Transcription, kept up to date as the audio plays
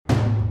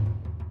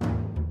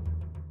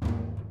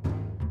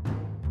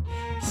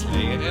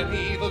Slaying an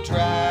evil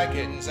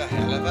dragon's a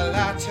hell of a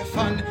lot of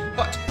fun,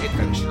 but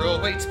adventure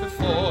awaits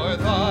before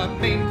the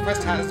main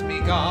quest has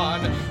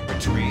begun.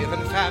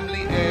 Retrieving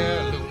family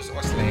heirlooms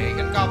or slaying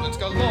goblins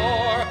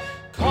galore.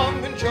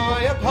 Come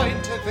enjoy a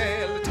pint of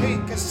ale,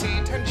 take a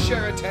seat and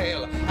share a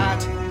tale at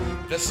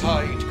the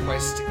Side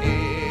Quest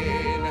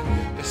Inn.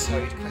 The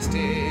Side Quest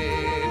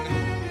Inn.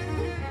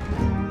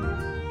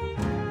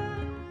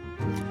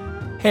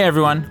 Hey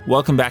everyone,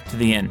 welcome back to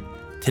the Inn.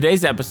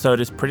 Today's episode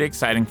is pretty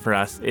exciting for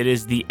us. It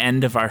is the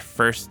end of our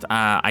first,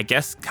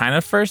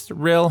 first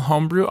real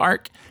homebrew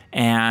arc,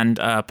 and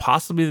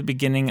possibly the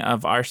beginning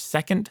of our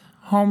second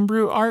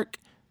homebrew arc,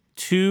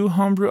 2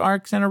 homebrew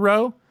arcs in a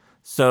row.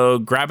 So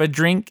grab a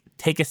drink,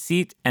 take a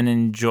seat, and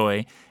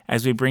enjoy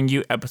as we bring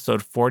you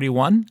episode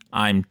 41,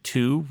 I'm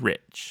Too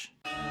Rich.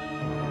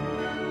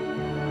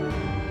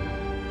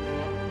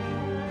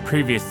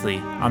 Previously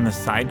on the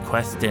Side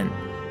Quest Inn,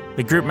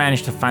 the group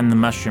managed to find the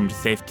mushroom to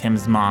save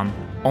Tim's mom,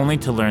 only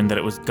to learn that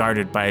it was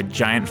guarded by a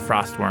giant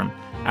frostworm.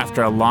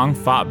 After a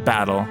long-fought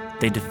battle,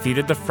 they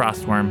defeated the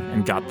frostworm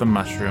and got the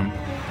mushroom,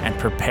 and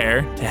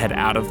prepare to head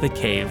out of the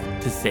cave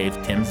to save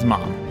Tim's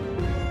mom.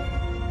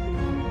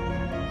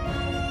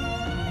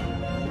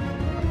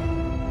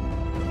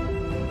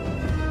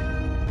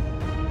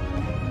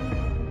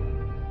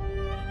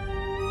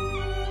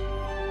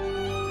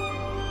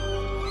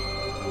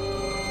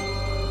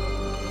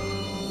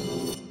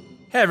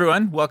 Hey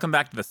everyone, welcome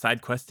back to the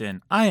Side Quest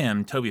Inn. I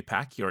am Toby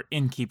Pack, your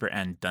innkeeper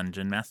and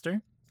dungeon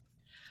master.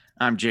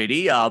 I'm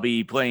JD. I'll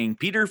be playing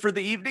Peter for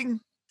the evening.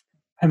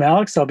 I'm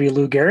Alex. I'll be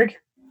Lou Gehrig.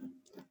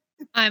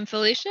 I'm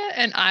Felicia,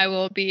 and I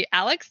will be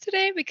Alex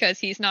today because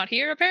he's not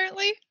here,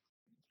 apparently.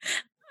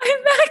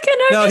 I'm back,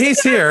 and I'm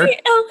he's here.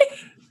 Ellie.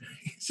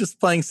 He's just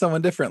playing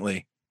someone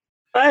differently.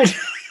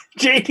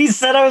 JD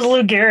said I was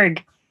Lou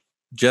Gehrig.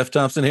 Jeff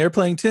Thompson here,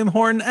 playing Tim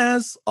Horton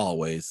as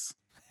always.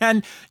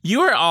 And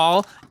you are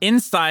all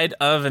inside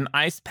of an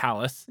ice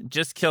palace,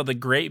 just killed a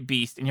great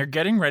beast, and you're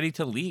getting ready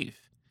to leave.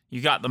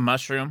 You got the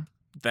mushroom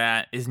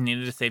that is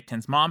needed to save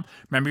Tim's mom.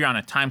 Remember, you're on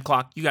a time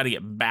clock. You got to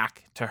get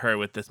back to her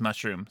with this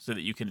mushroom so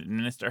that you can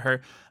administer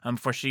her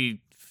before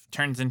she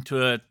turns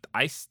into an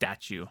ice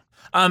statue.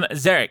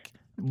 Zarek,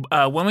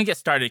 when we get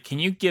started, can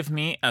you give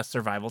me a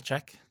survival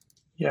check?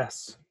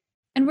 Yes.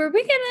 And were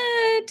we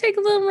gonna take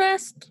a little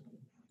rest?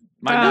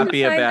 Might not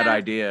be a bad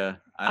idea.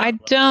 I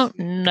don't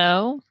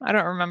know. I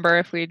don't remember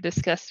if we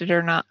discussed it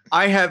or not.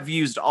 I have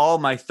used all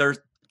my third,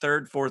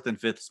 fourth, and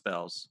fifth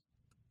spells.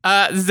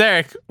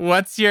 Zarek,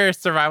 what's your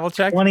survival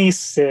check?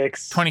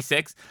 26.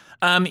 26.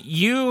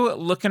 You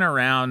looking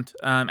around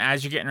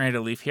as you're getting ready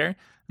to leave here.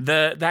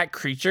 That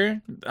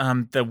creature,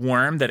 the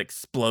worm that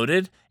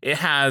exploded, it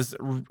has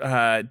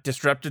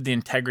disrupted the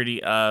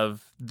integrity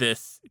of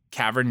this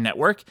cavern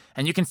network,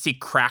 and you can see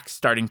cracks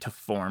starting to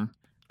form.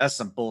 That's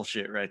some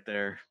bullshit right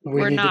there.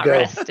 We're not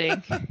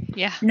resting.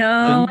 Yeah.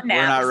 No, We're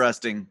not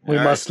resting. We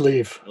All must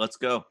leave. Let's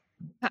go.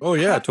 Oh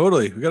yeah,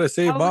 totally. We gotta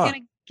save How Ma. are we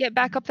going to get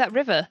back up that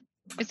river?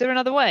 Is there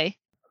another way?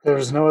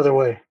 There's no other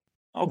way.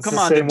 Oh, It's come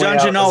the on. The same way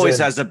dungeon out as always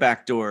in. has a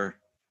back door.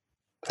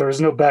 There is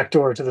no back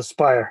door to the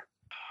spire.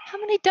 How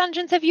many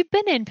dungeons have you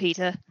been in,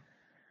 Peter?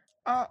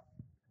 That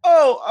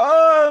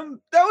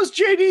was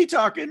JD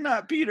talking,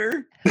 not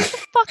Peter. Who the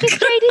fuck is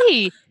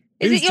JD?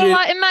 Is it your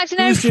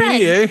imaginary Who's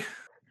friend? JD, eh?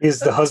 He's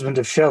the husband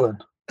of Shellen.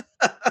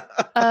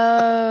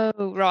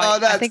 Oh, right. Oh,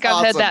 that's I think I've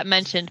heard awesome. that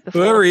mentioned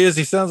before. Whoever he is,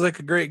 he sounds like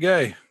a great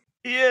guy.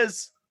 He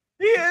is.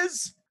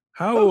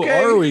 How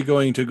Okay. are we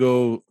going to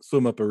go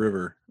swim up a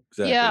river?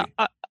 Exactly. Yeah,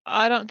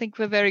 I don't think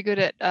we're very good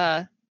at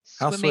How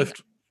swimming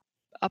swift?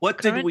 up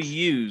What did we currents.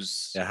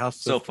 use Yeah, how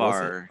so swift was it?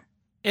 far?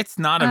 It's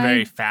not a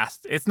very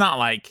fast. It's not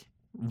like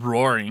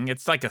roaring.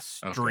 It's like a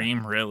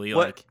stream, really.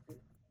 What- Like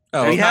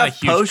Oh, We It's not a have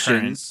huge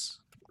potions,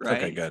 right?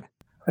 okay, good.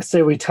 I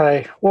say we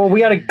tie. Well, we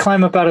got to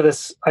climb up out of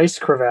this ice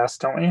crevasse,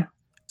 don't we?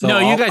 So no,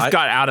 you I'll- guys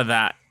got out of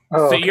that.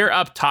 Oh, So okay. you're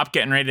up top,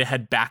 getting ready to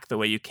head back the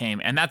way you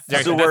came, and that's So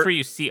that's we're- where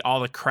you see all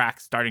the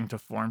cracks starting to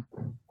form.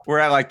 We're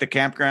at like the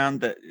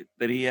campground that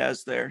he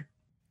has there.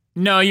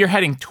 No, you're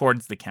heading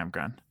towards the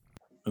campground.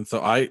 And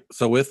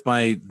so with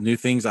my new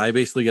things, I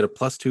basically get a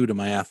 +2 to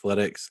my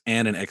athletics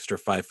and an extra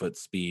 5-foot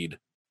speed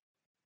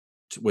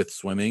with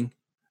swimming.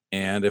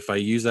 And if I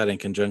use that in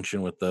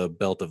conjunction with the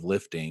belt of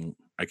lifting,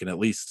 I can at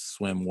least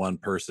swim one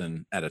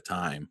person at a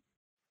time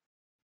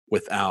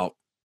without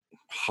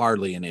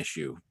hardly an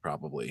issue,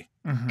 probably.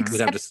 Mhm.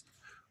 We'd have to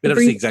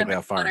see exactly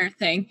how far.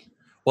 Thing.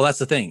 Well, that's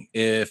the thing.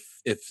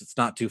 If it's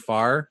not too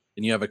far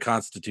and you have a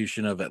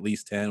constitution of at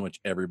least 10, which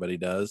everybody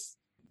does,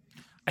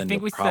 I then think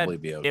you'll we probably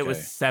said be okay. it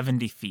was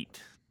 70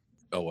 feet.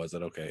 Oh, was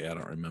it? Okay, I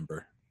don't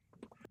remember.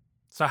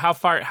 So how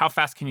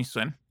fast can you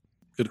swim?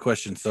 Good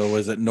question. So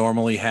was it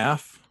normally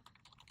half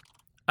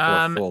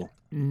or full?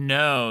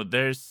 No,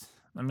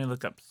 let me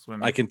look up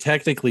swimming. I can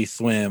technically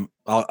swim.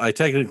 I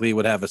technically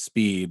would have a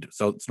speed,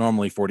 so it's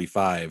normally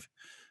 45,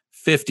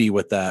 50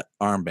 with that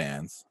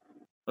armbands.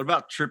 What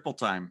about triple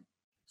time?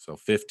 So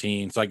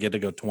 15. So I get to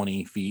go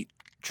 20 feet.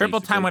 Triple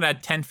time basically. would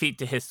add 10 feet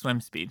to his swim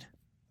speed,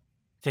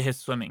 to his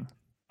swimming.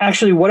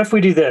 Actually, what if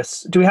we do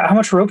this? How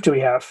much rope do we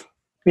have?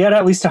 We had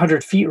at least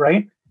 100 feet,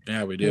 right?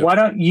 Yeah, we do. Why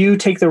don't you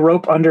take the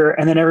rope under,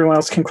 and then everyone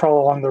else can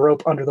crawl along the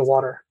rope under the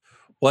water?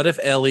 What if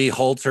Ellie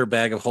holds her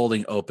bag of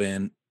holding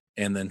open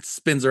and then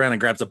spins around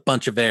and grabs a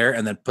bunch of air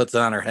and then puts it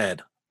on her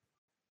head?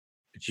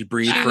 Did she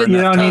breathe for You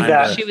enough don't need time?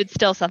 that. She would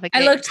still suffocate.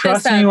 I looked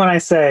Trust this me up. when I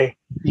say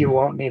you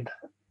won't need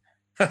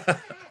that.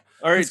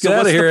 All right, Let's so get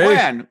what's outta here, the eh?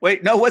 plan?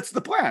 Wait, no, what's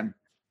the plan?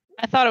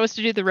 I thought it was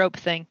to do the rope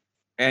thing.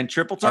 And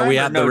triple time? Are we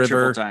or at no the river?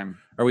 Triple time.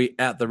 Are we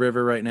at the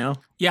river right now?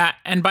 Yeah,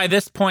 and by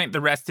this point,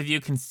 the rest of you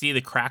can see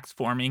the cracks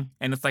forming,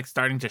 and it's like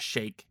starting to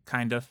shake,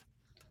 kind of.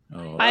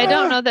 Oh, I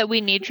don't know that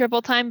we need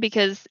triple time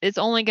because it's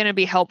only going to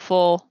be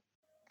helpful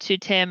to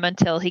Tim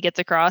until he gets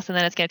across, and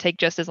then it's going to take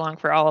just as long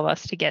for all of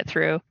us to get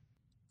through.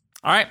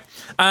 All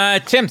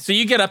right, Tim. So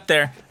you get up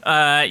there.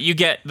 You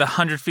get the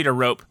 100 feet of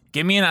rope.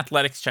 Give me an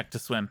athletics check to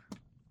swim.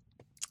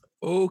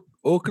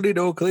 Oakley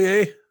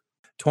dokley.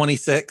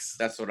 26.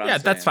 That's what I'm Yeah,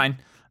 saying. that's fine.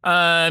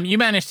 You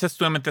managed to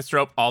swim with this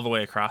rope all the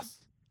way across,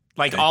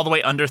 like Okay. all the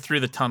way under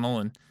through the tunnel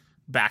and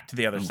back to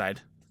the other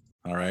side.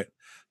 All right.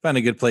 Find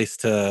a good place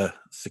to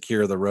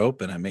secure the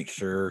rope, and I make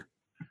sure.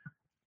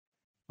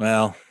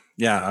 Well,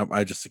 yeah,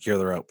 I just secure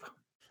the rope.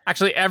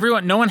 Actually,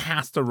 no one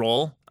has to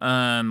roll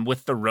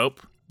with the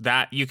rope.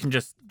 That you can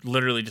just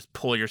literally just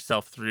pull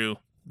yourself through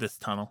this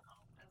tunnel.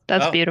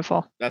 That's Oh.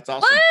 beautiful. That's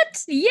awesome.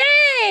 What?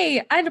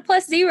 Yay! I had a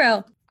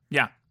 +0.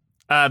 Yeah.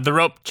 The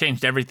rope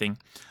changed everything.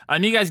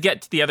 And you guys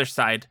get to the other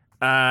side,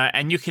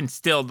 and you can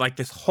still, like,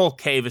 this whole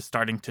cave is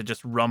starting to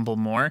just rumble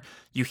more.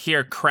 You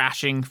hear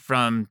crashing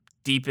from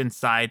deep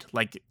inside,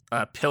 like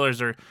pillars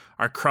are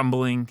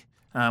crumbling.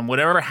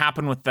 Whatever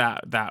happened with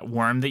that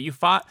worm that you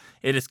fought,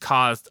 it has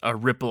caused a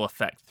ripple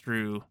effect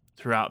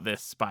throughout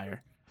this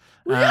spire.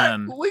 We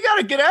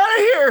gotta get out of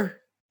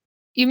here.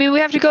 You mean we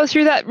have to go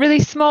through that really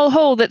small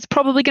hole that's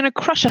probably going to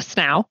crush us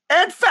now?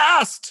 And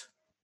fast.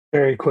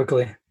 Very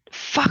quickly.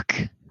 Fuck.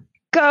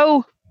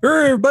 Go.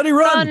 Hurry, everybody,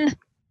 run! Run.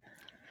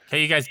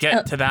 Okay, you guys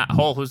get to that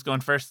hole. Who's going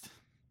first?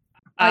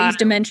 I'll use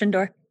Dimension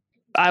Door.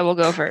 I will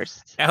go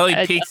first. Ellie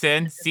peeks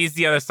in, sees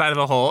the other side of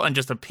the hole, and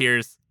just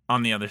appears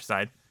on the other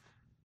side.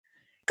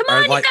 Come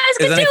on, you guys is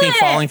can do anything it!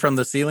 falling from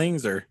the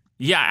ceilings or?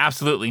 Yeah,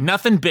 absolutely.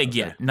 Nothing big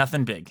yet.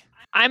 Nothing big.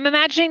 I'm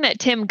imagining that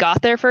Tim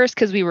got there first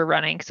because we were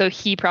running, so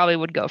he probably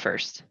would go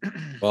first.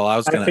 Well, I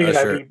was I gonna figured I'd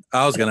usher. be-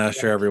 I was gonna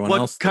usher everyone What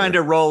else. kind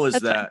of roll is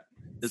That's fine. that?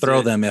 Is throw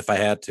it them if I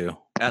had to?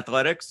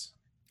 Athletics,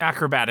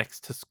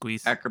 Acrobatics to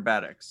squeeze.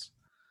 acrobatics.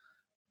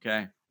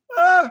 Okay.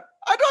 I'd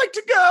like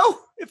to go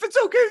if it's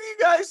okay with you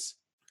guys.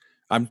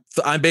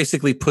 I'm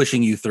basically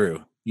pushing you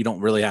through. You don't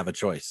really have a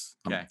choice.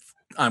 Okay.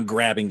 I'm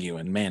grabbing you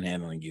and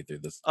manhandling you through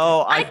this.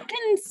 Oh, I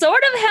can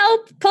sort of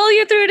help pull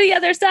you through to the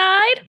other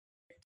side.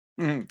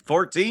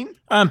 14.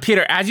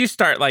 Peter, as you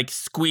start like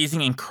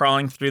squeezing and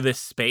crawling through this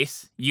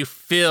space, you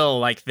feel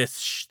like this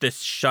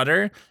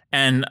shudder,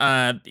 and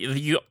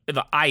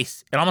the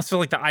ice. It almost feels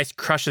like the ice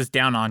crushes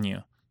down on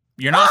you.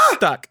 You're not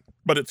stuck,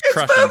 but it's It's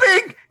crushing.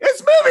 moving.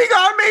 It's moving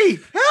on me.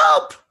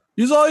 Help!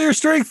 Use all your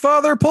strength,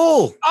 Father.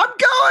 Pull. I'm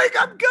going.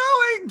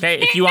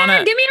 Okay, if you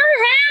wanna Give me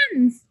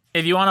your hands.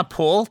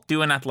 pull,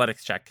 do an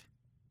athletics check.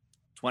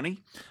 20.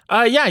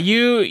 Yeah,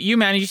 you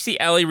manage. You see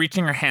Ellie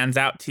reaching her hands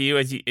out to you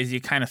as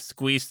you kind of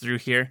squeeze through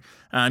here.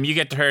 You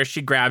get to her,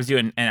 she grabs you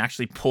and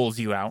actually pulls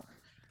you out.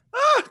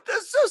 Oh,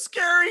 that's so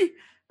scary.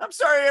 I'm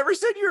sorry I ever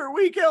said you were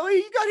weak, Ellie.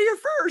 You got here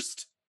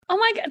first. Oh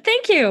my God.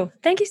 Thank you.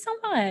 Thank you so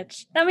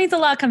much. That means a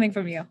lot coming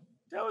from you.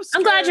 That was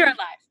I'm glad you're scary.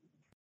 alive.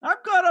 I'm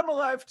glad I'm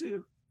alive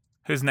too.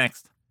 Who's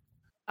next?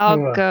 I'll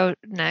Ooh. go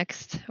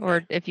next,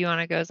 or if you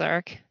want to go,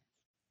 Zark.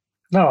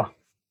 No.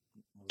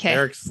 Okay.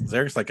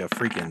 Zarek's like a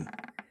freaking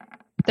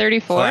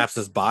 34. collapse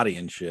his body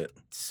and shit.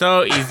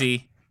 So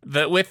easy.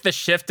 With the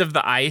shift of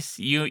the ice,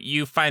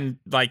 you find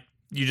like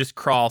you just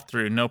crawl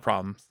through, no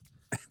problems.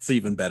 It's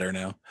even better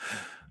now.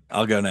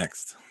 I'll go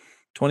next.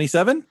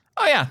 27.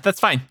 Oh yeah, that's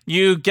fine.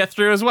 You get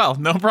through as well,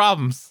 no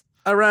problems.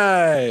 All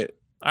right.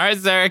 All right,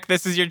 Zarek,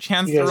 this is your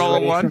chance You to guys roll a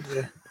ready,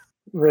 1.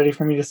 ready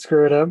for me to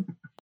screw it up?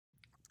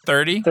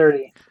 30.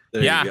 30.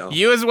 There Yeah, you go.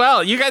 you as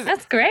well. You guys,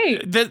 That's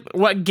great.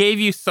 what gave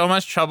you so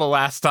much trouble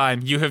last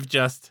time, you have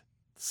just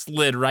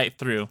slid right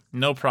through,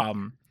 no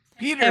problem.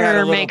 Peter had a Error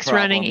little makes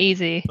problem, running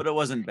easy. but it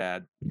wasn't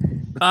bad.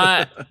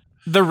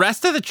 The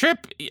rest of the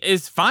trip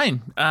is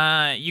fine.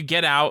 You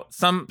get out.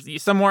 Some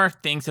more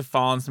things have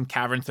fallen. Some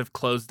caverns have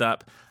closed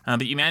up,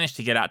 but you managed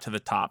to get out to the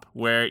top,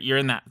 where you're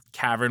in that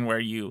cavern where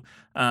you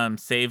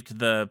saved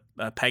the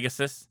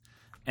Pegasus,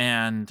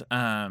 and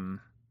and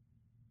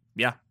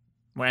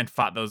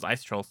fought those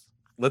ice trolls.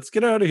 Let's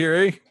get out of here,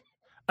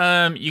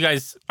 eh? You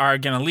guys are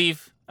gonna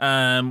leave.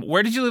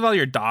 Where did you leave all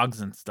your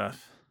dogs and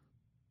stuff?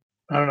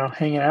 I don't know,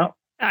 hanging out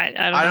I don't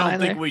I know don't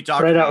either. think we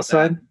talked right about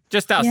outside.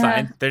 Just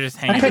outside. Yeah. They're just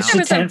I hanging think out. pitched there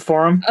a was a- tent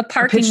for them. A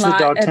parking pitched the lot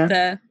dog at tent.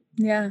 the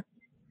yeah.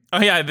 Oh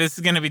yeah, this is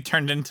gonna be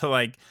turned into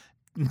like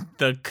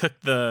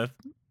the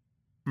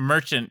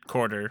merchant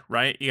quarter,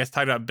 right? You guys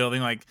talked about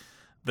building like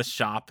the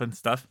shop and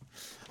stuff.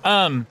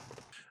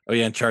 Oh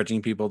yeah, and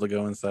charging people to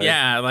go inside.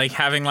 Yeah, like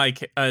having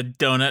like a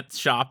donut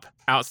shop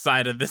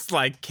outside of this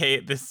like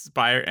this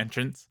spire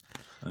entrance.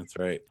 That's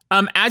right.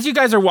 As you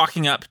guys are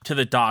walking up to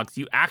the dogs,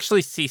 you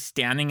actually see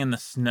standing in the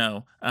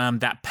snow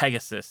that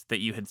Pegasus that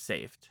you had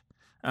saved.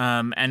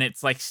 And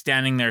it's like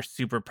standing there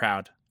super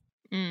proud.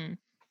 Mm.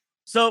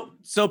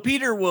 So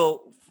Peter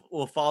will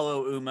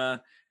follow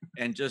Uma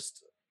and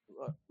just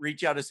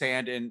reach out his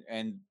hand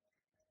and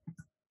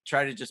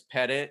try to just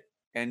pet it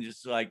and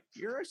just like,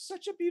 you're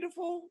such a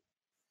beautiful,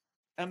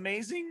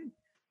 amazing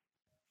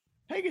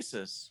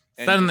Pegasus.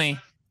 And Suddenly,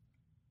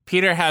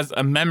 Peter has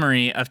a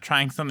memory of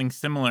trying something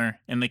similar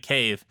in the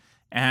cave,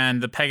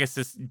 and the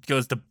Pegasus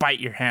goes to bite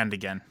your hand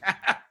again.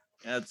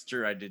 That's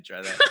true. I did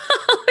try that.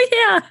 Oh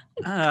yeah.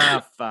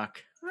 Ah,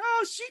 fuck.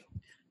 Oh,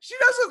 she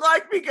doesn't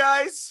like me,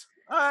 guys.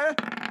 I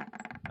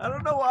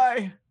don't know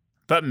why.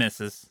 But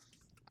misses.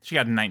 She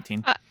got a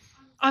 19.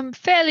 I'm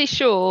fairly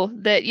sure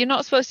that you're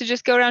not supposed to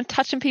just go around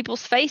touching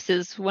people's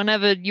faces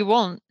whenever you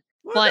want.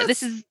 Well, Like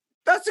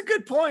that's a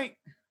good point.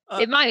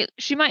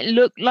 She might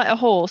look like a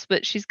horse,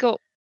 but she's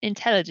got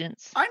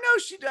intelligence. I know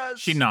she does.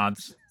 She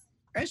nods.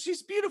 And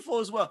she's beautiful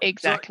as well.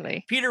 Exactly.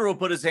 So Peter will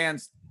put his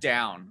hands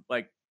down,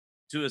 like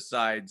to his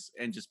sides,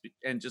 and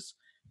just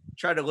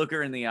try to look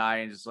her in the eye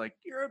and just like,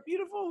 you're a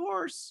beautiful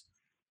horse.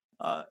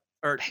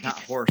 Or Pegasus, not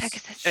horse.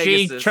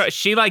 Pegasus.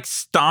 She like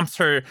stomps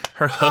her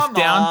hoof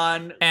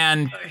down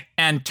and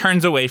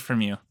turns away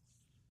from you.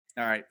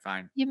 All right,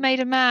 fine. You made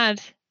her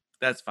mad.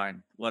 That's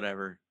fine.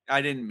 Whatever.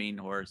 I didn't mean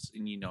horse,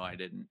 and you know I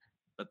didn't,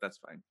 but that's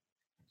fine.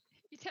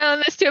 You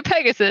telling this to a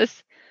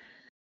Pegasus?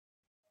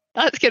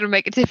 That's gonna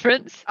make a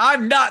difference.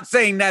 I'm not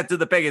saying that to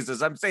the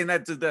Pegasus. I'm saying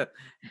that to the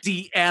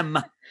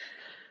DM.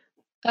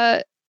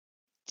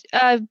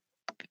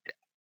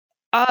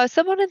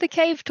 Someone in the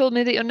cave told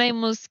me that your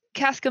name was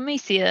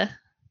Cascamesia.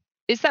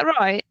 Is that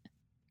right?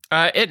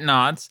 It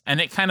nods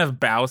and it kind of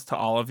bows to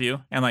all of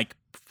you and like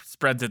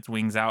spreads its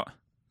wings out.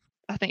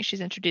 I think she's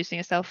introducing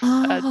herself.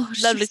 Oh,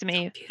 Lovely she's to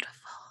meet you. so beautiful.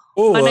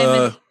 Oh, My name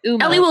is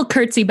Uma. Ellie will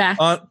curtsy back.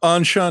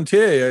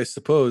 enchanté, I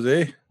suppose,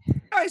 eh?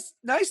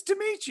 Nice to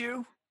meet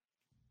you.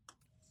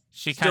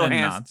 She Still kind of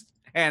nods.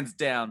 hands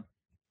down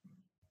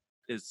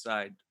his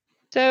side.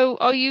 So,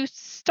 are you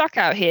stuck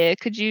out here?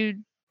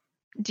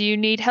 Do you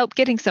need help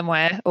getting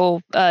somewhere,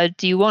 or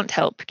do you want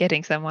help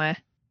getting somewhere?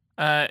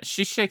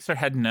 She shakes her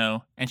head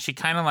no, and she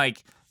kind of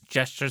like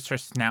gestures her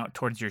snout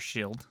towards your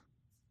shield.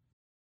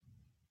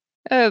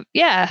 Oh,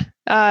 yeah.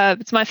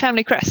 It's my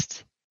family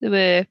crest.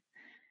 We're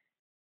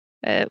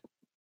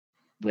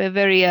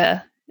very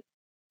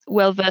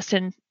well versed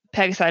in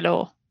Pegasi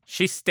lore.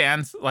 She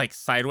stands like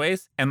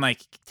sideways and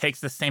like takes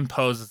the same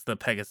pose as the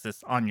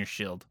Pegasus on your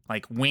shield,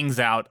 like wings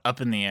out up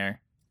in the air.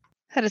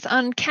 That is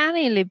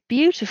uncannily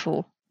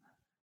beautiful.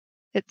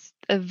 It's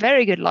a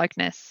very good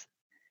likeness.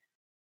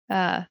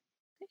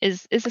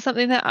 Is there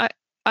something that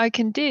I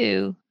can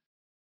do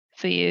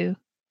for you?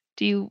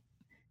 Do you?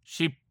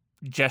 She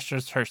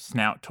gestures her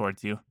snout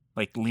towards you,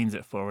 like leans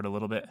it forward a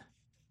little bit.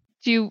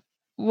 Do you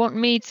want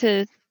me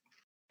to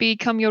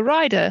become your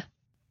rider?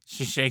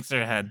 She shakes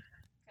her head.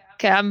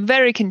 Okay, I'm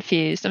very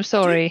confused. I'm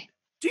sorry.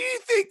 Do you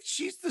think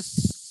she's the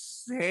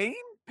same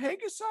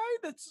Pegasi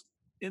that's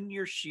in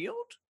your shield?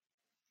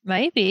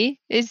 Maybe.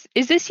 Is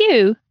this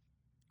you?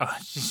 Oh,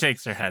 she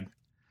shakes her head.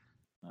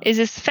 Is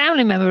this a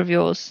family member of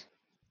yours?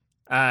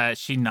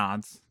 She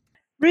nods.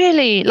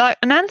 Really? Like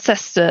an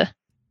ancestor?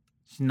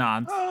 She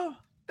nods. Oh,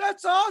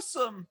 that's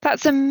awesome.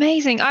 That's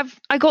amazing.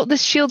 I got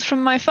this shield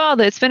from my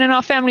father. It's been in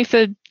our family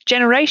for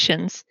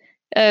generations.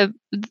 With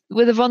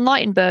the von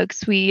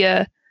Leitenbergs, we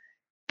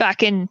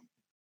back in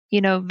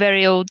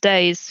very old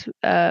days,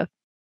 one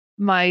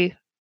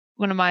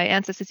of my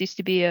ancestors used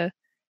to be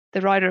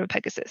the rider of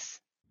Pegasus.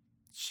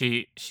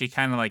 She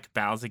kind of like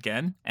bows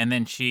again, and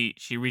then she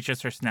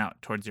reaches her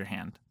snout towards your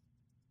hand.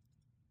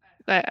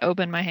 I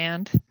open my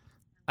hand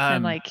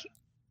and like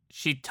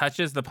she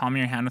touches the palm of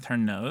your hand with her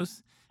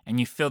nose, and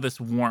you feel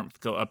this warmth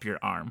go up your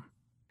arm.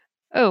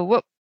 Oh,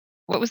 what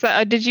was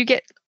that? Did you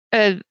get?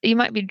 You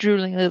might be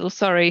drooling a little.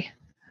 Sorry.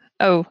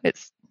 Oh,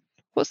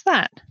 what's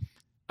that?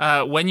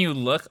 When you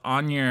look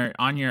on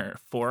your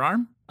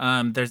forearm,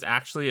 there's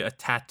actually a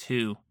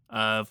tattoo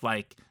of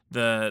like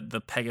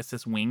the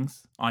Pegasus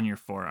wings on your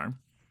forearm.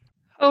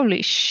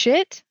 Holy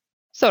shit!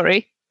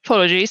 Sorry,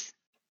 apologies.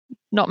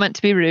 Not meant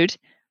to be rude.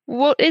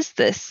 What is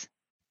this,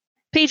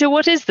 Peter?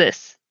 What is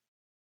this?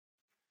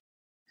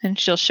 And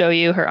she'll show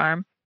you her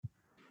arm.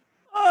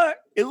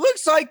 It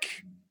looks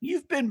like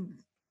you've been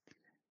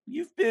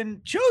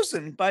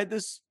chosen by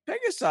this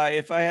Pegasi.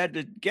 If I had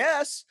to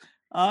guess,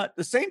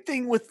 the same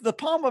thing with the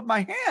palm of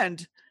my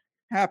hand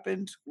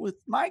happened with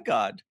my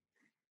god.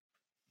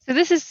 So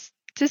this is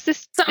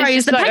Sorry,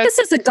 is the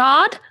Pegasus a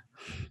god?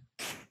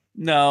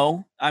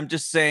 No, I'm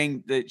just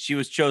saying that she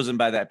was chosen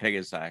by that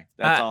Pegasi.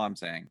 That's all I'm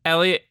saying.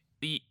 Elliot,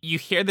 you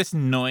hear this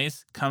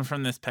noise come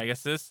from this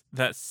Pegasus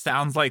that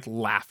sounds like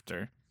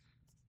laughter.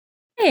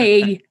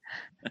 Hey.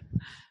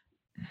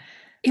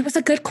 It was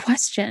a good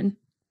question.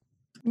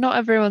 Not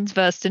everyone's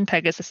versed in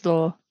Pegasus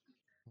lore.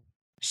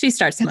 She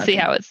starts I can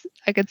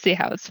see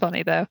how it's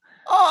funny though.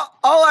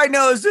 All I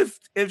know is if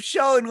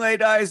Shellen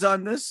laid eyes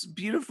on this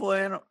beautiful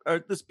animal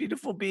or this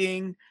beautiful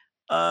being,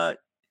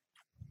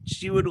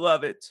 she would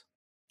love it.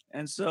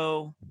 And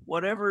so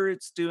whatever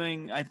it's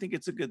doing, I think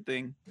it's a good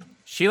thing.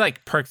 She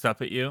like perks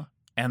up at you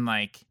and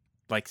like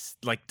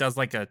does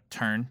like a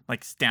turn,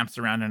 like stamps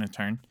around in a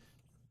turn.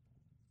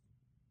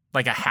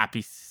 Like a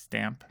happy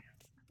stamp.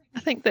 I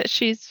think that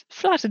she's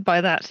flattered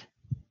by that.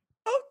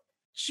 Oh,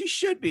 she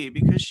should be,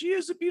 because she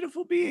is a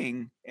beautiful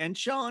being, and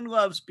Sean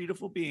loves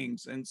beautiful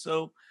beings, and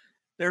so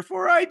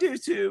therefore I do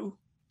too.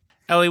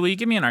 Ellie, will you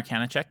give me an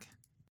Arcana check?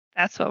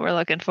 That's what we're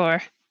looking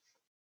for.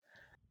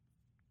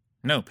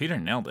 No, Peter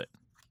nailed it.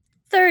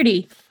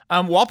 30.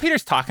 While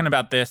Peter's talking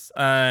about this,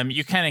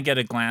 you kind of get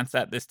a glance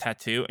at this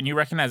tattoo, and you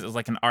recognize it was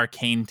like an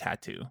arcane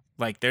tattoo.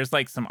 Like there's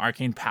like some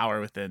arcane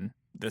power within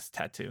this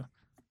tattoo.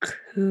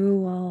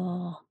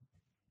 Cool.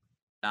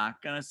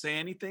 Not gonna say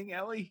anything,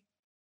 Ellie.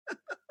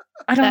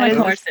 I don't That like is-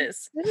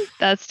 horses.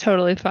 That's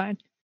totally fine.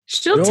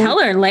 She'll No. tell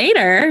her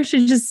later.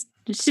 She's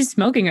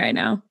smoking right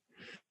now.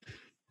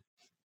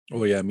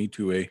 Oh yeah, me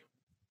too, eh?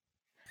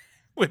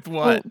 With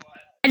what? Well,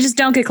 I just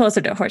don't get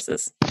closer to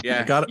horses.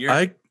 Yeah,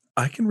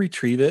 I can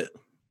retrieve it.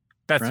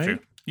 That's right? true.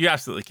 You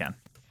absolutely can.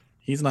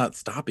 He's not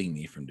stopping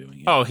me from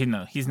doing it. Oh,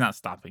 he's not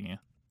stopping you.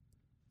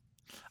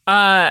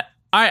 But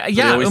he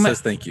Yeah, always Uma,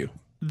 says thank you.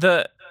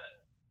 the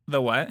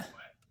what?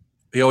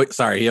 He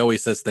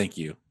always says thank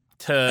you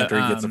To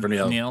after he gets it from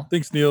Neil. Neil.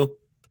 Thanks, Neil.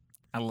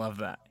 I love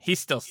that. He's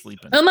still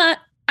sleeping. Uma,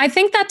 I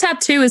think that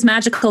tattoo is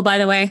magical, by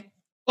the way.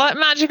 like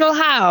magical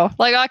how?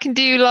 Like I can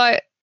do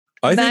like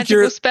I think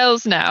magical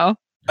spells now.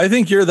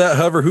 you're that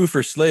hover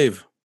hoofer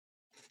slave.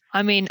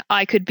 I mean,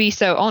 I could be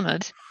so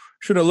honored.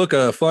 Shouldn't look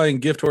a flying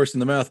gift horse in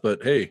the mouth,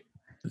 but hey,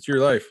 it's your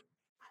life.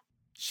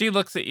 She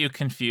looks at you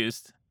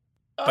confused.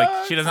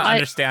 Like she doesn't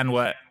understand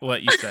what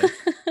you said.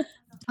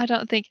 I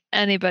don't think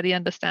anybody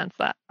understands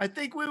that. I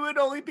think we would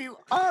only be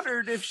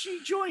honored if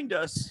she joined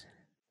us.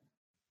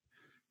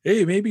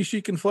 Hey, maybe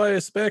she can fly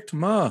a spec,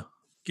 Ma.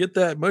 Get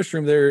that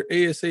mushroom there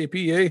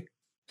ASAP, eh?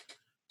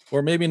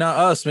 Or maybe not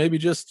us, maybe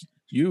just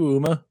you,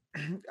 Uma.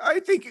 I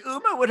think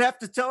Uma would have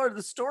to tell her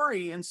the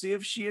story and see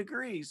if she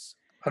agrees.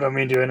 I don't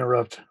mean to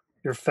interrupt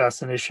your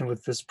fascination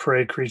with this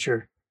prey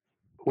creature.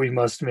 We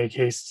must make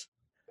haste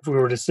if we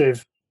were to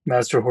save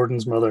Master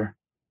Horton's mother.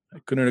 I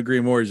couldn't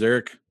agree more,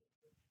 Zarek.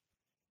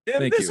 And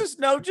Thank this you.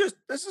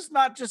 this is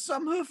not just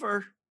some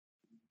hoofer.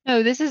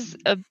 No, this is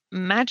a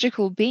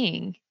magical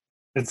being.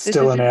 It's This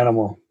still is- an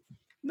animal.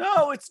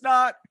 No, it's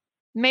not.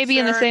 Maybe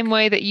in the Sarek. same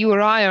way that you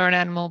or I are an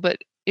animal, but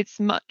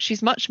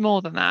she's much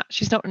more than that.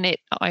 She's not an it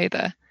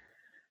either.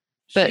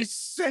 But- She's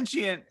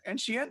sentient and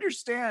she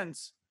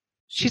understands.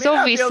 She She's may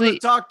not be able obviously-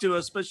 to talk to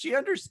us, but she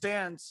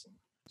understands.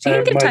 She can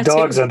And get my tattoos.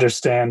 dogs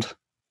understand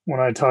when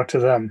I talk to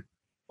them.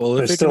 Well,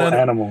 They're if it still can,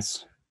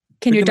 animals.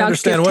 Can we your can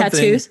dogs get understand one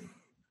thing. tattoos?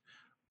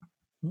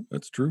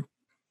 that's true.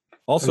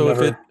 Also,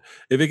 Never-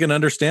 if it can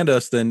understand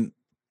us, then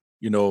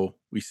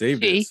we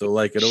saved She- it. So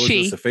like it owes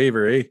she- us a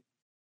favor, eh?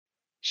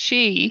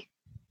 She,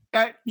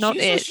 Not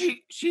she's it. A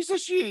she. She's a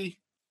she.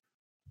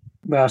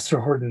 Master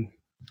Horton,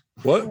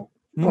 What?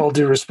 all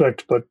due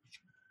respect, but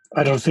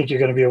I don't think you're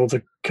going to be able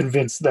to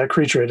convince that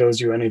creature it owes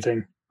you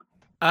anything.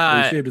 We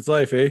saved its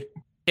life, eh?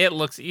 It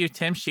looks at you,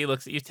 Tim. She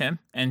looks at you, Tim,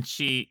 and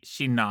she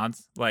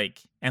nods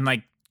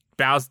and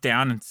bows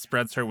down and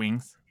spreads her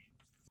wings.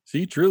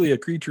 See, truly a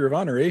creature of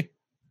honor, eh?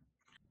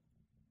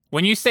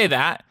 When you say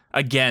that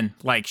again,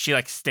 she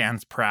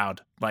stands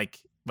proud, like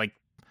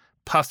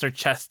puffs her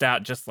chest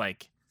out, just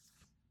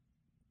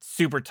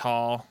super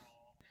tall.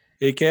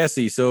 Hey,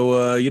 Cassie,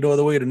 so you know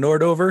the way to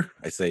Nordover?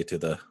 I say to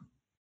the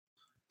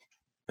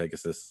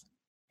Pegasus.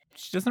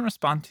 She doesn't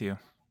respond to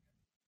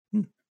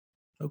you.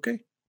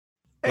 Okay.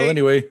 Hey, Well,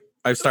 anyway,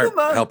 I start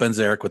Uma. helping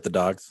Zarek with the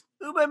dogs.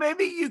 Uma,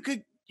 maybe you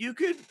could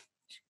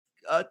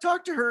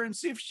talk to her and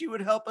see if she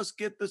would help us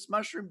get this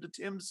mushroom to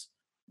Tim's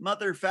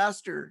mother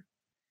faster.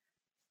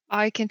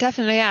 I can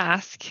definitely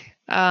ask.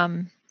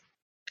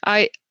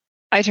 I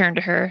turn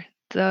to her,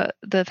 the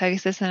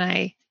Pegasus,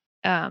 and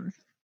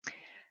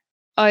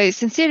I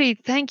sincerely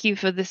thank you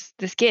for this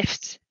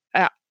gift.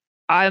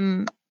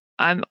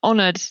 I'm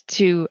honored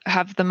to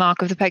have the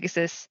mark of the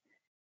Pegasus.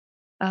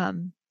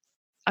 I'm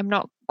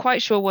not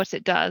quite sure what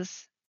it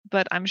does,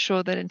 but I'm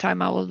sure that in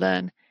time I will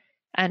learn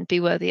and be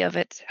worthy of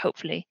it,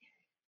 hopefully.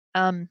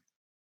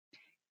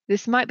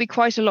 This might be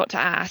quite a lot to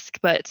ask,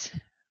 but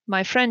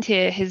my friend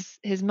here, his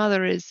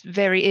mother is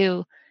very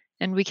ill,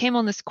 and we came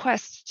on this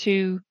quest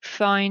to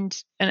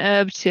find an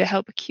herb to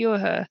help cure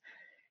her.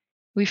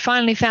 We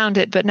finally found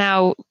it, but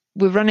now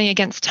we're running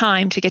against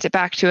time to get it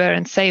back to her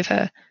and save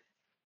her.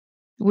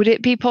 Would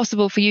it be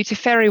possible for you to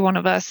ferry one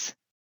of us?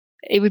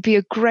 It would be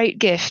a great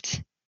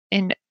gift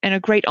and a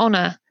great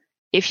honor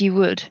if you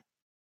would,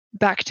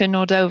 back to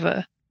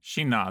Nordover.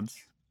 She nods.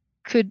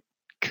 Could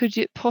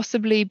it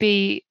possibly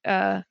be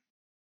our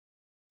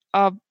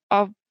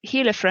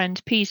healer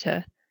friend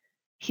Peter?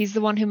 He's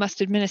the one who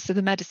must administer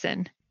the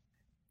medicine.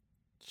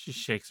 She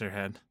shakes her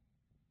head.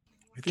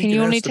 I Can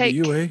you it only has to be take-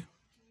 you, eh?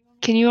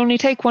 Can you only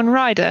take one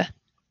rider?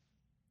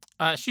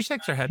 She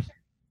shakes her head.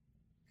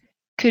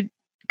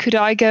 Could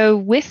I go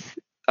with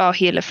our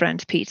healer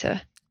friend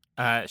Peter?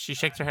 She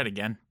shakes her head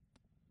again.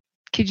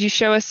 could you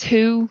show us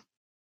who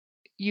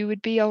you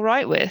would be all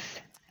right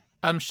with?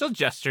 She'll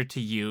gesture to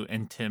you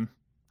and Tim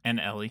and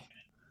Ellie.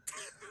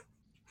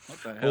 What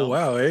the Oh hell?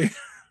 wow, eh?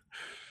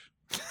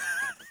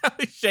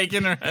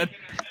 Shaking her head.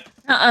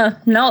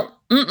 No.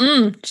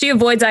 She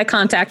avoids eye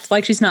contact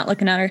like she's not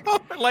looking at her.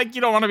 Like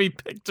you don't want to be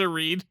picked to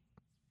read.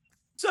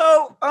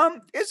 So,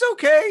 it's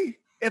okay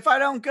if I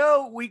don't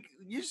go.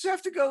 You just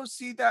have to go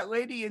see that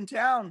lady in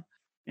town,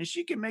 and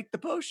she can make the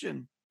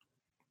potion.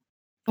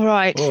 All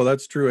right. Oh,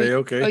 that's true, eh?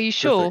 Okay. Are you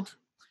sure? Perfect.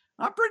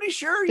 I'm pretty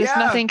sure. There's yeah.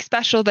 nothing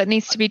special that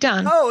needs to be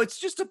done. No, it's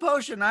just a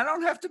potion. I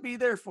don't have to be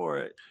there for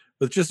it.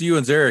 With just you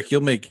and Zarek,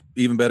 you'll make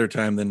even better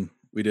time than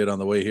we did on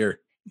the way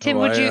here. Tim,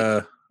 Oh,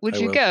 would I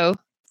you will. go?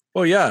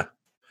 Oh yeah.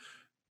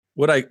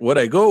 Would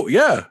I go?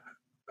 Yeah.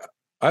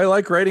 I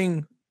like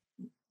riding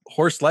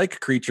horse-like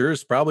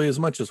creatures, probably as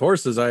much as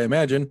horses, I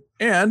imagine.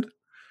 And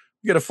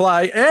get to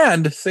fly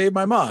and save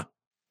my ma.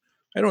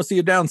 I don't see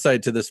a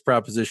downside to this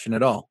proposition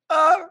at all.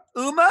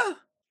 Uma,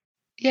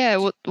 Yeah.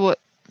 What?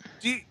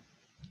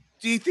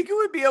 do you think it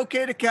would be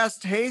okay to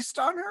cast haste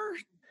on her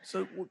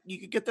so you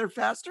could get there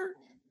faster?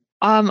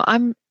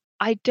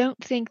 I don't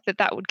think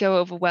that would go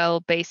over well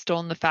based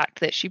on the fact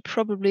that she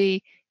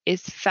probably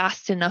is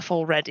fast enough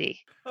already.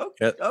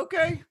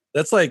 Okay.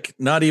 That's like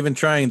not even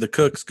trying the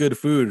cook's good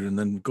food and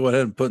then go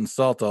ahead and putting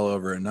salt all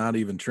over it, not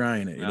even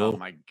trying it. You know, Oh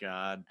my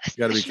God.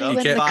 gotta be. Especially You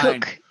when the can't.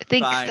 cook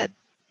thinks Fine. that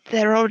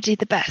they're already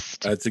the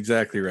best. That's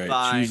exactly right.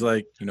 Fine. She's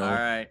like, All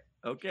right.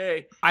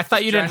 Okay. I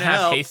thought you Trying didn't to have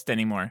help. haste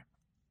anymore.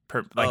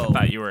 I Oh.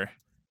 thought you were.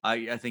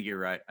 I think you're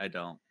right. I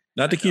don't.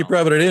 not to I keep don't.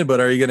 rubbing it in, but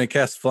are you going to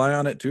cast fly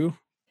on it too?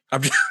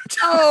 I'm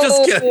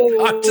just kidding.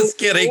 I'm just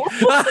kidding.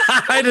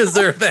 I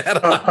deserve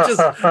that.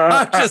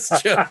 I'm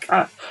just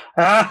joking.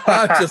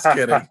 I'm just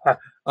kidding.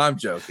 I'm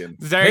joking.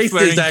 Zarek's Haste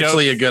wearing is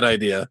actually jokes. a good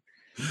idea.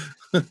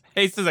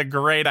 Haste is a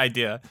great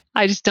idea.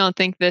 I just don't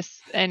think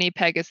any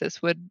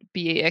Pegasus would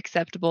be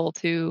acceptable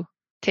to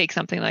take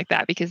something like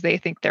that because they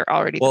think they're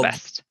already Well, the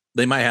best.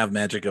 They might have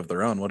magic of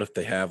their own. What if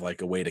they have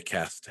like a way to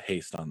cast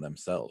haste on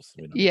themselves?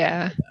 We don't know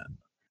Yeah. that.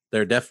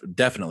 They're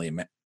definitely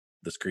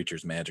this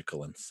creature's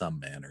magical in some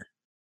manner.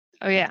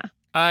 Oh yeah.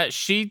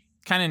 She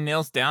kind of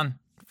kneels down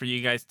for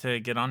you guys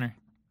to get on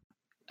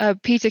her.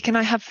 Peter, can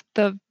I have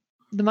the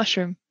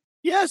mushroom?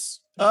 Yes.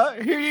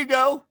 Here you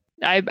go.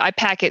 I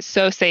pack it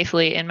so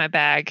safely in my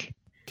bag.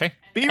 Okay.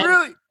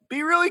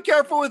 Be really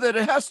careful with it.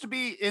 It has to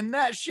be in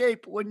that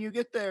shape when you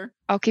get there.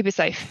 I'll keep it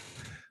safe.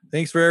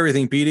 Thanks for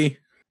everything, Petey.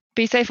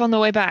 Be safe on the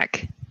way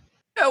back.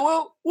 Yeah,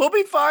 we'll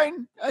be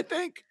fine. I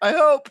think. I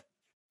hope.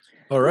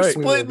 All We're right.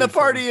 splitting the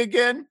party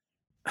again.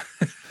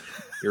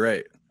 You're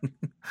right.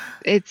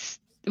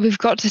 We've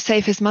got to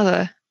save his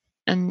mother,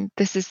 and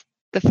this is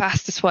the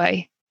fastest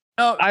way.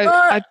 No,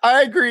 I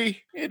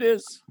agree. It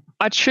is.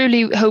 I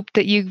truly hope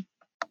that you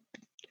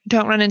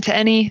don't run into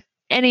any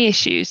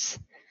issues.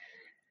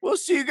 We'll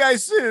see you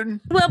guys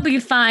soon. We'll be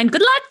fine.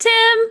 Good luck,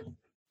 Tim.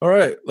 All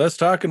right. Let's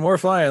talk and more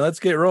flying. Let's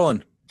get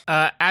rolling.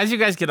 As you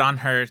guys get on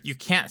her, you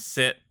can't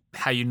sit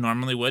how you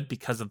normally would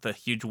because of the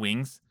huge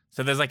wings.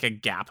 So there's like a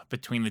gap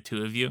between the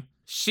two of you.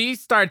 She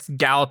starts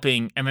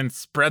galloping and then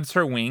spreads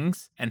her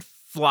wings and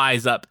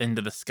flies up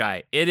into the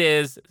sky. It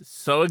is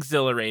so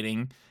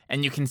exhilarating,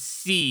 and you can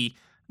see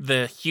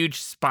the huge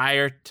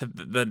spire to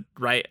the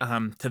right,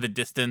 to the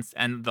distance,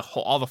 and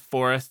all the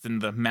forest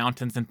and the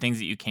mountains and things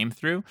that you came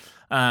through.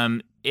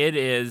 It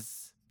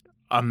is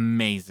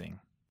amazing.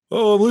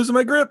 Oh, I'm losing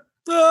my grip.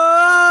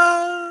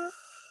 Ah!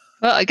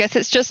 Well, I guess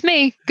it's just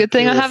me. Good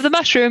thing I have the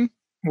mushroom.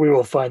 We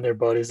will find their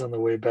bodies on the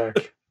way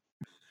back.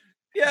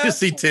 Yeah. You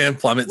see Tim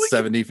plummet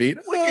 70 feet.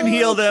 We can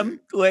heal them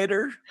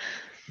later.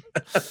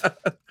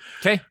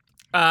 Okay.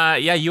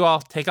 Yeah, you all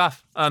take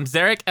off.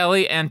 Zarek,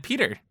 Ellie, and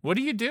Peter, what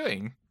are you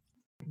doing?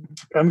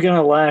 I'm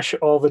gonna lash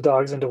all the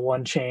dogs into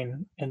one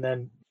chain and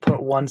then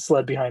put one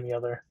sled behind the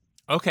other.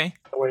 Okay.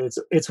 That way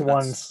it's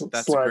one That's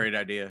a sled. great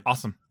idea.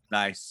 Awesome.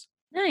 Nice.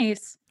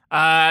 Nice.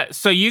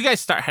 So you guys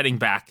start heading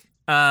back.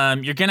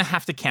 You're gonna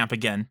have to camp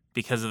again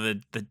because of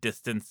the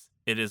distance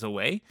it is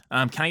away.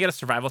 Can I get a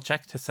survival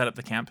check to set up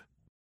the camp?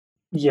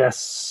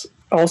 Yes.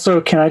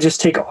 Also, can I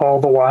just take all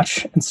the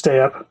watch and stay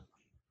up?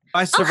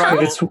 My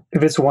survival.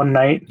 If it's one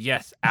night,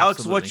 Yes, Alex,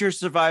 absolutely. what's your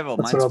survival?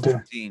 That's what I'll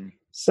Mine's do. 14.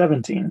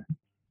 17.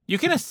 You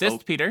can assist, Oh,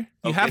 Peter.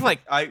 You Okay, have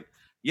like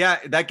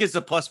that gives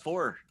a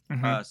 +4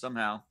 Mhm.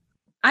 somehow.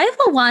 I have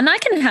a 1. I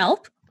can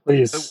help.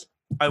 Please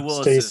I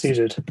will stay assist.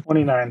 seated.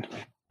 29.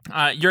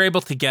 you're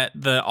able to get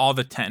all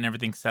the tent and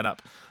everything set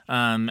up,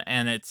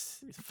 and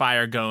it's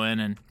fire going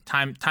and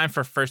time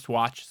for first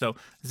watch. So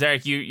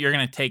Zarek, you're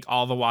gonna take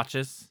all the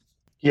watches.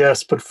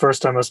 Yes, but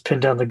first I must pin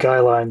down the guy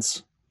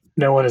lines.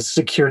 No one has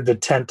secured the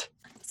tent.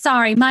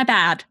 Sorry, my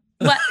bad.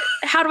 What?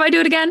 How do I do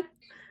it again?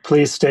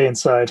 Please stay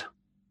inside.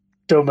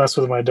 Don't mess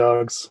with my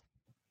dogs.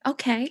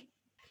 Okay.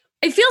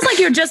 It feels like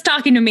you're just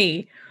talking to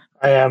me.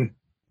 I am.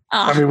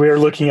 I Ah, mean, we are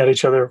looking at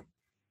each other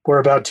We're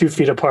about 2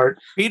 feet apart.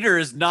 Peter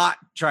is not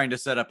trying to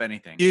set up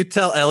anything. You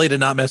tell Ellie to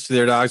not mess with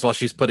their dogs while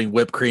she's putting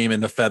whipped cream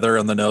in the feather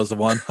on the nose of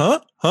one. Huh?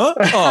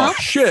 Oh,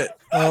 shit.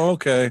 Oh,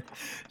 okay.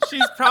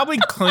 She's probably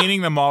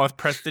cleaning them all with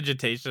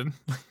prestidigitation.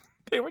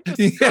 They were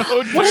just Yeah. so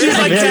What She's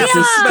an like, idea!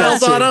 casting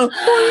spells on them.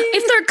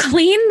 If they're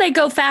clean, they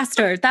go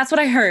faster. That's what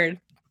I heard.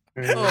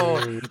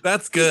 Oh,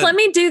 that's Just good. let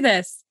me do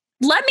this.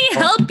 Let me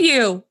help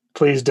you.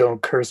 Please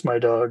don't curse my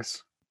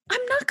dogs.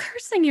 I'm not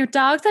cursing your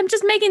dogs. I'm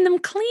just making them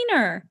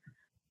cleaner.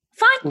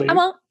 Fine. Please. I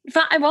won't.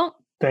 Fine. I won't.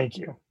 Thank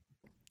you.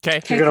 Okay.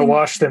 If you're going to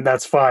wash them,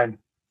 that's fine.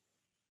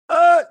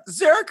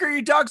 Zarek, are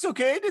your dogs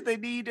okay? Did they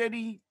need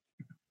any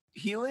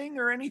healing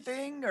or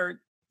anything?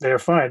 Or They're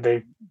fine.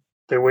 They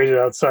waited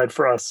outside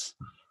for us.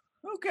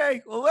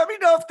 okay, well, let me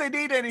know if they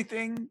need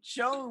anything.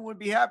 Sean would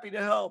be happy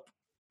to help.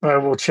 I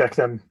will check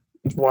them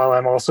while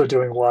I'm also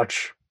doing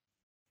watch.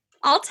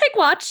 I'll take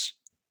watch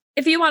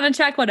if you want to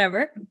check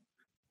whatever.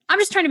 I'm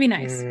just trying to be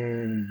nice.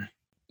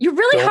 You're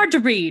really Don't- hard to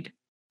read.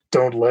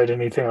 Don't light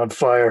anything on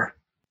fire.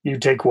 You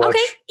take watch.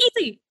 Okay,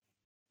 easy.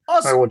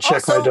 Also, I will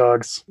check my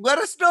dogs. Let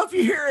us know if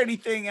you hear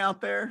anything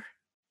out there.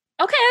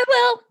 Okay, I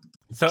will.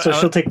 So, So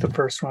she'll take the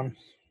first one.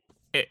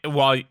 is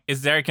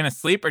Zarek gonna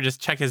sleep or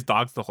just check his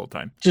dogs the whole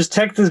time? Just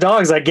check the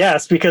dogs, I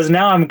guess, because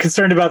now I'm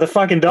concerned about the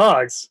fucking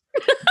dogs.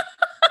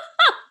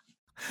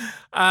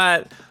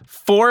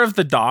 4 of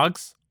the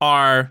dogs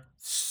are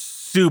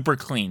super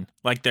clean.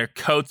 Like their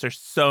coats are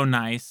so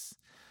nice.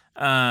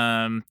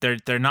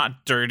 They're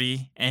not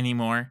dirty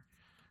anymore.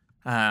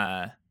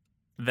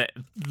 That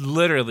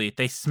literally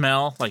they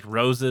smell like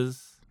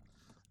roses.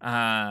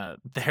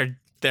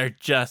 They're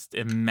just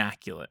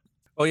immaculate.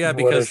 Oh yeah, What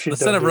because if she the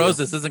scent of don't do it?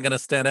 roses isn't going to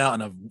stand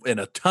out in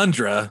a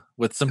tundra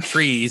with some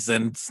trees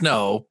and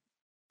snow.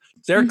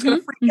 Zarek's going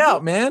to freak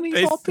out, man. He's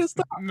They all pissed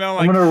off. No,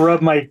 I'm gonna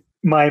rub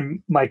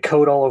my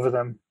coat all over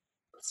them.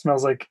 It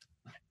smells like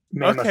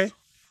mammoth.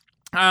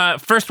 okay.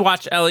 First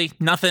watch, Ellie.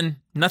 Nothing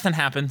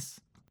happens.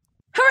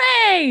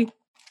 Hooray!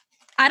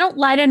 I don't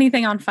light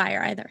anything on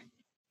fire either.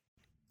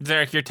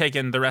 Zarek, you're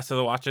taking the rest of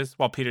the watches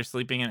while Peter's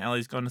sleeping and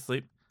Ellie's going to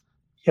sleep.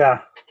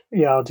 Yeah,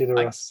 I'll do the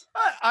rest.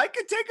 I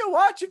could take a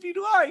watch if you'd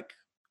like.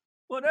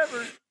 Whatever.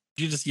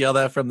 Did you just yell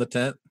that from the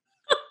tent?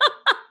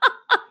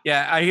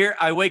 Yeah,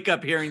 I wake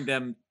up hearing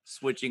them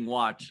switching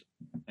watch.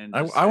 And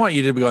I want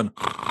you to be going,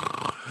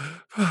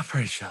 oh,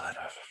 pretty shut.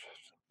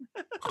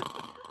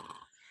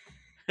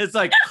 It's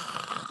like,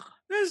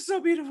 this is so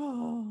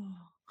beautiful.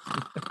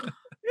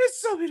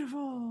 It's so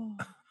beautiful.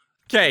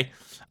 Okay.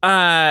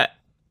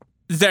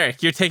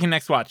 Zarek, you're taking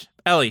next watch.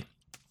 Ellie,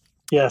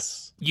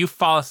 Yes. you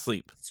fall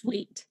asleep.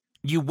 Sweet.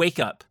 You wake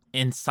up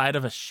inside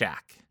of a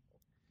shack.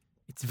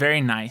 It's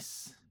very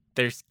nice.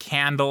 There's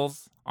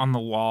candles on the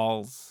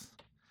walls.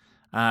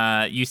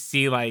 You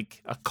see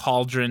like a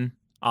cauldron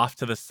off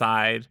to the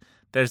side.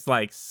 There's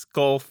like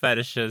skull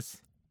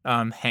fetishes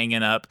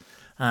hanging up.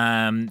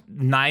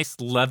 Nice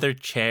leather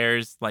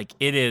chairs. Like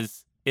it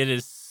is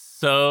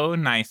so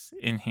nice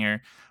in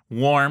here.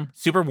 Warm,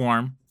 super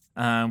warm.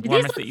 These Warmest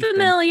look that you've been.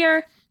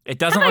 familiar. It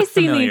doesn't Have I look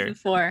seen familiar. these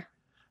before?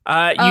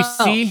 You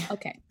see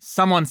Okay.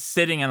 someone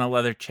sitting in a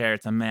leather chair.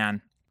 It's a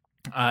man.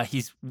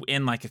 He's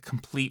in like a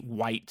complete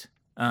white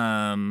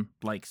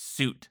like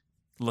suit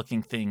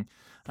looking thing.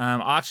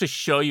 I'll actually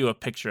show you a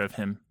picture of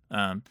him.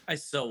 I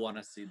so want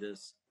to see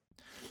this.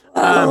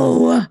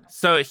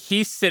 So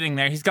he's sitting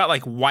there. He's got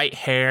like white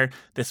hair,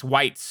 this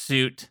white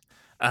suit.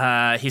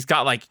 He's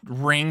got like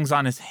rings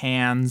on his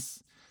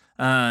hands.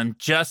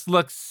 Just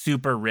looks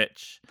super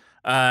rich.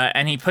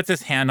 And he puts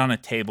his hand on a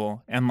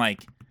table and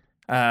like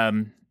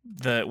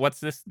what's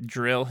this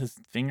drill his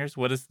fingers?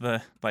 What is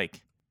the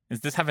like?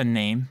 Does this have a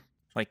name?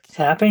 Like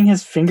Tapping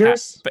his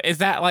fingers? but is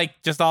that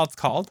like just all it's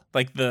called?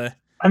 Like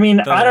I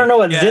mean, I don't know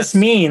what Yes, this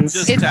means.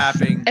 Just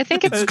tapping. I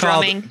think it's It's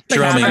called drumming.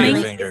 drumming drumming.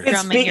 your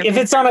fingers. If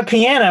it's on a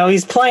piano,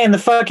 he's playing the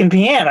fucking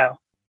piano.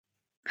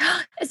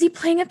 Is he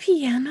playing a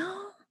piano?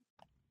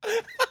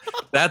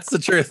 That's the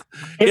truth.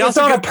 If He it's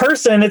also on a got-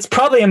 person, it's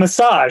probably a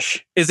massage.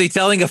 Is he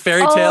telling a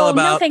fairy tale Oh, no,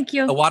 about thank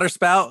you. a water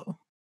spout?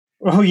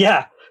 Oh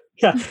yeah.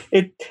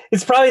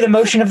 It's probably the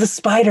motion of the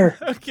spider.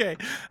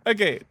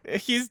 Okay.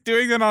 He's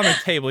doing it on a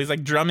table. He's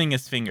like drumming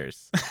his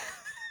fingers.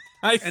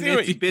 I An see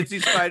what itsy you,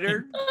 bitsy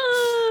spider.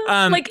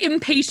 Like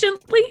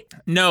impatiently?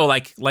 no,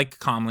 like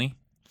calmly.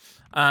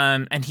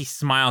 And he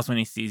smiles when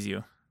he sees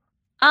you.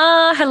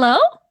 Hello?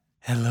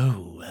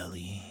 Hello,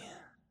 Ellie.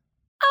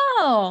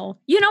 Oh,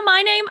 you know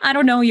my name? I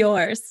don't know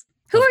yours.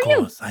 Who Of are you?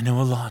 course, I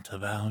know a lot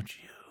about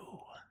you.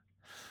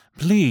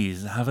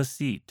 Please have a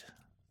seat.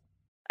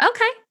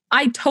 Okay.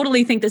 I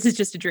totally think this is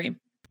just a dream.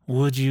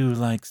 Would you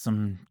like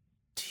some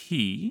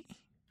tea?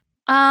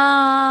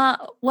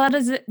 What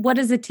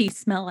does a tea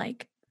smell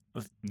like?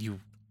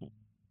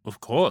 Of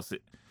course.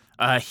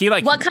 He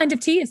like What kind of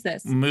tea is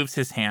this? moves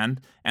his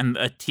hand, and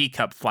a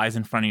teacup flies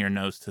in front of your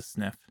nose to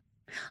sniff.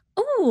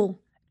 Ooh.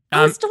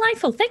 Um, It's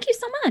delightful. Thank you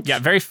so much. Yeah,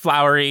 very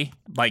flowery,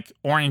 like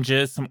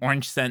oranges, some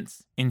orange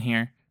scents in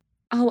here.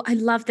 Oh, I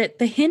loved it.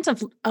 The hint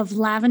of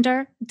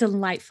lavender,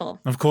 delightful.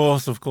 Of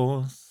course.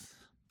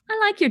 I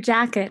like your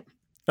jacket.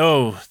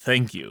 Oh,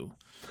 thank you.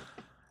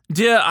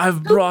 Dear,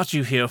 I've brought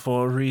you here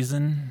for a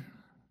reason.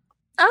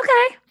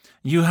 Okay.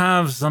 You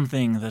have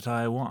something that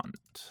I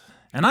want,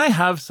 and I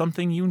have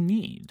something you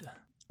need.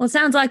 Well, it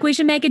sounds like we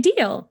should make a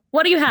deal.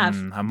 What do you have?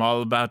 I'm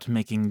all about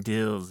making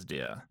deals,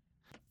 dear.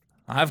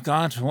 I've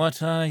got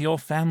what your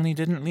family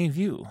didn't leave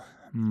you.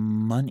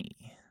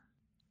 Money.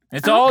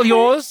 It's all Okay.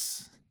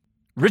 yours.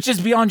 Riches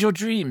beyond your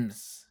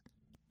dreams.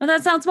 Well,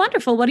 that sounds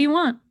wonderful. What do you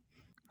want?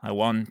 I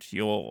want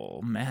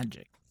your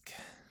magic.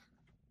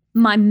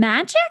 My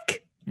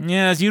magic?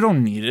 Yes, you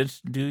don't need it,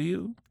 do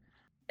you?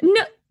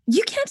 No,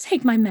 you can't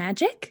take my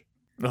magic.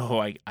 Oh,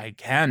 I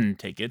can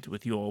take it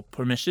with your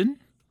permission.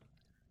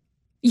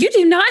 You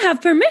do not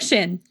have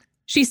permission.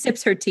 She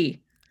sips her tea.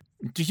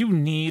 Do you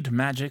need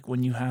magic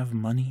when you have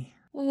money?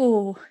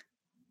 Oh,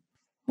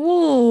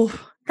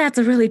 that's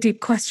a really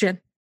deep question.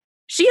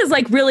 She is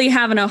like really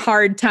having a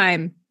hard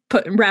time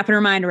wrapping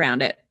her mind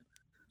around it.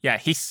 Yeah,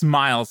 he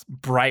smiles,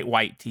 bright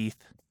white teeth.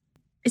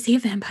 Is he a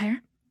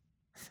vampire?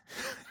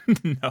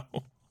 No.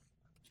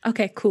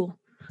 Okay, cool.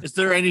 Is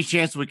there any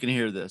chance we can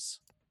hear this?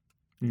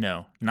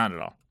 No, not at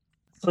all.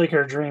 It's like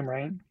her dream,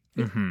 right?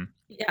 Mm-hmm.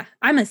 Yeah,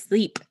 I'm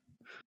asleep.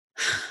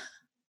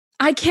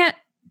 I can't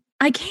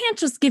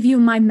just give you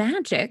my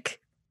magic.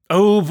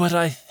 Oh, but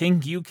I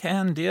think you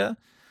can, dear.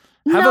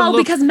 Have a No,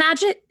 look. because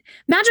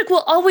magic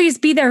will always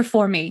be there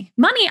for me.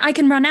 Money I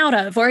can run out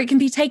of, or it can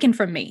be taken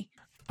from me.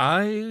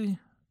 I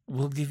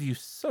will give you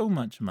so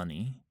much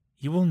money,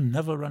 you will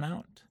never run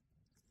out.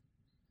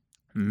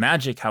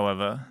 Magic,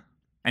 however,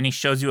 and he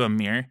shows you a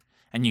mirror,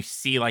 and you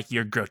see like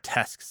your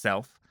grotesque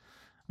self,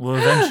 will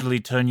eventually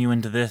turn you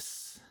into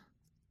this.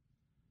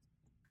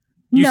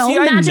 You No, see,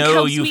 I magic know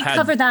helps you've me had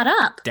cover that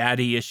up.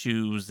 daddy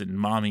issues and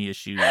mommy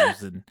issues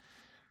and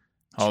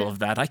all of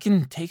that. I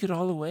can take it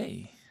all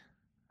away.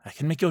 I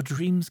can make your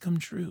dreams come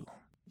true.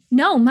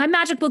 No, my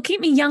magic will keep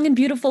me young and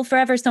beautiful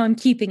forever, so I'm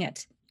keeping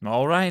it.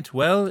 All right,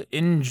 well,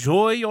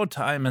 enjoy your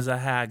time as a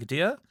hag,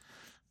 dear.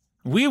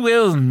 We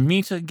will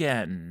meet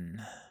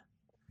again.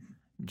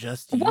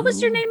 Just What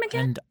was you your name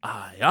again? And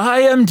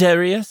I am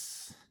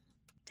Darius.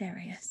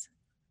 Darius.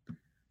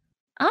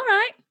 All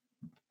right.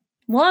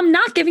 Well, I'm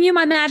not giving you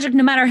my magic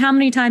no matter how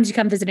many times you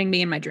come visiting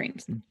me in my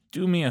dreams.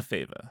 Do me a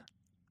favor.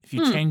 If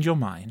you change your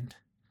mind,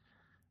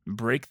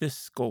 break this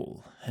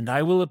skull, and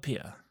I will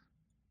appear.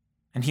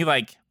 And he,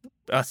 like,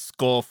 a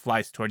skull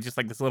flies towards you, just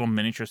like this little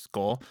miniature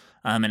skull,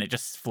 and it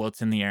just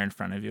floats in the air in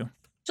front of you.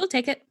 She'll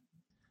take it.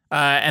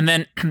 And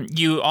then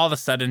you, all of a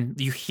sudden,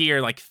 you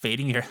hear, like,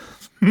 fading your...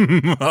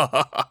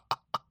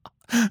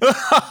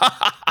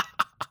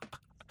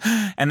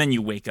 and then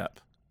you wake up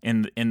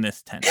in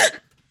this tent.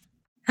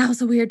 That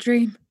was a weird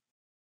dream.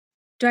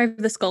 Do I have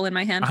the skull in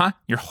my hand? Uh-huh.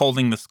 You're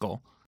holding the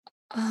skull.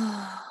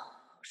 Oh,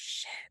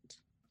 shit.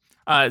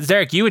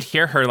 Zarek, you would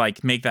hear her,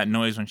 like, make that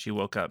noise when she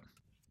woke up.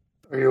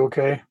 Are you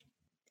okay?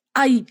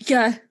 Did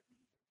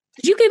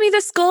you give me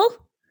the skull?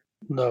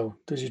 No.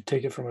 Did you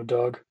take it from a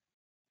dog?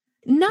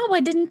 No, I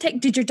didn't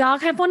take. Did your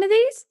dog have one of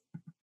these?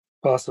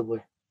 Possibly.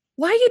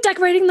 Why are you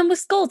decorating them with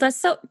skulls?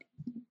 That's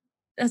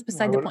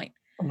beside the would- point.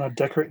 I'm not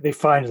decorating. They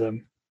find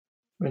them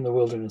in the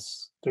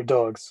wilderness. They're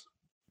dogs.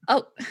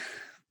 Oh,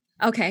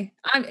 okay.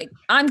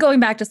 I'm going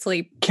back to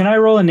sleep. Can I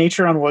roll a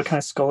nature on what kind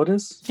of skull it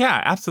is?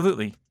 Yeah,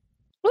 absolutely.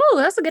 Oh,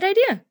 that's a good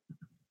idea.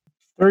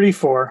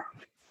 34.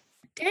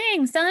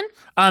 Dang, son.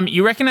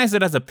 You recognize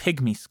it as a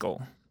pygmy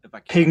skull. If I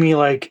can. Pygmy,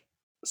 like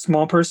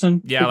small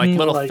person? Yeah, like Pygmy,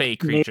 little like fey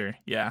creature.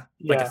 Yeah.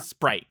 Like Yeah. a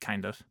sprite,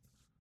 kind of.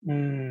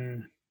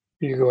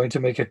 You're going to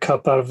make a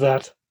cup out of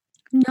that?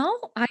 No,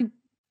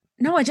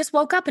 I just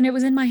woke up and it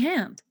was in my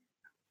hand.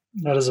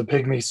 That is a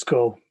pygmy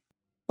skull.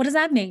 What does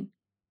that mean?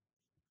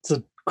 It's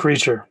a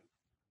creature.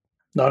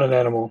 Not an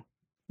animal,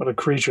 but a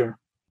creature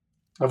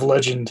of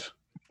legend.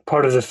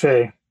 Part of the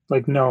Fae,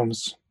 like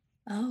gnomes.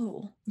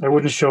 Oh. I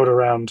wouldn't show it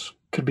around.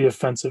 Could be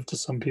offensive to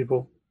some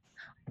people.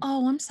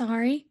 Oh, I'm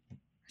sorry.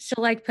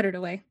 She'll like put it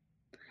away.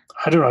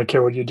 I do not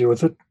care what you do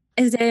with it.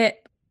 Is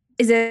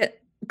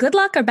it good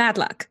luck or bad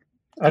luck?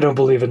 I don't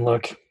believe in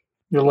luck.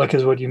 Your luck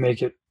is what you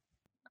make it.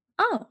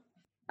 Oh,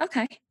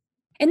 okay.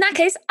 In that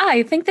case,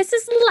 I think this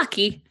is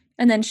lucky.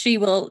 And then she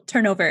will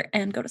turn over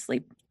and go to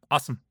sleep.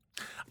 Awesome.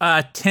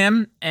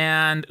 Tim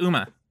and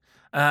Uma.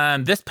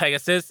 This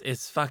Pegasus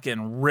is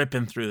fucking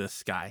ripping through the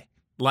sky.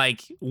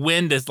 Like,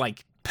 wind is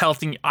like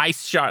pelting, ice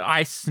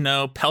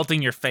snow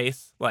pelting your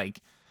face. Like,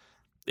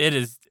 it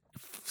is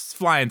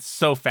flying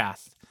so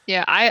fast.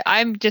 Yeah,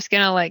 I'm just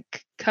gonna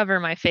like cover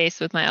my face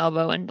with my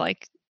elbow and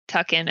like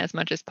tuck in as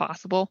much as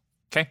possible.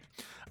 Okay.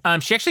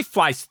 She actually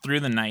flies through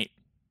the night,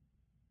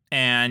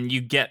 and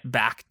you get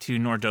back to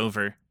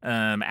Nordover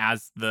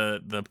as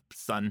the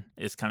sun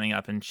is coming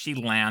up, and she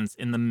lands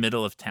in the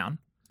middle of town.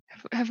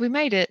 Have we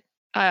made it?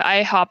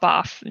 I hop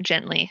off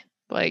gently,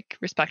 like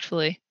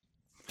respectfully.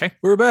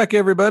 We're back,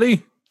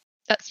 everybody.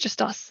 That's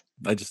just us.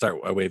 I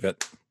wave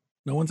at.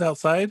 No one's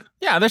outside.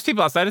 Yeah, there's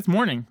people outside. It's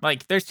morning.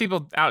 Like, there's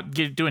people out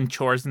doing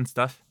chores and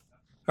stuff.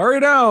 Hurry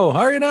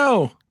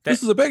now.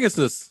 This is a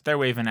Pegasus. They're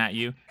waving at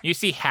you. You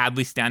see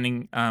Hadley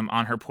standing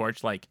on her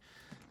porch, like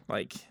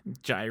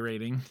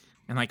gyrating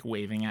and like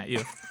waving at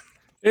you.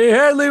 Hey,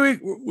 Hadley,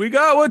 we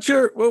got what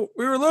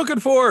we were looking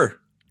for.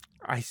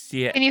 I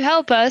see it Can you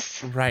help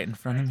us? right in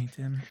front of me,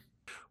 Tim.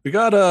 We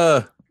got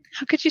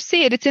How could you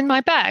see it? It's in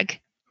my bag.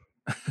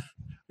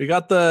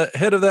 the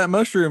head of that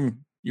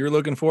mushroom you were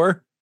looking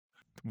for.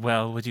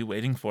 Well, what are you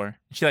waiting for?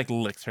 She like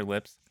licks her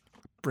lips.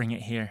 Bring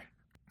it here.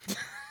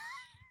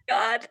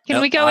 God.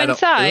 Can we go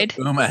inside?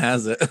 Uma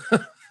has it.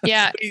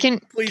 Yeah.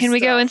 Please Can we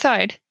go stop.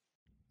 inside?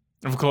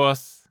 Of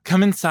course.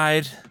 Come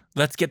inside.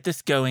 Let's get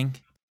this going.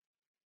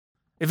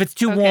 If it's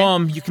too Okay.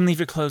 warm, you can leave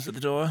your clothes at the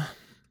door.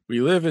 We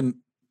live in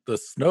the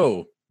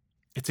snow.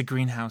 It's a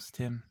greenhouse,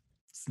 Tim.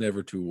 It's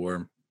never too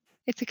warm.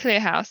 It's a clear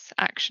house,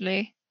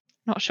 actually.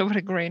 Not sure what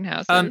a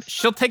greenhouse is.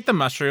 She'll take the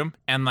mushroom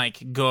and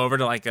like go over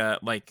to like a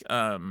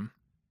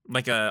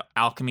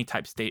alchemy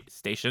type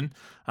station.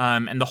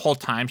 And the whole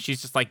time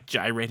she's just like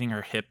gyrating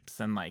her hips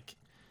and like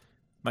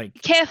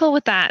Careful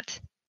with that.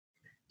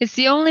 It's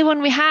the only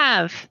one we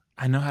have.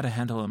 I know how to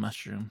handle a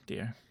mushroom,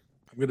 dear.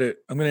 I'm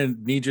gonna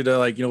need you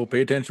to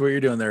pay attention to what you're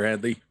doing there,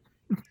 Hadley.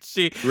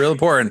 She It's real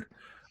important.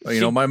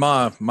 My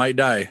mom might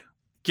die.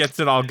 gets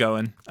it all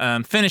going.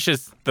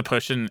 Finishes the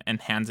potion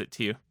and hands it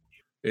to you.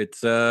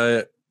 It's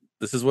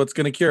this is what's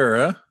gonna cure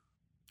her, huh?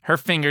 Her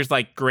fingers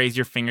like graze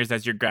your fingers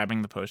as you're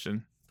grabbing the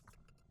potion.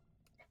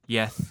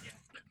 Yes,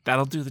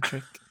 that'll do the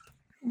trick.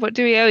 What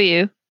do we owe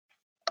you?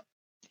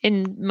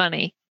 In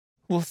money.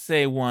 We'll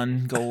say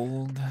 1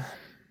 gold.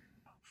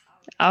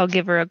 I'll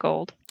give her a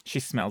gold. She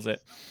smells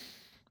it.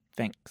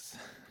 Thanks.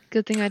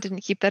 Good thing I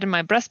didn't keep that in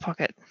my breast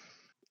pocket.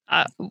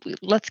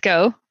 Let's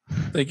go.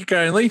 Thank you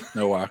kindly.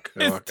 I walk.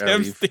 I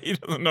Tim leave. He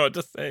doesn't know what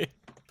to say.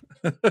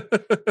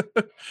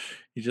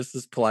 He just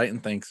is polite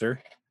and thanks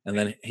her, and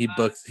then he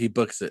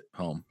books it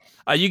home.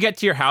 You get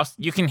to your house.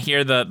 You can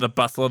hear the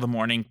bustle of the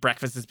morning.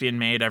 Breakfast is being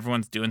made.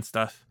 Everyone's doing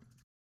stuff.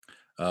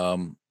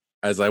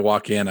 As I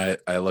walk in,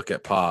 I look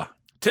at Pa,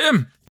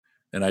 Tim.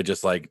 and I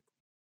just like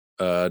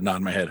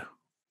nod my head.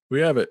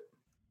 We have it.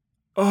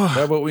 Oh, Is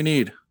that what we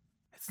need?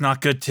 it's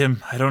not good,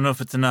 Tim. I don't know if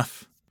it's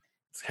enough.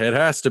 It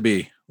has to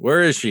be.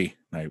 Where is she?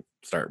 I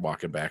start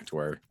walking back to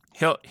where.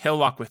 He'll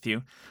walk with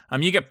you.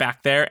 You get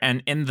back there,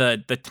 and in the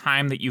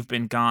time that you've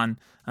been gone,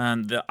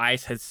 the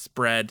ice has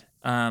spread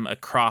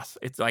across.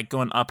 It's like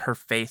going up her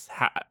face.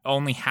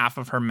 Only half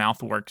of her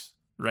mouth works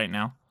right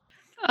now.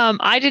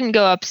 I didn't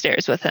go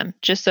upstairs with him,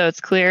 just so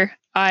it's clear.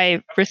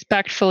 I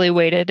respectfully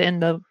waited in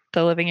the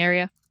living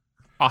area.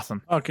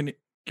 Awesome. Oh, can you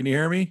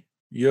hear me?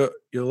 You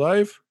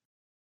alive?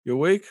 You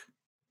awake?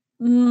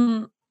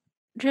 Jim?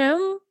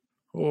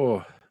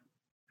 Oh,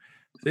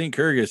 St.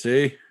 Kyrgyz,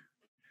 eh?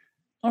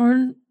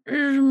 Or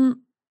is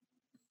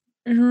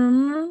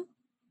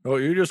Oh,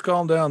 you just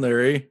calm down there,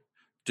 eh?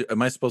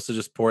 Am I supposed to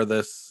just pour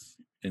this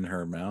in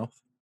her mouth?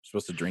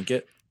 Supposed to drink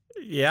it?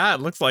 Yeah,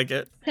 it looks like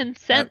it.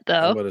 Consent,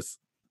 though.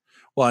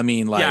 Well, I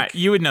mean, like, Yeah,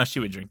 you would know she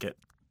would drink it.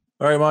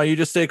 all right, Ma, you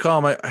just stay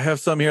calm. I have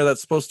some here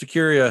that's supposed to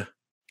cure you.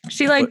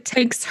 She like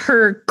takes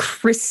her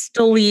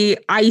crystally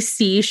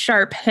icy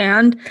sharp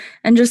hand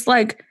and just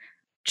like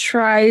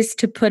tries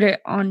to put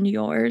it on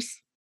yours.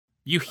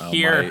 You Oh,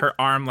 hear my. her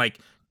arm like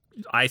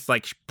ice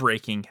like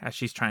breaking as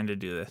she's trying to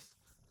do this.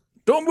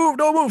 Don't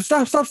move.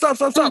 Stop.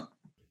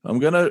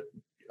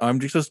 I'm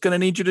just gonna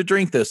need you to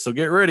drink this. So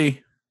get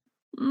ready.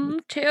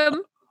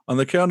 Tim. On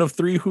the count of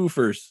 3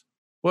 hoofers.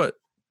 What?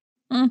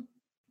 Mm.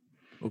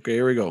 Okay,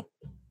 here we go.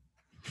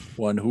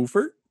 1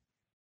 hoofer.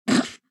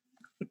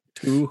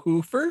 2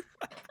 hoofer.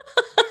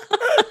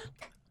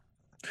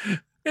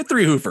 And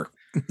 3 hoofer.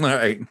 All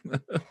right.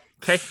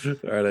 Okay.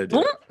 All right, I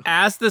did.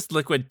 As this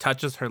liquid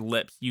touches her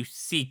lips, you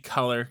see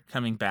color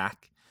coming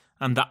back.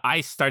 The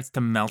ice starts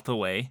to melt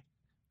away.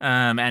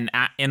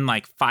 In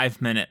like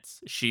 5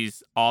 minutes,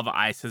 all the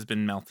ice has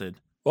been melted.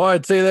 Well,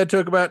 I'd say that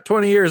took about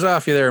 20 years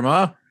off you there,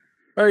 Ma.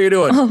 How are you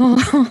doing?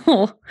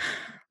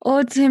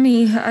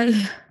 Timmy, I'm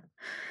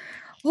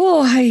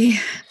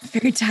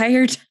very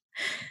tired.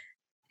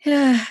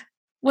 Yeah.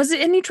 Was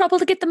it any trouble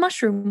to get the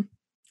mushroom?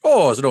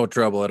 Oh, it's no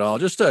trouble at all.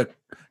 Just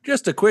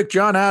a quick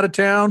John out of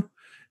town,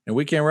 and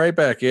we came right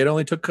back. It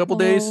only took a couple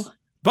days.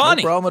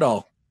 Bonnie! No problem at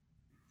all.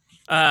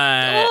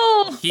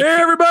 He Hey,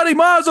 everybody,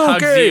 Ma's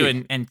hugs okay.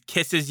 you and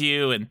kisses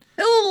you and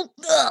Ugh.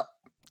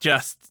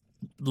 just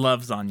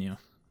loves on you.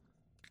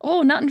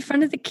 Oh, not in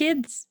front of the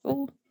kids.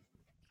 Oh.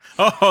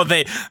 Oh,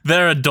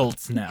 they're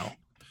adults now.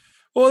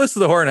 Well, this is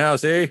the Horn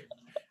House, eh?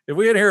 If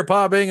we didn't hear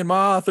Pa banging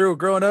Ma through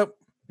growing up,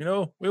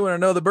 we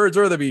wouldn't know the birds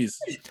or the bees.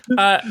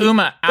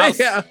 Uma,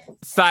 Yeah.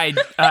 outside,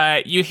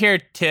 you hear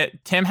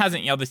Tim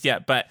hasn't yelled this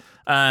yet, but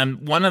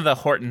one of the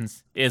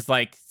Hortons is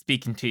like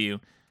speaking to you.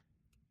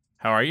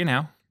 How are you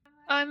now?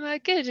 I'm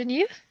good, and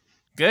you?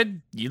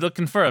 Good. You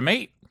looking for a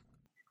mate?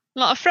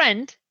 Not a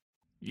friend?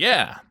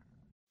 Yeah.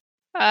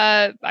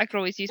 I could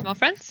always use more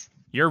friends.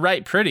 You're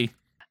right, pretty.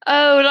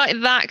 Oh,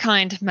 like that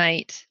kind of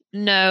mate.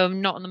 No,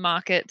 I'm not on the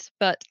market,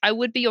 but I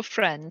would be your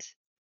friend.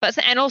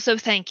 And also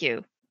thank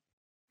you.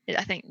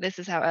 I think this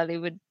is how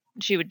Ellie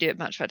she would do it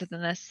much better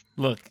than this.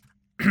 Look,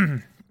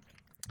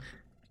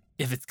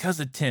 if it's because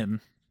of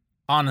Tim,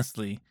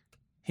 honestly,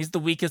 he's the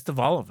weakest of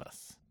all of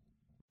us.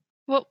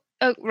 Well,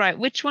 oh, right.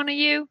 Which one are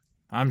you?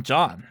 I'm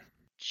John.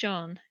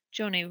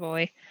 Johnny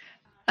boy.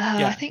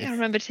 Yeah, I think I it's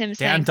remember Tim Dan,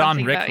 saying Don,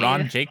 something Rick, about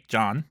Ron, you. Jake,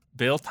 John,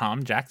 Bill,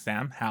 Tom, Jack,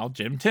 Sam, Hal,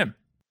 Jim, Tim.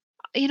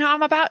 You know,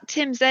 I'm about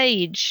Tim's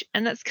age,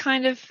 and that's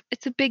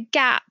it's a big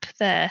gap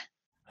there.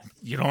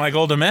 You don't like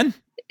older men?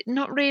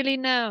 Not really,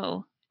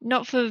 no.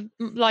 Not for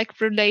like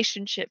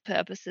relationship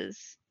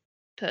purposes,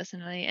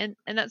 personally. And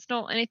that's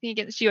not anything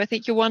against you. I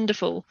think you're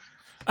wonderful.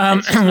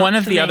 It's just not One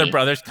of for the other me.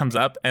 brothers comes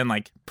up and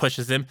like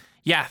pushes him.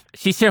 Yeah,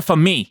 she's here for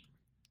me.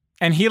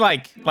 And he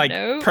like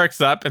No.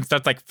 perks up and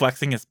starts like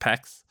flexing his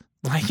pecs.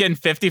 Like in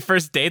 50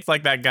 First Dates,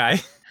 like that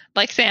guy.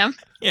 Like Sam.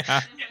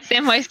 Yeah.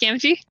 Sam Weiss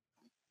Gamgee?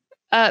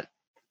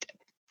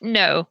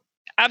 No.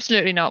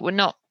 Absolutely not. We're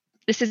not.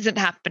 This isn't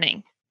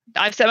happening.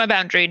 I've set my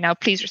boundary. Now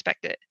please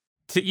respect it.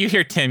 You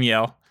hear Tim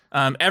yell.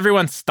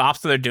 Everyone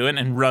stops what they're doing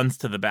and runs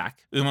to the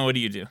back. Uma, what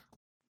do you do?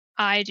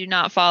 I do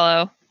not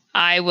follow.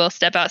 I will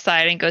step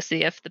outside and go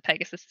see if the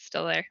Pegasus is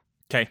still there.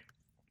 Okay.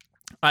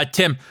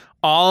 Tim,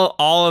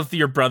 all of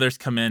your brothers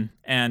come in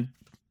and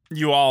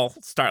you all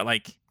start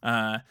like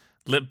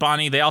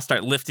Bonnie, they all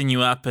start lifting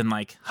you up and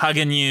like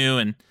hugging you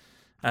and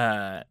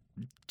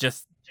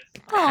just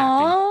happy.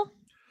 Aww.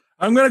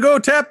 I'm gonna go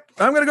tap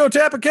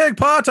a keg,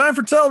 Pa. Time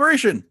for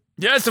celebration.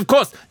 Yes, of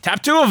course.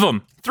 Tap 2 of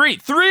them.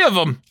 Three of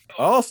them.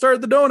 I'll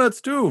start the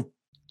donuts too.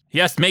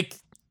 Yes,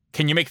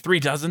 can you make 3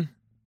 dozen?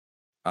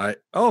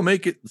 I'll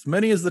make it as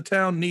many as the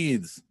town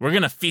needs. We're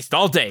gonna feast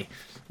all day.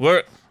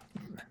 We're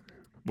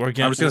gonna. I'm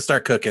just gonna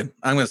start cooking.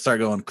 I'm gonna start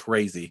going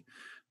crazy.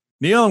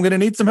 Neil, I'm gonna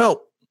need some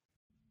help.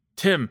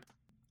 Tim,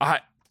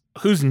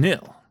 who's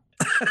Neil?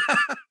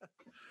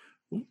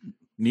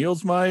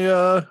 Neil's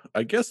my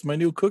I guess my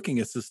new cooking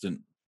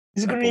assistant.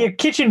 He's going to be your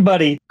kitchen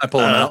buddy. I pull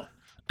him out.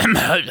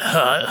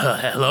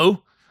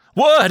 Hello?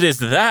 What is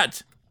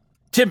that?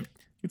 Tim,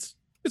 It's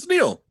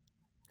Neil.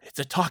 it's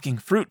a talking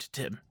fruit,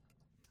 Tim.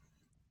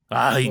 You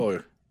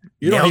don't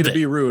nailed need to it.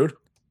 be rude.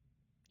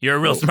 You're a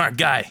real smart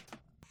guy.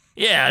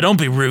 Yeah, don't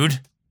be rude.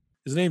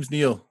 His name's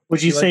Neil.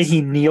 Would you say likes-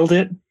 he kneeled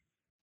it?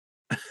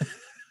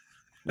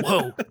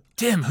 Whoa,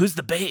 Tim, who's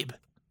the babe?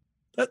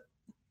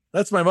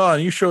 That's my mom.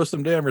 You show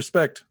some damn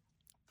respect.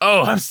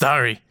 Oh, I'm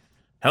sorry.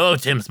 Hello,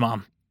 Tim's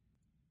mom.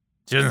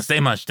 She doesn't say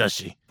much, does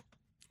she?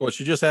 Well,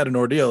 she just had an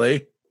ordeal, eh?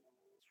 In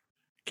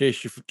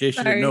case you didn't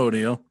Sorry. know,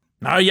 Neil.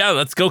 Oh, yeah,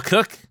 let's go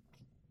cook.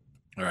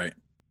 All right.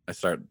 I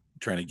start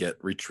trying to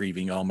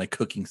retrieving all my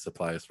cooking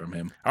supplies from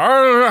him.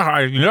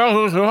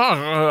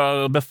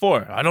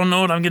 Before. I don't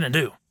know what I'm going to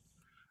do.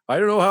 I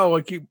don't know how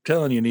I keep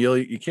telling you, Neil.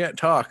 You can't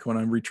talk when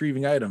I'm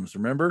retrieving items,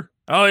 remember?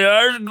 Oh,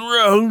 yeah.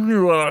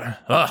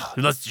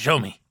 Let's show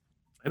me.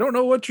 I don't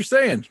know what you're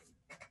saying.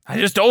 I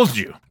just told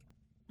you.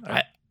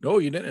 No,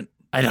 you didn't.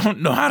 I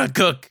don't know how to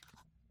cook.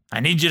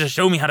 I need you to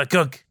show me how to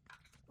cook.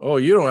 Oh,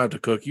 you don't have to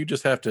cook. You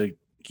just have to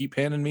keep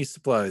handing me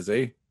supplies,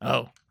 eh?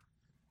 Oh.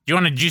 You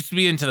want to juice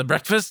me into the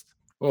breakfast?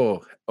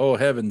 Oh,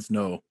 heavens,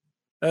 no.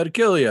 That'd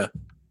kill you.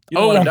 You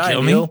Oh, don't want won't to die,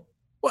 kill me. Neil.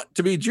 What,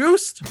 to be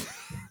juiced?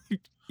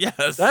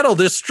 Yes. That'll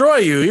destroy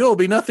you. You'll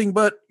be nothing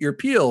but your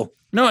peel.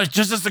 No, it's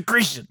just a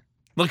secretion.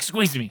 Look,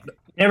 squeeze me.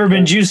 Never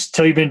been juiced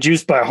till you've been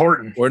juiced by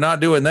Horton. We're not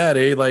doing that,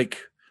 eh? Like,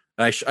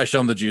 I show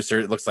him the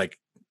juicer. It looks like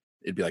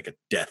it'd be like a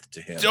death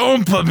to him.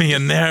 Don't put me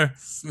in there.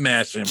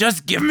 Smash him.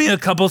 Just give me a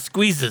couple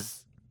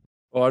squeezes.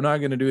 Oh, I'm not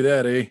going to do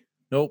that, eh?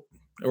 Nope.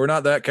 We're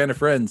not that kind of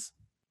friends.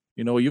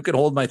 You know, you can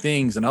hold my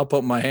things and I'll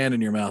put my hand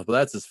in your mouth, but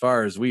that's as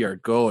far as we are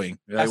going.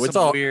 That's It's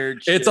some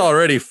weird shit. It's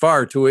already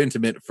far too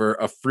intimate for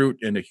a fruit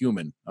and a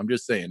human. I'm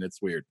just saying,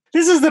 it's weird.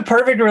 This is the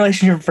perfect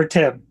relationship for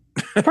Tim.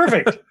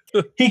 Perfect.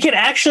 He can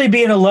actually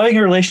be in a loving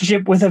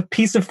relationship with a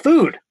piece of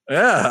food.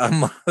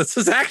 Yeah, this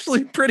is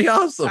actually pretty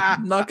awesome.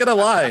 I'm not going to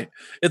lie.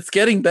 It's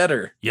getting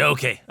better. Yeah,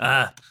 okay.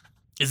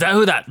 Is that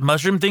who that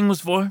mushroom thing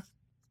was for?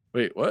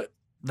 Wait, what?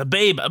 The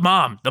babe,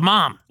 the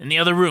mom in the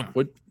other room.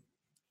 What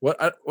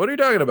are you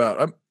talking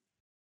about?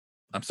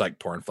 I'm like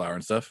pouring flour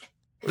and stuff.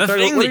 The What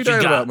thing are that you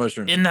talking got about,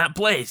 mushroom? in that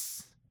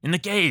place, in the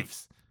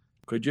caves.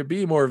 Could you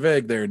be more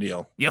vague there,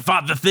 Neil? You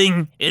fought the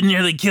thing. It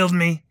nearly killed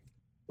me.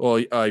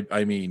 Well,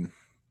 I mean,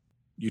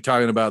 you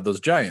talking about those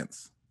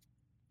giants?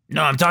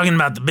 No, I'm talking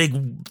about the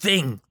big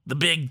thing. The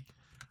big.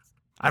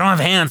 I don't have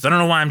hands. I don't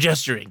know why I'm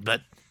gesturing,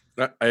 but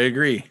I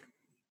agree.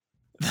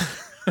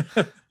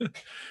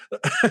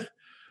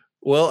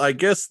 Well, I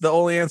guess the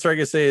only answer I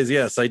can say is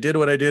yes. I did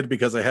what I did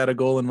because I had a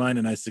goal in mind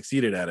and I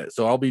succeeded at it.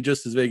 So I'll be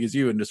just as vague as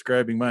you in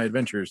describing my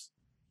adventures.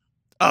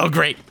 oh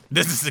great,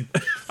 this is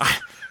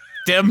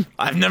Tim.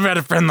 I've never had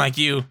a friend like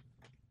you.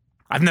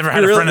 I've never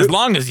had a friend as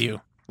long as you.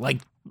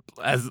 Like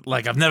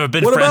I've never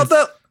been. What friends. about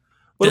that?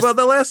 What Just- about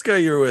the last guy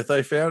you were with?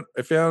 I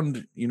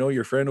found. You know,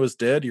 your friend was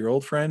dead. Your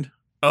old friend.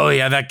 Oh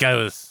yeah, that guy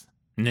was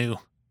new.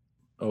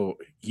 Oh,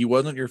 he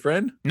wasn't your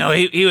friend. No,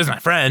 he was my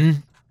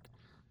friend.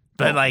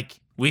 But Oh. like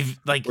we've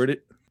like Where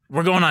did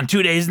we're going on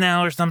 2 days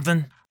now or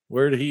something.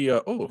 he?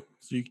 Oh,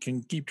 so you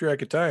can keep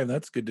track of time.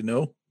 That's good to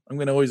know. I'm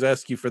gonna always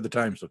ask you for the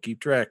time, so keep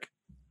track.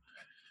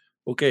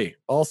 Okay.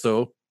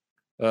 Also,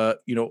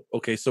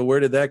 okay. So where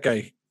did that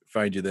guy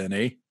find you then,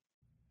 eh?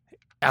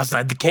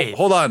 Outside the cave.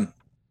 Hold on.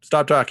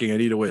 Stop talking. I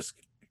need a whisk.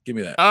 Give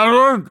me that.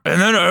 And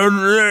then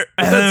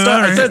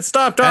I said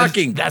stop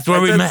talking. That's where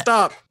I we said met.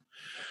 Stop.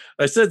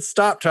 I said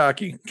stop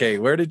talking. Okay,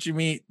 where did you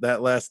meet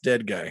that last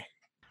dead guy?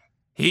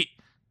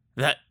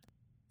 That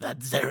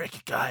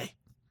Zarek guy.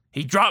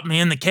 He dropped me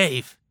in the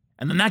cave,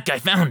 and then that guy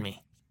found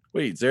me.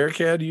 Wait, Zarek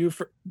had you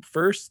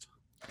first?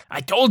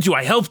 I told you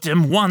I helped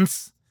him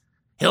once.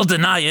 He'll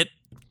deny it,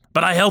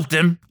 but I helped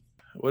him.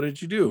 What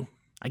did you do?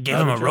 I gave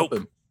How him did a you help rope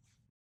him?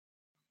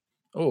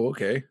 Oh,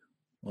 okay.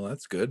 Well,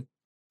 that's good.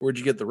 Where'd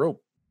you get the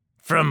rope?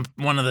 from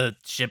one of the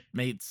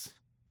shipmates.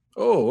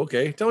 Oh,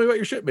 okay. Tell me about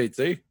your shipmates,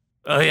 eh?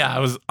 Oh yeah, I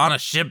was on a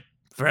ship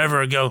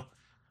forever ago.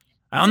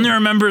 I only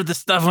remember the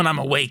stuff when I'm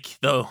awake,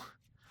 though.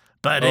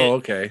 But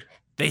Okay.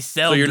 they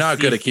sell. So you're not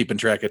good at deceased- keeping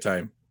track of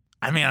time.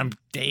 I mean, I'm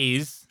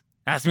days.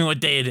 Ask me what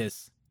day it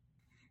is.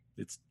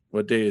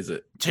 What day is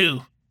it?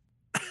 2.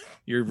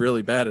 You're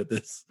really bad at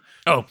this.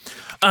 Yeah,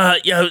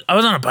 I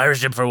was on a pirate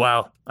ship for a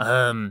while.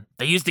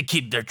 They used to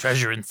keep their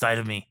treasure inside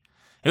of me.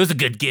 It was a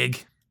good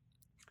gig.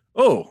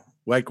 Oh,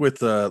 like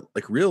with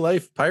like real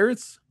life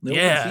pirates? The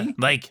open Yeah, sea?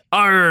 like,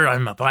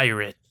 I'm a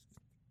pirate.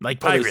 Like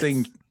Oh,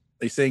 pirates.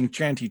 they sing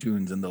chanty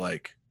tunes and the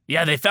like.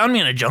 Yeah, they found me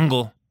in a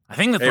jungle. I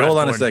think that's Hey, where I was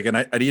hold on a born.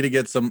 second. I need to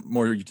get some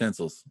more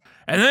utensils.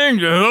 And then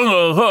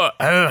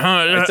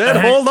I said,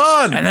 hold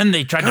on. And then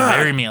they tried to God.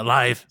 bury me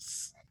alive.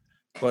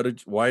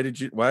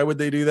 Why would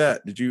they do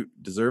that? Did you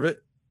deserve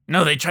it?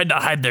 No, they tried to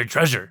hide their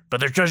treasure, but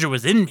their treasure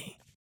was in me.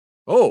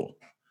 Oh,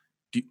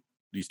 do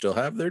you still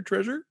have their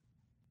treasure?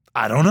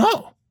 I don't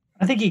know.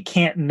 I think he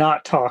can't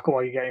not talk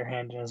while you got your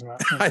hand in his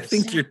mouth. I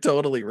think you're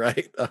totally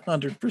right.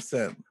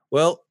 100%.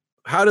 Well,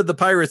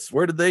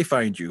 where did they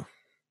find you?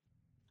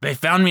 They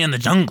found me in the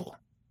jungle.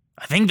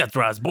 I think that's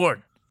where I was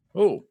born.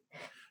 Oh,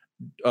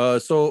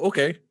 so,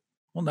 okay.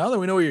 Well, now that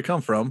we know where you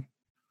come from,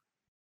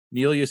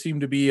 Neil, you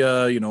seem to be,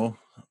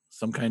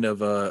 some kind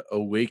of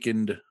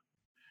awakened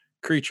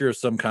creature of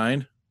some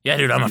kind. Yeah,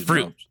 dude, I'm a Excuse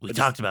me, fruit. We I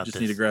talked about just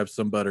this. need to grab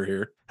some butter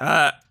here.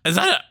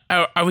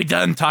 Are we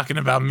done talking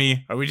about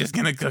me? Are we just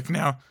gonna cook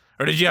now?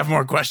 Or did you have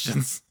more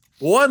questions?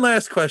 One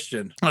last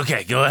question.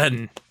 Okay, go ahead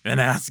and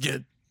ask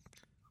it.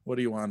 What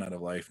do you want out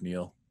of life,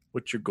 Neil?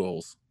 What's your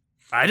goals?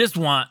 I just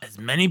want as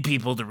many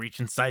people to reach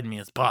inside me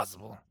as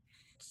possible.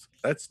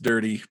 That's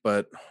dirty,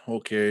 but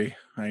okay.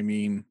 I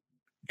mean, I'm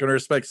gonna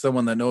respect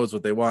someone that knows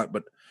what they want,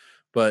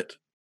 but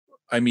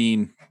I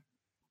mean,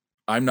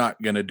 I'm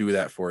not gonna do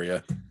that for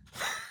you.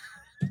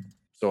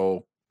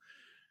 So,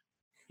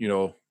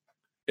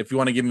 if you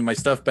want to give me my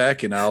stuff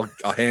back and I'll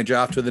hand you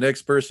off to the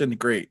next person,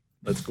 great.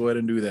 Let's go ahead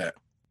and do that.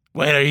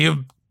 Wait, you're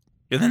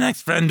the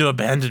next friend to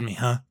abandon me,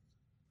 huh?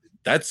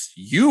 That's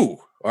you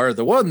are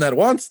the one that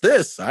wants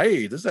this.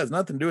 This has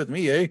nothing to do with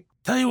me, eh?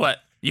 Tell you what,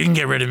 you can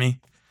get rid of me.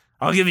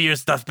 I'll give you your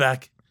stuff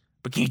back.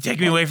 But can you take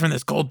me away from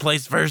this cold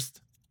place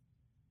first?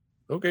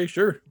 Okay,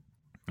 sure.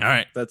 All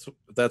right. That's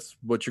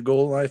what your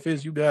goal in life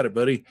is. You got it,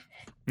 buddy.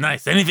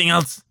 Nice. Anything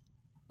else?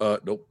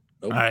 Nope.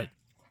 All right.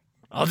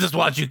 I'll just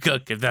watch you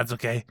cook if that's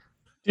okay.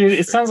 Dude,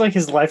 it sounds like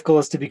his life goal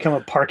is to become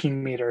a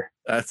parking meter.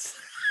 That's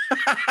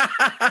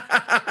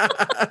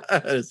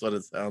that's what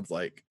it sounds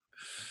like.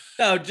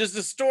 No, just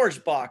a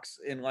storage box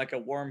in like a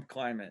warm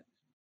climate.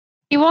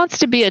 He wants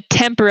to be a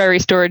temporary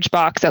storage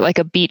box at like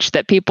a beach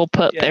that people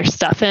put Yeah. their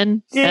stuff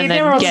in Yeah, and you then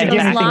never also get get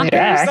back anything later.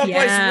 back.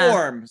 Someplace Yeah.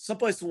 warm.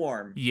 Someplace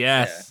warm.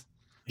 Yes.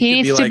 He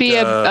could needs to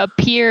be like, a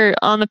pier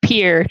on the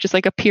pier, just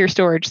like a pier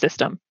storage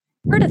system.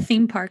 We're at a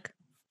theme park.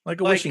 like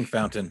a Like- wishing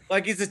fountain.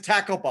 Like he's a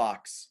tackle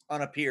box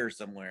on a pier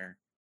somewhere.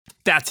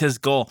 That's his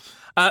goal.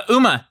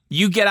 Uma,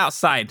 you get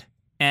outside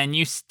and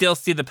you still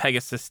see the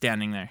Pegasus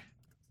standing there.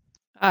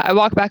 I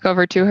walk back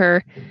over to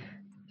her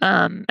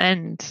and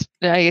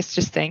I guess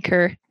just thank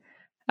her.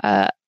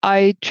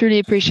 I truly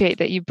appreciate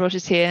that you brought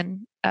us here,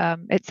 and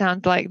it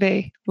sounds like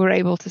they were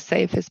able to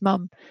save his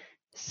mum.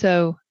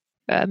 So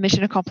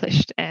mission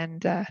accomplished,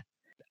 and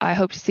I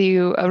hope to see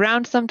you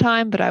around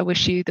sometime, but I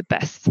wish you the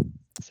best.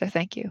 So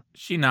thank you.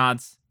 She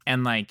nods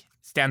and like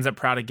stands up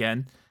proud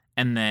again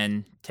and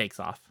then takes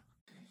off.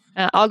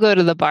 I'll go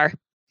to the bar.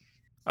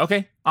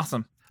 Okay,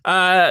 awesome.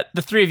 The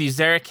three of you,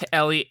 Zarek,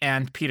 Ellie,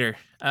 and Peter.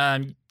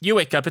 You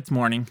wake up, it's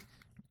morning.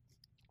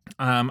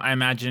 I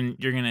imagine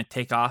you're gonna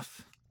take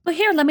off. Well,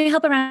 here, let me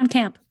help around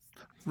camp.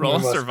 Roll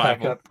We must pack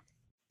survival. up.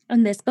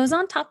 And this goes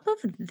on top of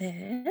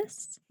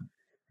this.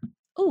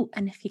 Oh,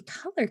 and if you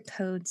color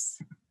codes.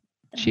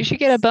 She should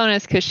get a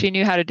bonus because she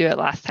knew how to do it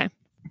last time.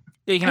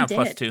 Yeah, you can I have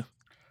did. +2.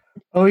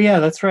 Oh yeah,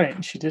 that's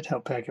right. She did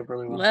help pack up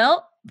really well.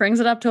 Well,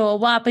 brings it up to a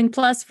whopping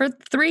plus for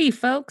 3,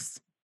 folks.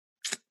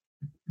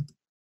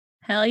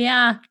 Hell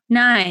yeah.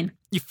 9.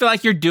 You feel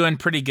like you're doing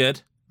pretty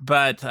good,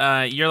 but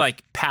you're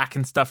like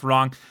packing stuff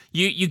wrong.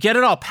 You get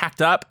it all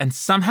packed up, and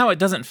somehow it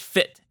doesn't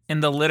fit in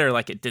the litter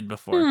like it did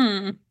before.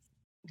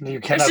 You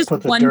cannot just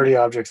put the one- dirty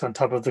objects on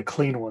top of the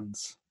clean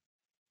ones.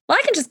 Well,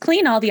 I can just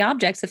clean all the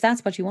objects if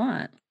that's what you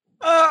want.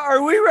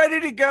 Are we ready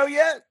to go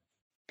yet?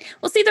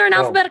 Well, see, they're in Oh.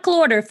 alphabetical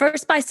order,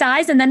 first by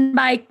size and then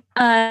by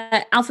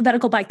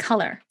alphabetical by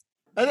color.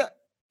 I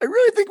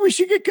really think we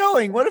should get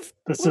going. What if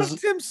This what is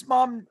if Tim's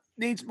mom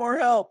needs more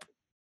help?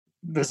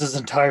 this is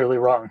entirely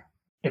wrong.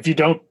 If you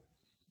don't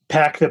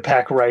pack the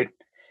pack right,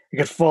 it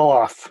could fall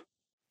off.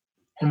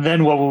 And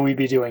then what will we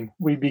be doing?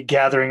 We'd be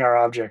gathering our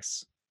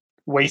objects,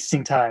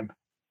 wasting time.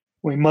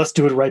 We must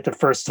do it right the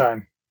first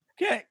time.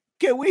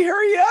 Can we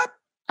hurry up?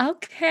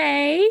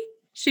 Okay.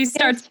 She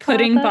starts Yes,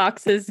 putting Father.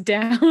 boxes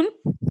down.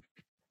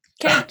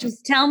 Okay,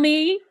 just tell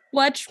me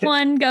which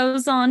one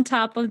goes on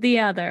top of the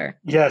other.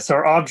 Yes,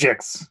 our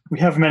objects. We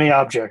have many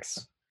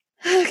objects.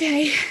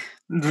 Okay.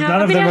 None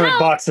of Happy them to are in help.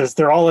 boxes.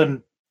 They're all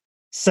in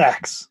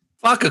sacks.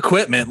 Fuck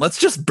equipment. Let's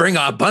just bring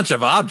a bunch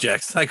of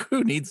objects. Like,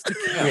 who needs to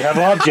We have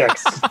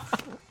objects.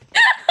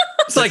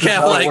 It's like This is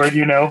have not a word like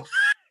you know.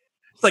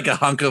 it's like a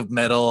hunk of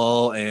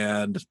metal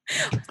and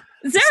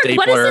Zarek,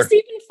 what Stapler. is this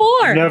even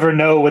for? You never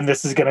know when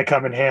this is going to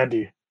come in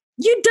handy.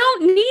 You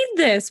don't need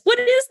this. What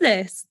is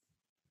this?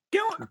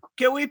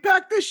 Can we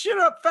pack this shit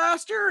up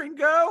faster and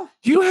go?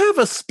 do you have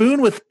a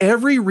spoon with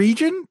every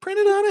region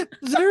printed on it?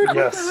 Zarek, what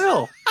Yes. the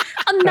hell? A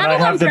And I metal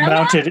have them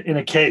umbrella? mounted in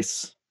a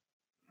case.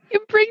 You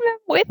bring them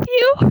with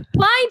you?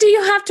 Why do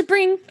you have to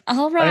bring?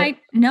 All right.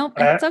 Nope,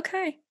 it's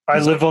okay. I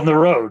live on the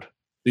road.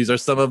 These are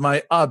some of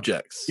my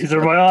objects. These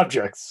are my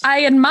objects.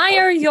 I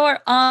admire your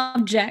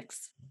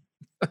objects.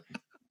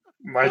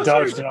 My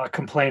dogs do not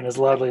complain as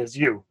loudly as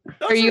you.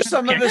 Those Are you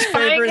some of his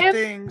objectifying favorite him?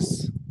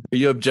 things. Are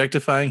you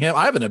objectifying him?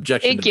 I have an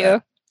objection Thank to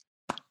you.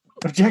 that.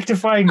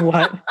 Objectifying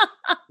what?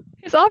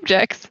 His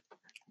objects.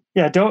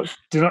 Yeah, do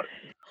not.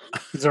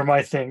 These are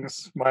my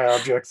things, my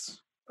objects.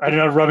 I do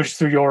not rummage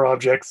through your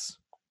objects.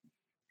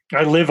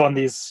 I live on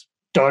these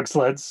dog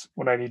sleds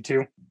when I need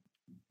to.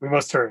 We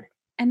must hurry.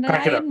 And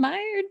Crack I it up.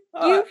 admired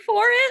you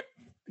for it.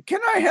 Can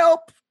I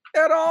help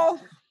at all?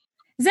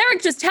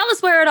 Zarek, just tell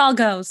us where it all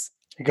goes.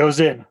 It goes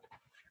in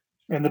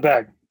the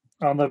bag,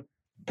 on the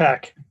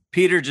pack.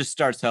 Peter just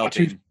starts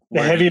helping. The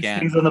where he heaviest can.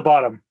 things on the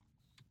bottom.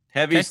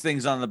 Heaviest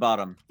things on the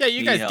bottom. Yeah, you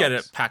He guys get it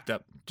helps. packed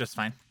up just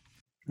fine.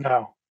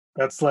 No,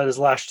 that sled is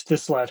lashed to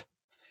this sled,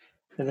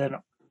 and then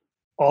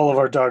all of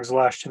our dogs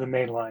lashed to the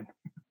main line.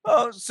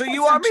 Oh, so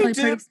you That's want me actually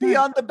to pretty be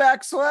smart. on the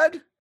back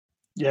sled?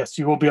 Yes,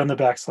 you will be on the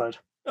back sled.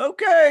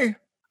 Okay.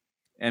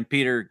 And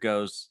Peter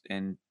goes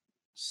and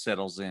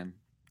settles in.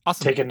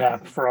 Awesome. Take a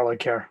nap for all I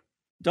care.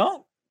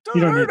 Don't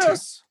You don't hurt need to.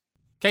 us.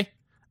 Okay.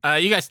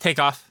 You guys take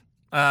off.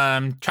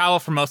 Travel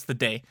for most of the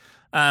day.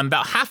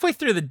 About halfway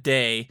through the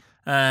day,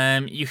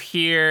 you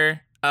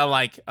hear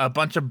like a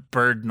bunch of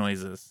bird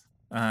noises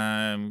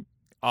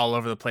all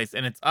over the place,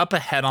 and it's up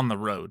ahead on the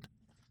road.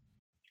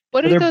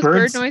 What Are do there those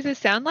birds? bird noises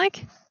sound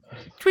like?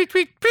 Tweet,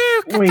 tweet, poo,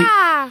 Wait.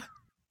 caca.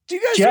 Do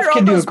you guys Jeff hear all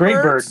can do a those great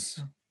bird.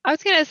 birds? I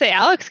was gonna say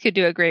Alex could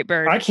do a great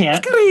bird. I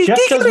can't. Giggly, Jeff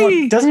does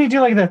giggly. doesn't he do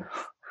like the?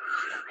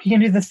 He can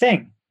do the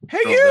thing. Hey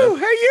Oh, you!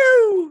 Hey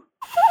you!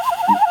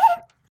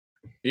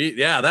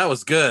 Yeah, that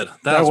was good.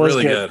 That, That was, was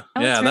really good. good. That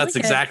was Yeah, really that's good.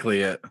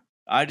 exactly it.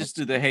 I just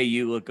do the hey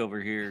you look over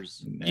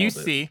here's. You Nailed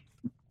it. see,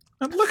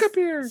 Look up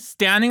here.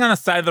 standing on the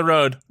side of the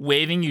road,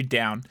 waving you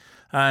down.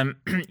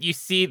 You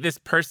see this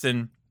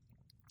person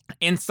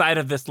inside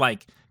of this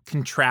like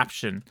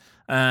contraption.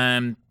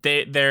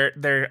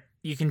 They're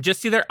you can just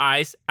see their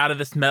eyes out of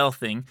this metal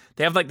thing.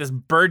 They have like this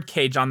bird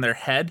cage on their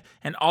head,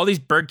 and all these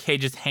bird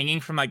cages hanging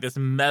from like this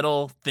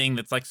metal thing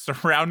that's like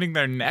surrounding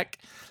their neck.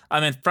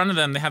 In front of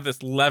them, they have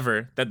this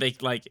lever that they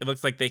like. It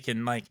looks like they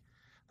can like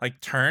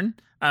turn.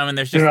 And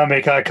there's Do just not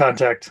make eye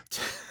contact.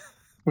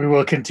 We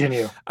will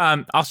continue.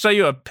 I'll show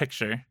you a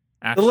picture.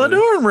 The Actually.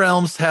 Lenoran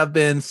realms have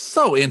been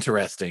so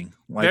interesting.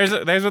 Like,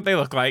 There's what they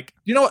look like.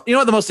 you know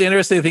what the most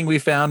interesting thing we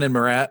found in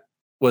Marat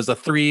was a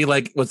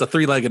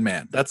three-legged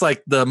man. That's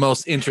like the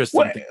most interesting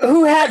What?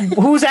 thing.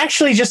 Who's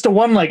actually just a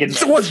one-legged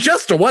It man? was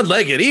just a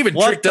one-legged, even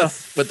What tricked the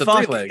us with the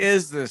fuck three legs.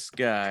 is this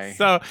guy?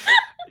 So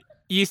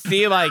you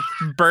see like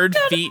bird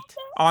feet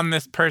on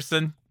this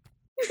person.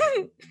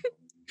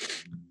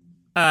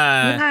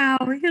 Wow,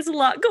 he has a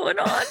lot going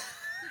on.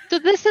 So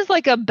this is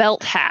like a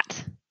belt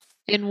hat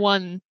in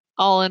one,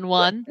 all in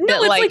one. No, that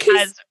it's like like he's-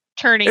 has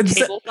turning It's-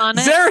 tables on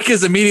it. Zarek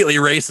is immediately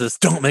racist.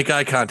 Don't make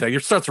eye contact. He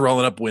starts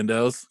rolling up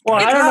windows. Well,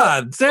 I don't know.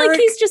 God, Zarek. Like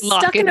he's just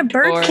Lock stuck in a in the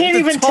door. bird. Can't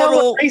It's a even tell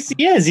total- what race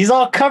he is. He's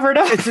all covered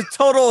up. It's a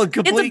total and It's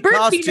a complete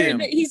bird feeder costume.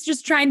 that he's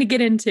just trying to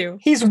get into.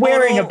 He's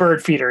wearing a total-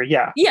 bird feeder.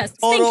 Yeah. Yes,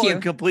 Total thank you.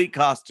 and complete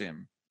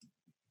costume.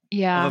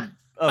 Yeah.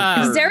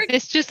 Of bird. Zarek,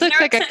 This just looks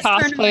Zarek like a says turn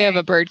cosplay of away.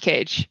 a bird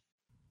cage.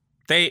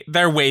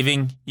 They're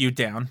waving you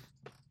down.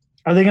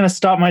 Are they going to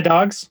stop my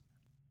dogs?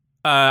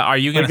 Are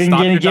you Like gonna they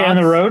stop can your get on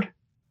the dogs? road?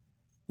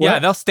 Yeah,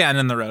 What? they'll stand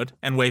in the road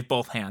and wave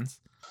both hands.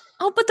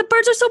 Oh, but the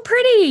birds are so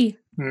pretty.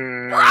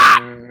 Hmm.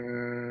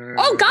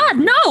 Oh God,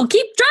 no!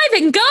 Keep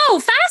driving. Go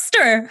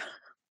faster.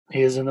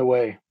 He is in the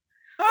way.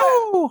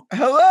 Oh,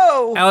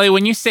 hello. Ellie,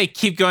 when you say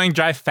keep going,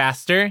 drive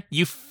faster,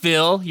 you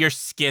feel your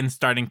skin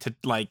starting to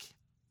like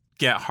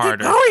get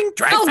harder. Going,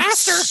 drive Oh,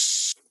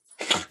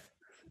 faster.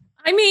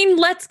 I mean,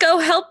 let's go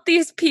help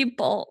these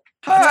people.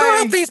 Let's go Hi.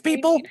 help these They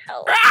people. need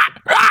help.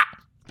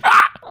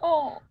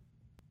 Oh.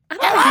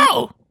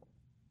 Hello.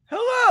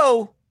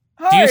 Hello.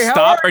 Do you Hi, how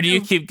stop are or do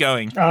you keep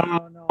going?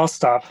 Oh, no, I'll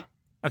stop.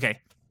 Okay.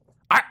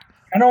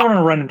 I don't want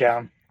to run him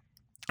down.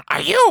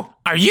 Are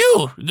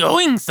you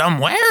going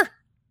somewhere?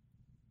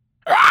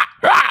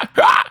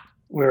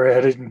 We're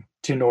headed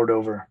to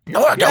Nordover.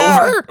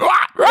 Nordover.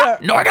 Yeah.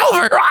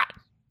 Nordover.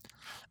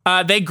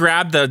 They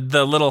grab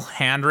the little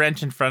hand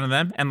wrench in front of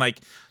them and like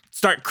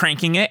start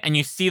cranking it, and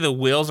you see the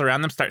wheels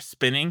around them start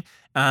spinning.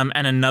 And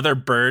another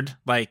bird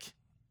like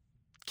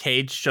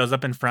cage shows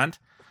up in front.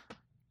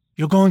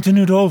 You're going to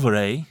Nordover,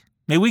 eh?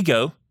 May we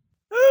go?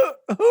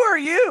 Who are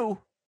you?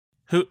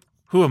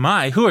 Who am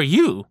I? Who are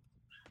you?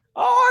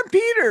 Oh, I'm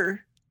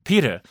Peter.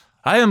 Peter.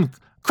 I am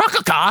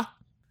Krakaka.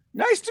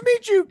 Nice to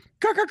meet you,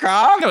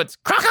 Krakaka. No, it's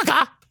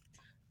Krakaka.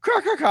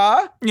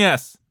 Krakaka.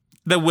 Yes.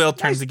 The wheel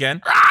turns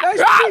again. Nice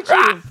to meet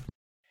you.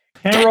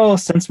 Can I roll a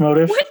sense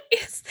motive? What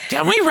is that?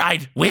 Can we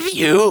ride with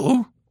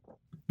you?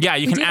 Yeah,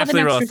 you We can do have an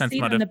absolutely roll a extra sense seat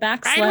on motive. the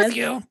back Ride sled. with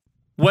you.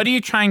 What are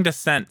you trying to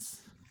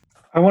sense?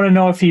 I want to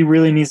know if he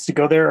really needs to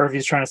go there or if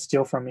he's trying to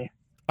steal from me.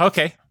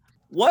 Okay.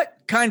 What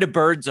kind of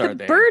birds are The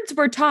they? birds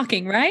were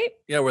talking, right?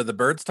 Yeah, were the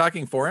birds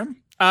talking for him?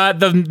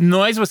 The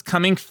noise was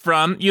coming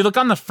from, you look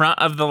on the front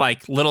of the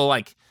like little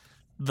like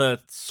the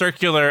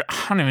circular,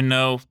 I don't even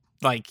know,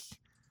 like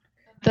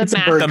The It's a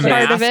map bird part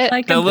cage. of it.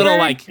 Like the a little bird.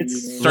 like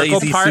It's circle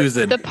Lazy part.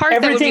 Susan. The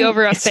part that would be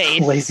over a it's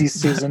face. Lazy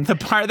Susan. The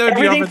part that would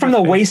be Everything over from the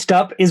face. waist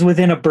up is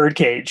within a bird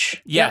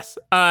cage. Yes.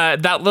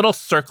 That little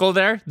circle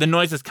there, the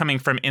noise is coming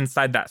from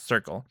inside that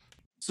circle.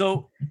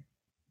 So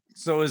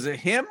is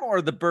it him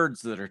or the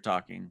birds that are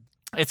talking?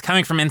 It's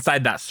coming from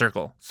inside that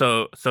circle.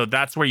 So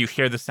that's where you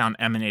hear the sound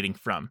emanating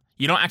from.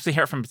 You don't actually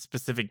hear it from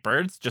specific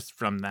birds, just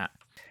from that.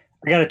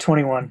 I got a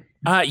 21.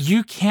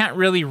 You can't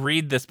really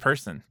read this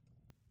person.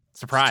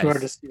 Surprise. It's too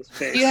hard to see his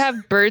face. Do you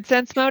have bird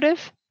sense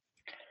motive?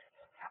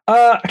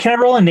 Can I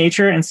roll in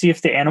nature and see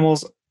if the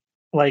animals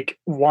like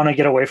want to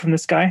get away from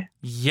this guy?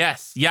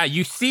 Yes. Yeah,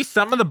 you see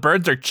some of the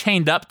birds are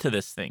chained up to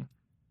this thing.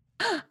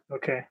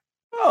 Okay.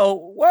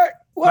 Oh, why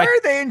Like-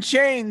 are they in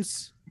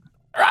chains?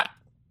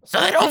 So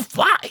they don't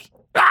fly.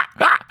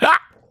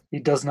 He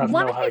does not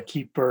Why? know how to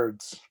keep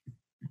birds.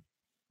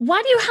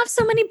 Why do you have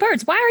so many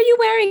birds? Why are you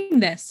wearing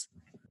this?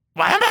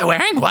 Why am I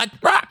wearing what?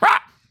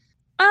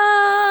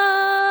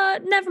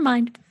 Never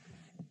mind.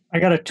 I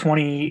got a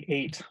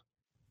 28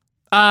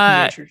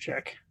 Uh, nature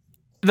check.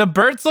 the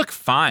birds look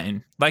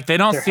fine. Like they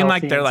don't They're seem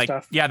like healthy they're and like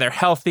stuff. yeah, they're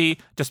healthy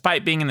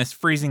despite being in this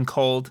freezing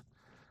cold.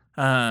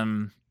 Where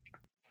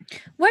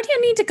do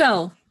you need to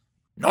go?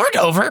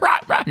 Nordover.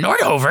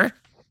 Nordover.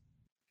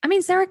 I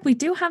mean, Zarek, we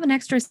do have an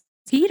extra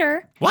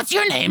heater. What's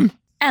your name?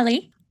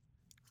 Ellie,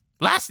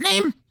 Last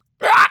name?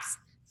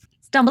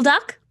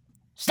 Stumbleduck.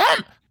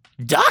 Stem.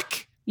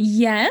 Duck?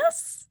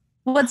 Yes.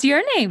 What's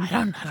your name? I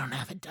don't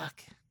have a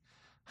duck.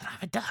 I don't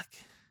have a duck.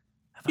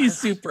 He's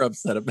super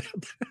upset about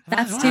that.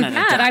 That's I too wanted a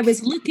bad. duck. I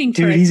was looking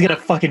for Dude, a he's duck.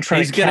 gonna fucking try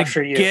He's to gonna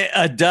capture you. get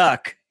a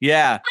duck.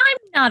 Yeah. I'm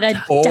not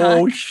a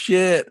Oh duck.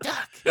 shit!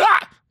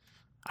 Duck.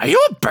 Are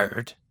you a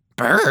bird?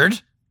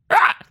 Bird?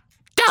 Duck.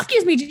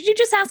 Excuse me, did you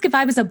just ask if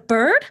I was a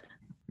bird?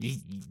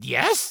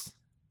 Yes.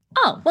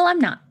 Oh, well, I'm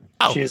not.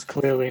 Oh, She is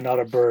clearly not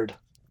a bird.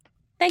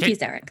 Thank Okay. you,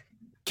 Zarek.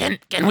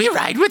 can we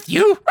ride with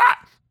you?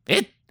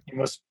 You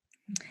must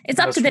It's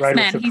up Must to this ride with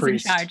man. the He's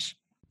priest. in charge.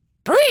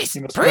 Priest.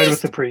 you must ride with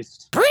Priest. the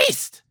priest.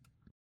 Priest.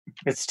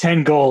 It's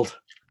 10 gold.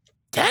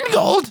 10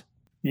 gold.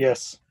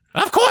 Yes.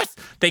 Of course.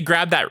 They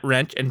grab that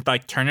wrench and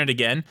like turn it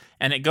again,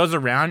 and it goes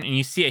around, and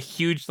you see a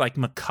huge like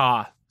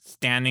macaw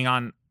standing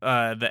on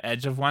the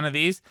edge of one of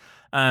these,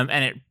 and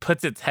it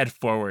puts its head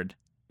forward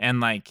and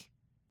like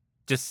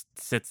just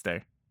sits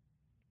there.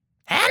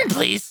 Hand,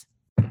 please.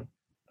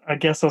 I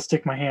guess I'll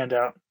stick my hand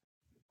out.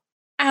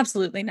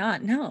 Absolutely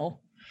not. No.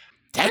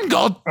 10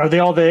 gold. Are they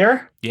all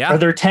there? Yeah. Are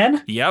there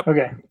 10? Yep.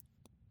 Okay.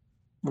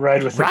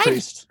 Ride with the Ride?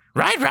 priest.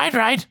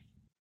 Ride.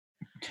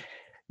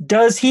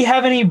 Does he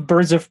have any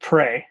birds of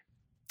prey?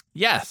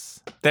 Yes.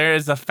 There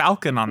is a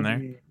falcon on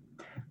there.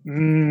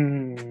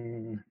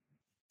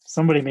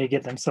 Somebody may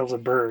get themselves a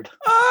bird.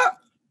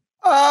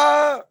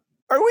 Are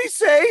we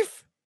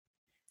safe?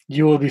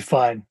 You will be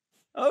fine.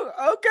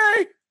 Oh,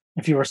 okay.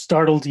 If you are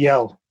startled,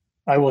 yell.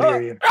 I will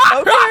hear you.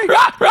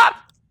 Okay.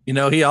 You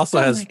know, he also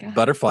Oh has my God.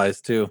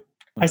 butterflies too.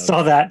 I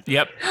saw that.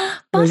 Yep.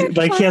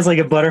 Like he has like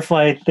a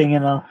butterfly thing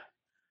in a.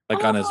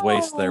 Like on his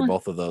waist there, Oh.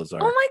 both of those are.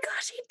 Oh my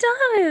gosh, he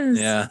does.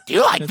 Yeah. Do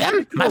you like That's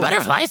them? pretty My cool.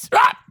 butterflies?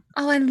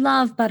 Oh, I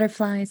love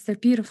butterflies. They're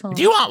beautiful.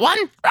 Do you want one?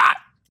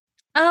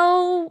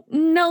 Oh,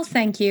 no,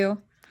 thank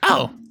you.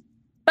 Oh,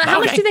 But how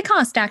much Okay. do they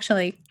cost,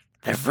 actually?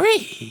 they're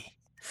free.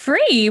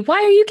 Free? Why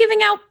are you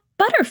giving out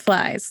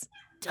butterflies?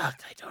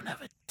 Duck, I don't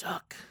have a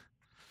duck.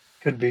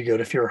 Could be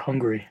good if you're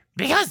hungry.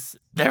 Because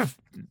they're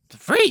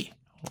free.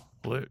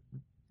 We're-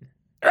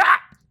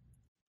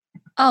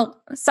 Oh,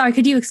 sorry.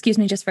 Could you excuse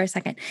me just for a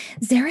second?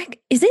 Zarek,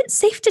 is it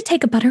safe to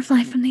take a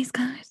butterfly from these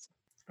guys?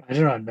 I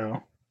do not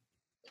know.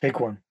 Take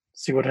one.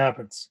 See what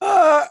happens.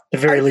 Uh, At the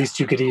very least,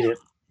 you could eat it.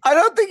 I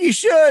don't think you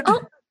should.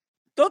 Oh.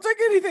 Don't take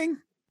anything.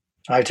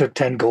 I took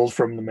 10 gold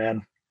from the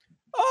man.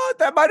 Oh,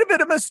 that might have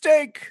been a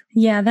mistake.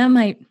 Yeah, that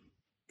might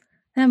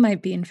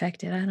be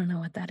infected. I don't know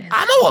what that is.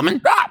 I'm a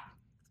woman.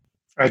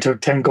 I took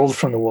 10 gold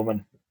from the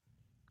woman.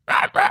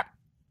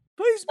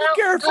 Please be Well,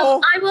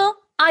 careful.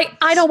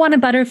 I don't want a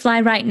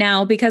butterfly right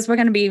now because we're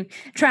going to be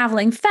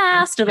traveling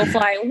fast. It'll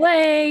fly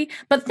away.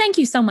 But thank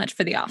you so much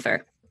for the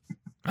offer.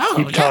 Oh,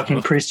 Keep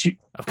talking, priest. You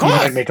course.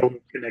 might make a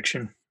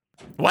connection.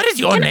 What is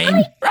your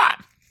name,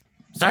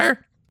 sir?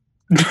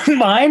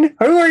 Mine?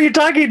 Who are you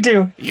talking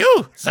to?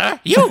 You, sir.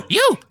 You. I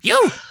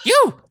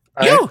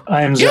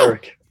am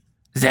Zarek.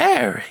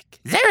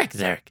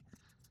 Zarek.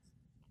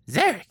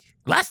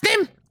 Last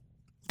name?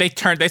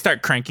 They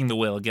start cranking the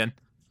wheel again.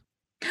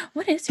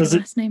 What is your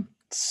last name?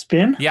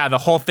 Spin? Yeah, the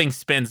whole thing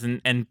spins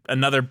and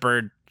another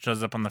bird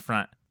shows up on the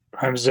front.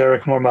 I'm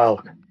Zarek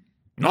Mormal.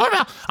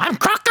 Normal. I'm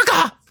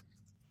Krakaka.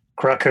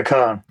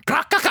 Krakakan.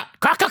 Krakaka.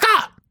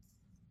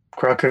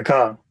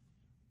 Krakakan.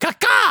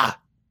 Kaka.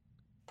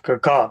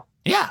 Kaka.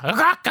 Yeah,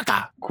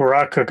 Krakaka.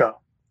 Krakaka.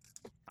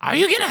 Are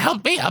you gonna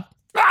help me up?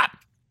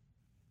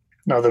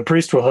 No, the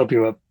priest will help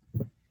you up.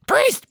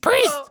 Priest.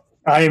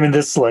 I am in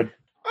this sled.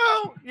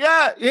 Oh,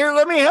 yeah. Here,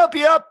 let me help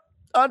you up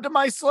onto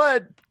my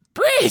sled.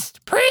 Priest.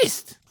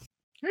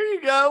 Here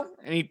you go.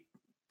 And he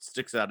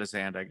sticks out his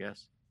hand, I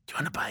guess. Do you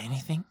want to buy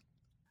anything?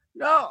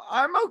 No,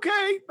 I'm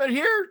okay. But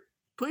here,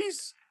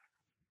 please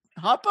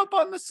hop up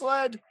on the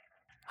sled.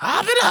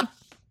 Hop it up.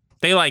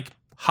 They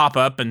hop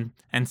up and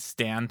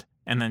stand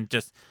and then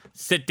just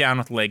sit down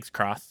with legs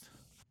crossed.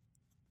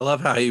 I love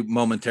how he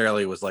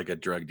momentarily was like a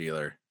drug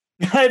dealer.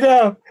 I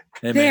know.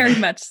 Hey, Very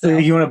man. much so.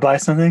 You want to buy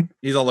something?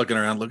 He's all looking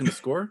around, looking to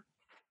score.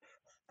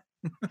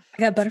 I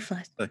got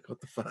butterflies. Like,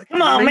 what the fuck?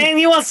 Come on, man.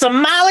 You want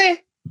some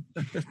Molly?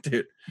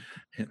 Dude,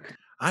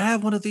 I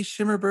have one of these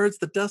shimmer birds.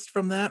 The dust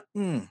from that,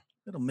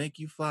 it'll make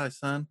you fly,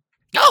 son.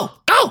 Go.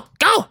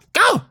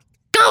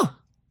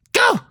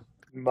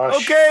 Mush.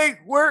 Okay,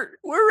 we're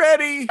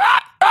ready.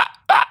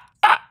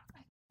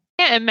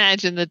 Can't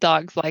imagine the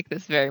dogs like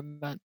this very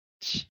much.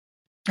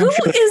 Who I'm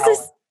sure is it's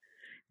this?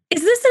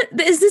 Is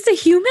this a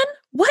human?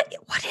 What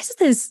is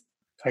this?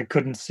 I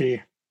couldn't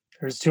see.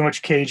 There's too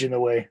much cage in the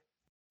way.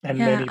 And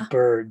Yeah. many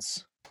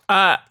birds.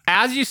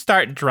 As you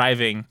start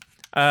driving,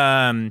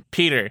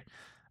 Peter,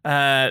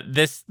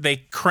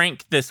 they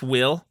crank this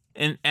wheel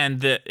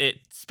and it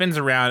spins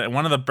around and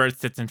one of the birds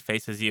sits and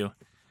faces you.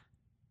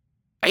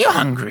 Are you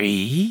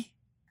hungry?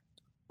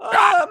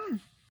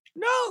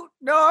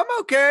 No, I'm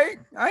okay.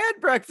 I had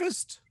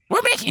breakfast.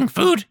 We're making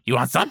food. You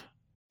want some?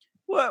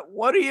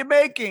 What are you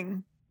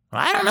making?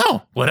 I don't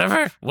know.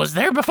 Whatever was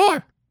there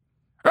before.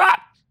 Ah!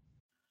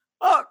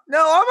 Oh, no,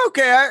 I'm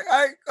okay.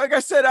 I like I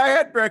said, I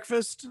had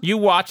breakfast. You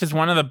watch as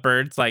one of the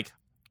birds like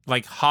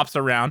hops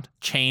around,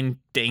 chain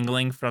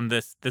dangling from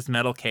this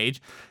metal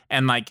cage,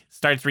 and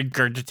starts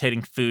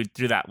regurgitating food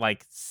through that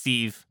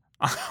sieve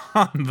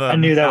on the. I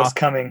knew that was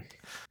coming.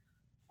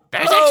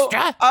 There's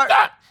extra.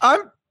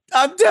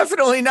 I'm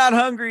definitely not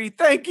hungry.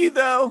 Thank you,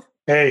 though.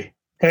 Hey,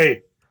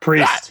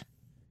 priest.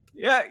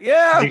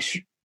 Yeah.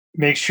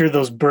 Make sure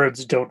those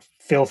birds don't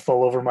filth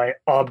all over my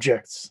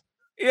objects.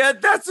 Yeah,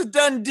 that's a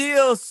done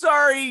deal.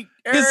 Sorry,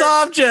 Eric. His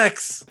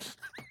objects.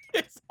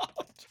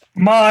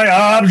 My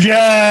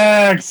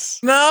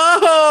objects!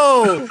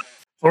 No.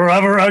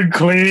 Forever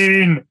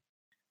unclean.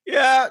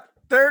 Yeah,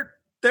 they're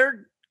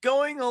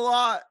going a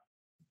lot.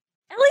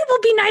 Ellie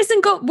will be nice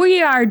and go.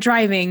 We are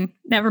driving.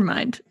 Never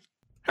mind.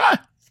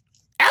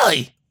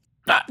 Ellie.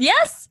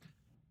 Yes.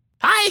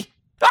 Hi.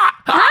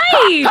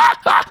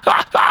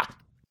 Hi.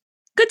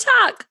 Good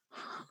talk.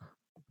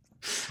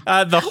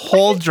 The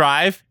whole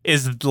drive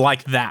is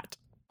like that.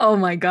 Oh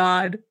my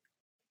god.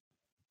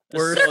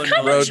 Worst So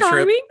annoying. road trip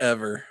charming.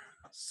 ever.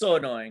 So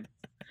annoying.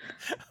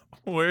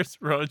 Worst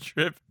road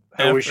trip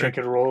I wish ever. I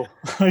could roll.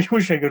 I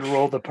wish I could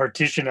roll the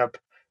partition up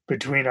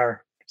between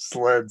our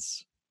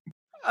sleds.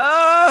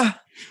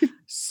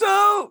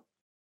 So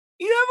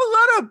you have a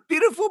lot of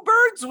beautiful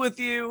birds with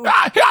you.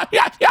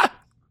 Yeah.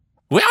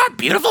 We are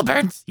beautiful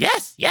birds.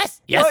 Yes.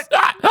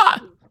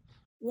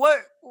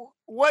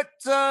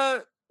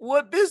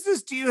 What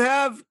business do you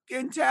have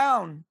in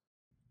town?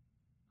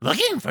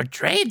 Looking for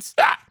trades.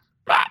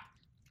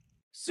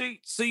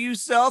 So you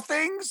sell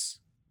things?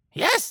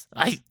 Yes,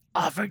 I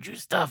offered you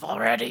stuff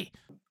already.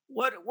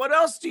 What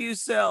else do you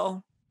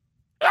sell?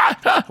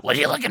 What are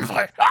you looking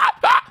for?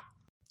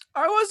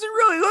 I wasn't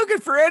really looking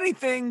for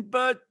anything,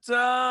 but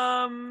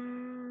I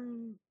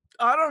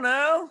don't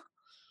know.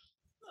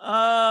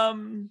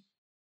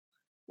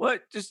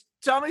 What? Just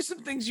tell me some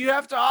things you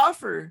have to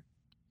offer.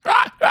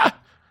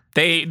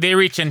 They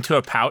reach into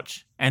a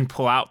pouch and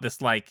pull out this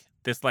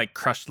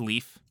crushed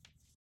leaf.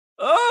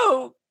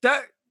 Oh,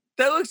 that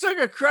looks like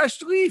a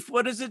crushed leaf.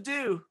 What does it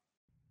do?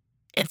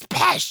 It's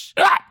pesh.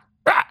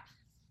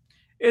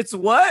 It's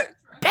what?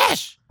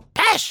 Pesh.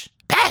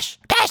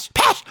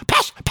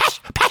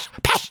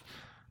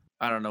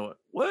 I don't know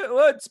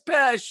what's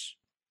pesh.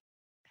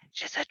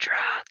 Just a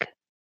drug.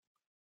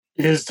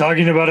 He is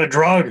talking about a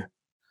drug.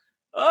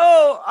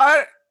 Oh,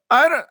 I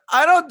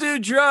don't do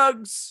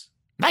drugs.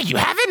 No, you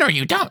haven't or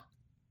you don't.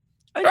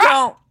 I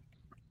don't.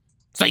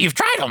 So you've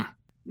tried them.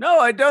 No,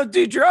 I don't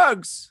do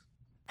drugs.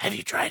 Have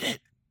you tried it?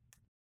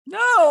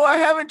 No, I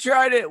haven't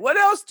tried it. What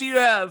else do you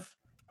have?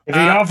 If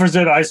he offers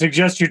it, I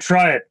suggest you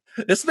try it.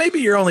 This may be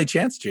your only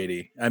chance,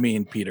 JD. I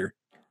mean, Peter.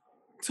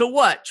 To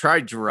what? Try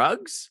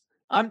drugs?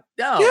 No.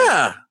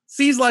 Yeah.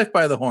 Seize life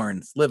by the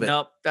horns. Live it.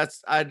 Nope.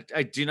 I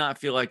do not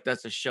feel like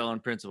that's a show on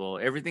principle.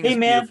 Everything Hey, is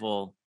man.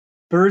 beautiful.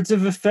 Birds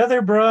of a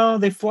feather, bro.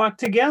 They flock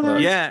together.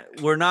 Yeah,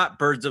 we're not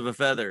birds of a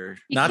feather.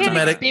 You Not to can't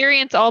medic-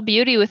 experience all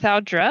beauty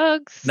without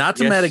drugs. Not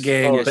to Yes.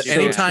 metagame, Oh, but yes,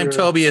 you anytime can.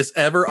 Toby has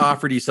ever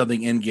offered you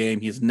something in game,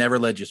 he's never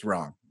led you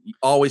wrong. You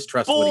always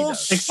trust what he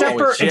does. Bullshit.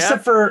 Always.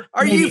 Jeff, for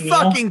Are maybe you Neil.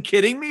 fucking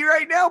kidding me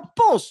right now?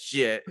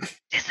 Bullshit.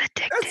 It's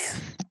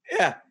addictive.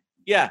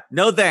 Yeah.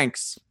 No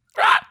thanks.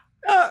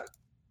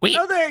 We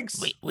No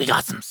thanks. we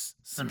got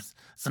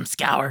some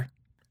scour.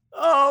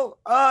 Oh,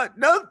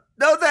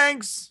 no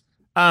thanks.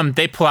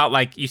 They pull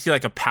out you see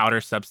a powder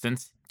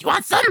substance. Do you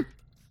want some?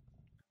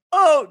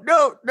 Oh,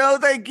 no,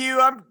 thank you.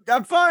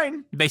 I'm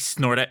fine. They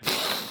snort it.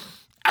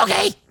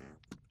 Okay.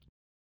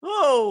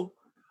 Oh,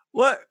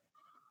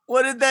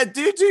 what did that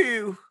do to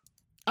you?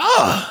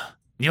 Oh,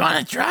 you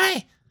want to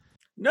try?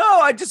 No,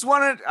 I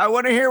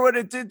want to hear what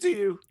it did to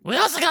you. We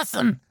also got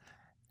some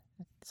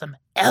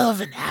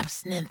elven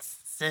abstinence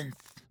synth.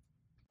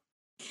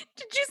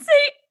 Did you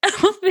say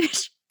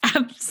elvish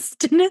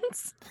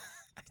abstinence?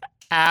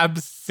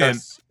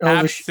 Absinthe.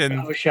 Elvish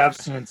Absinthe.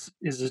 abstinence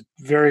is a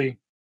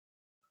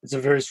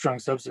very strong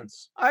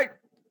substance. I'm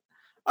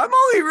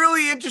only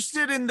really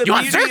interested in the You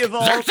want beauty Zerk? of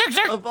all Zerk, Zerk,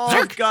 Zerk, of all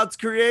Zerk. God's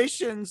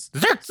creations.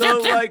 Zerk,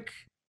 So zerk, zerk.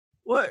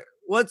 like,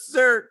 what's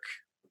Zerk?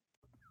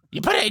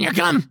 You put it in your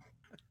gum.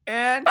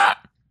 And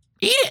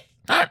Eat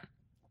it.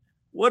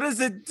 what does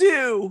it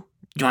do?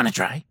 You want to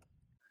try?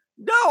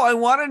 No, I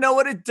want to know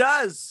what it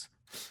does.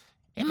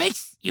 It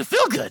makes you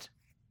feel good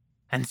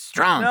and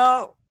strong.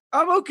 No,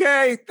 I'm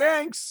okay.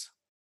 Thanks.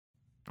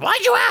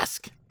 Why'd you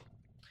ask?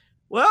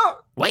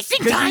 Well, Wasting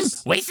 'Cause time. you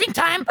s- Wasting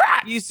time.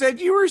 you said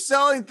you were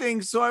selling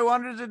things, so I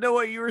wanted to know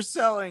what you were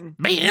selling.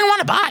 But you didn't want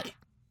to buy.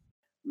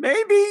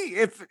 Maybe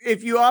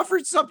if you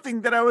offered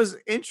something that I was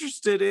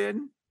interested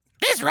in.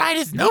 This ride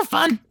is no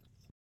fun.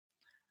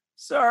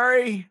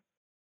 Sorry.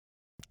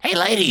 Hey,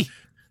 lady.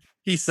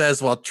 He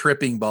says while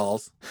tripping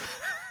balls.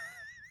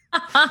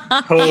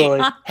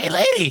 Totally. Hey,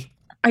 lady.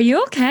 Are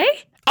you okay?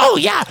 Oh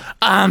yeah.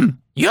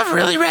 You have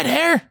really red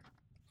hair.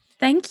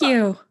 Thank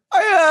you.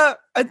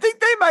 I think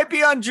they might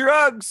be on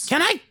drugs.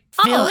 Can I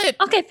feel it?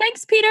 Okay,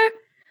 thanks, Peter.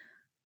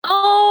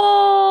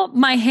 Oh,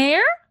 my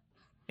hair?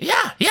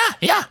 Yeah.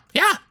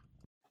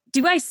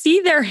 Do I see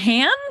their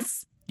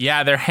hands?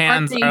 Yeah, their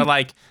hands they- are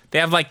they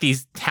have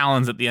these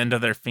talons at the end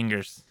of their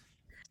fingers.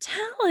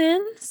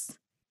 Talons.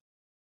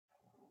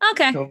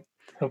 Okay.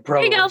 He'll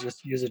probably go.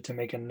 just use it to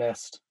make a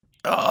nest.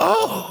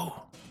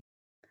 Oh.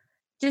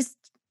 Just,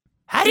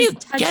 How do you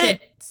Just touch get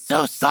it. it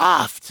so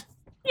soft?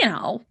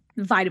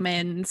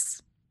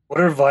 vitamins. What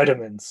are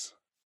vitamins?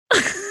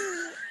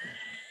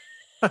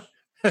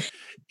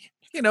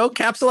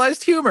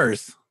 Capsulized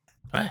humors.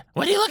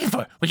 What are you looking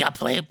for? We got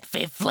flay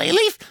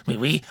leaf.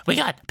 We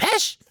got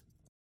pesh.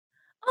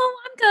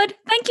 Oh, I'm good.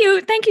 Thank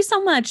you. Thank you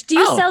so much. Do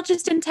you Oh. sell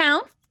just in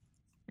town?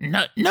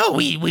 No,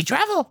 we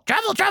travel.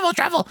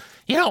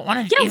 You don't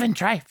want to Yeah. even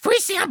try free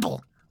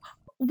sample.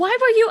 Why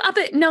were you up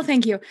at no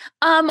thank you.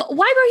 Why were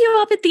you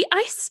up at the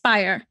Ice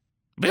Spire?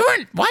 We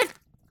weren't. What?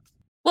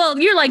 Well,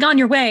 you're on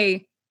your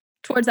way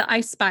towards the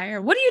Ice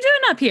Spire. What are you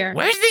doing up here?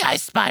 Where's the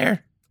ice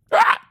spire?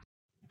 Ah!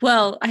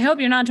 Well, I hope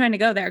you're not trying to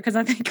go there because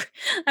I think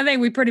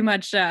we pretty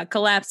much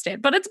collapsed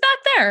it. But it's back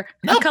there.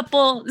 Nope. A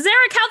couple.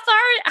 Zarek,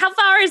 how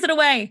far is it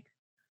away?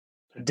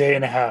 A day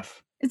and a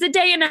half. It's a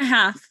day and a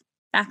half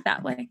back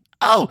that way.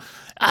 Oh,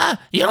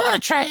 you don't want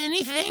to try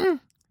anything?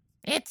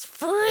 It's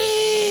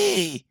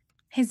free.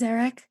 Hey,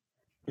 Zarek,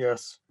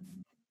 Yes.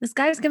 this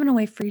guy's giving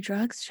away free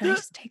drugs. Should I Yeah.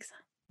 just take some?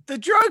 The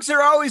drugs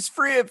are always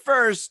free at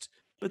first,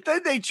 but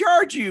then they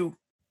charge you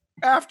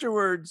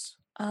afterwards.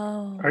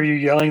 Oh. Are you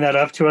yelling that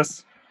up to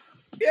us?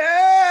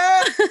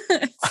 Yeah.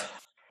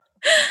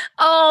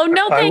 Oh,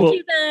 no, I thank will-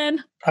 you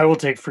then. I will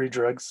take free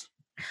drugs.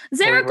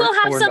 Zarek will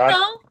have we're some not-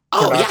 though.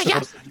 Oh We're yeah, not yeah.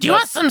 supposed to Do you that.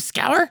 want some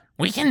scour?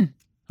 We can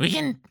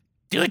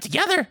do it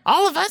together,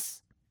 all of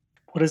us.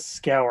 What is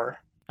scour?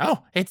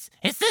 Oh, it's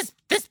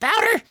this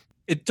powder.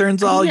 It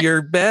turns all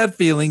your bad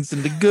feelings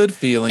into good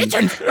feelings.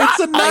 turns It's a all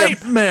your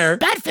nightmare.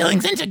 bad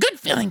feelings into good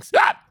feelings.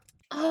 Ah!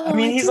 Oh, I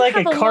mean, he's do like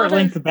a have cart lot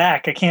length of-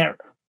 back. I can't.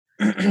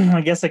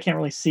 I guess I can't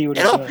really see what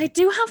he's It'll- doing. I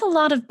do have a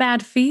lot of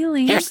bad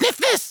feelings. Here, sniff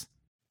this.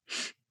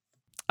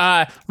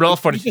 Roll a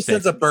He fortitude just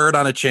sends save. a bird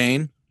on a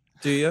chain.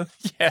 Do you?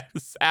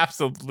 Yes,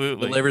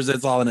 absolutely. Delivers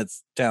it all in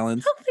its I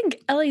talons. don't think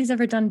Ellie's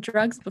ever done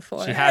drugs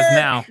before. She has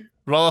now.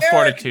 Roll a Eric,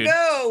 fortitude.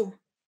 no.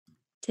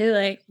 Too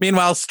late.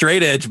 Meanwhile,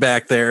 Straight Edge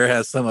back there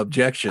has some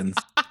objections.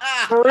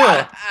 For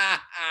real.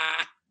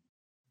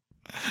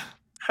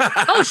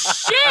 Oh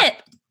shit!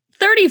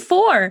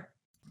 34.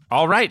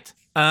 All right.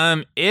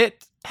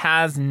 It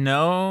has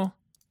no.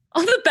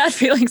 All the bad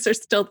feelings are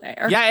still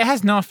there. Yeah, it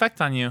has no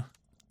effect on you.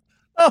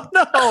 Oh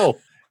no!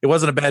 It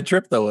wasn't a bad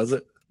trip though, was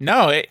it?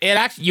 No, it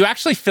actually you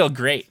actually feel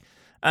great.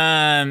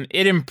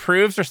 It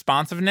improves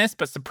responsiveness,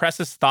 but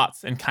suppresses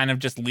thoughts and kind of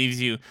just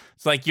leaves you.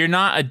 It's like you're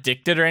not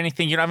addicted or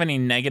anything. You don't have any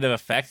negative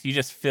effects. You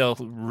just feel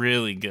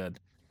really good.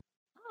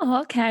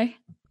 Oh, okay.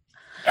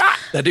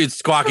 That dude's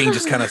squawking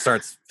just kind of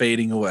starts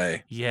fading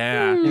away.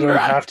 Yeah. You don't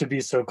have to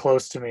be so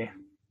close to me.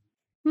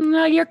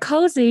 No, you're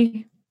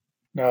cozy.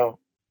 No,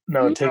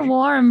 You're take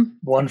warm.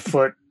 1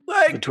 foot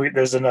Like, between.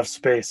 There's enough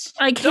space.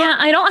 I can't.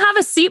 I don't have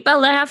a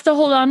seatbelt. I have to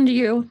hold on to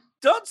you.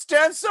 don't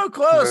stand so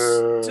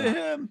close to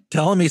him.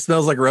 Tell him he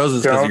smells like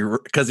roses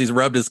because he's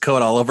rubbed his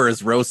coat all over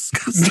his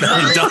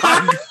rose-smelling dog.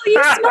 Oh,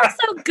 you smell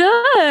so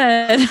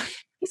good.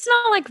 You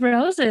smell like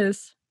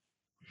roses.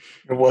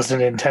 It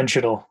wasn't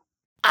intentional.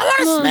 I want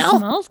to Well, it smell.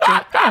 smells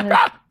good.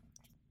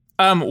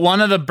 One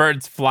of the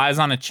birds flies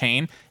on a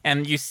chain,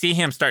 and you see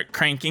him start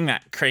cranking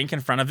that crank in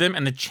front of him,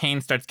 and the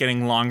chain starts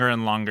getting longer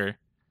and longer.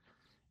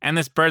 And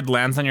this bird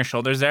lands on your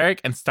shoulders,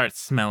 Eric, and starts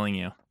smelling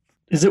you.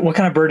 Is it? What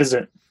kind of bird is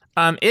it?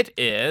 It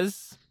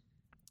is.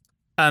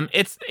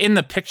 It's in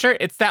the picture.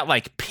 It's that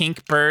like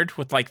pink bird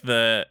with like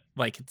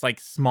it's like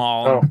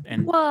small Oh.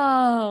 and.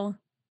 Whoa.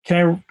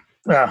 Can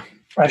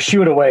I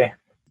shoo it away?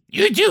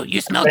 You do. You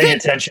smell Paying good.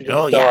 attention to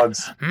Oh, the yeah.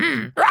 dogs.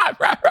 Rah,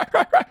 rah, rah,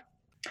 rah, rah.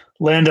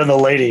 Land on the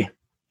lady.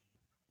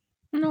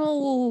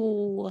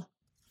 No.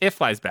 It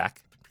flies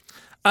back.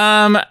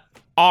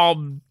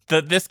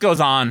 This goes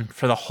on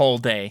for the whole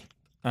day.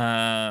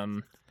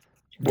 Does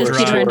Worst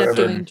Peter end up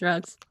forever. doing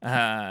drugs? Does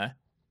I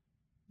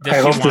she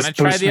hope want this to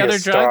try boosts the me a other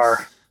star.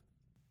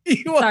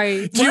 drugs?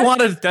 Sorry. Do you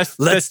want to? Does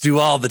Let's do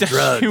all the does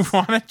drugs. she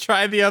want to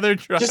try the other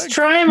drugs? Just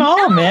try them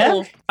all,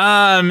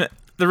 man.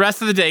 The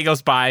rest of the day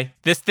goes by.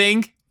 This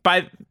thing,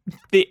 by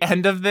the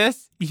end of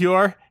this, you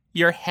have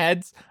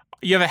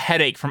a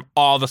headache from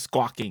all the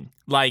squawking.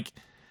 Like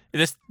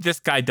this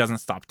guy doesn't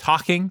stop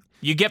talking.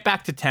 You get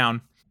back to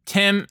town.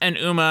 Tim and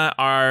Uma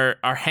are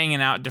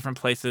hanging out at different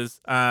places.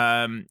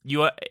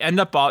 You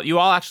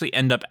all actually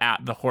end up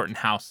at the Horton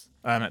house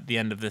at the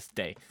end of this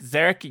day.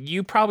 Zarek,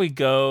 you probably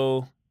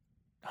go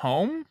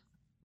home?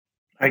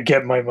 I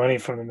get my money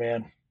from the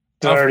man.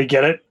 Did I already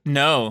get it?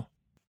 No.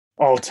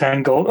 All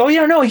 10 gold. Oh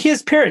yeah, no,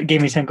 his parrot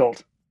gave me 10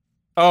 gold.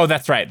 Oh,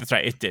 that's right.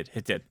 It did.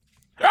 Okay.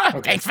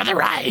 Thanks for the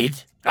ride.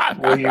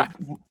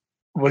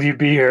 Will you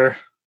be here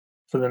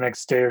for the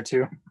next day or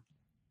two?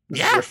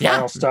 This is your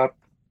final stop.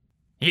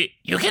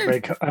 You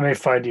can. I may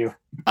find you.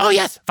 Oh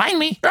yes, find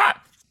me.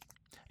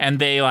 And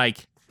they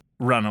like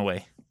run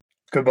away.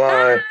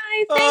 Goodbye.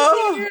 Hi,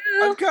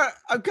 thank you.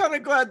 I'm kind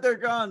of glad they're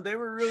gone. They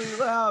were really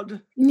loud.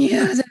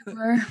 Yeah, they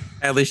were.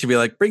 At least you'd be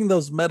like, bring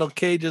those metal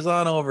cages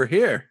on over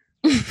here.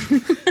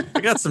 I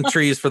got some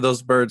trees for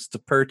those birds to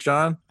perch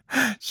on.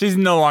 She's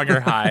no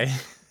longer high.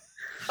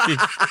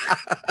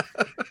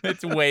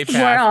 It's way We're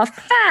past. off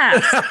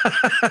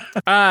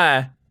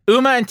fast.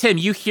 Uma and Tim,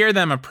 you hear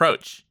them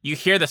approach. You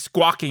hear the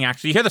squawking.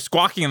 Actually, you hear the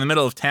squawking in the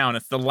middle of town.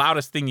 It's the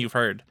loudest thing you've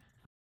heard.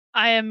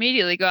 I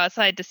immediately go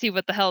outside to see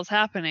what the hell's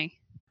happening.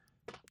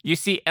 You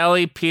see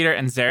Ellie, Peter,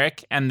 and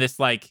Zarek, and this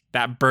like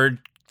that bird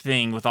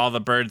thing with all the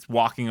birds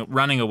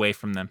running away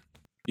from them.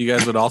 You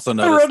guys would also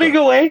notice. Running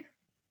away.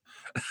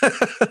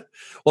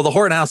 Well, the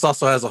Horton House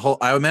also has a whole.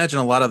 I imagine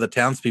a lot of the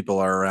townspeople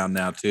are around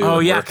now too. Oh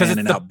and yeah, we're because it's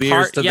handing the out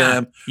beers to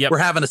them. Yep. We're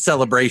having a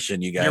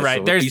celebration, you guys. You're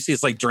right. So you see,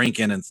 it's like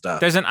drinking and stuff.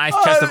 There's an ice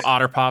chest of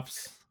Otter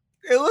Pops.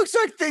 It looks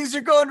like things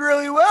are going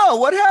really well.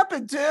 What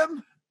happened,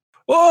 Tim?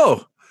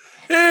 Whoa!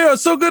 Hey,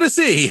 it's so good to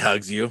see. He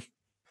hugs you. Tim,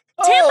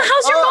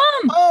 how's your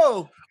mom?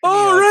 Oh,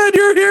 All right,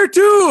 you're here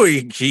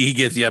too. He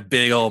gives you a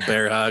big old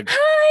bear hug.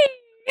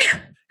 Hi.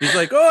 He's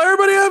like, "Oh,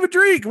 everybody have a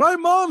drink. My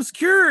mom's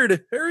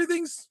cured.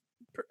 Everything's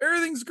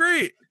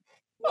great.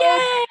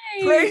 Yay.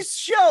 praise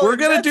show. We're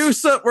gonna do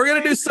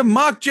some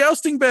mock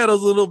jousting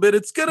battles a little bit.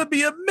 It's gonna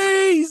be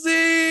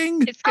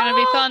amazing. It's gonna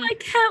be fun. I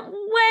can't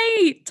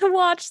wait to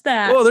watch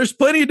that. Oh, there's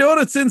plenty of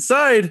donuts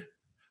inside.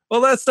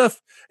 All that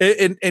stuff.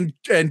 And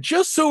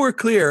just so we're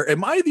clear,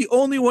 am I the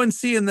only one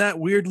seeing that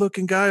weird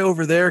looking guy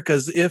over there?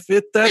 Because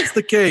that's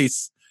the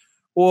case,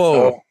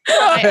 whoa,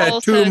 I had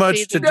also too much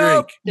see to the-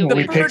 drink. the We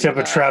weird picked up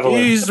a guy. traveler.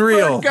 He's The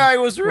real. bird guy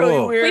was really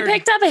Whoa. weird. We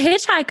picked up a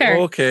hitchhiker.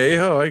 Okay.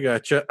 Oh, I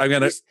gotcha. I'm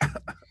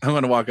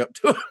gonna walk up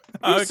to him.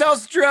 He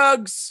sells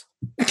drugs.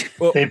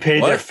 Well, They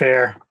paid their what?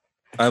 fare.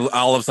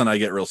 All of a sudden, I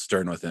get real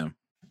stern with him.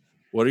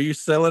 What are you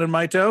selling in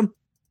my town?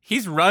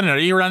 He's running. Are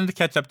you running to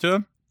catch up to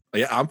him?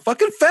 Yeah, I'm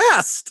fucking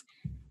fast.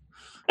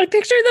 I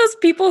picture those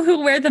people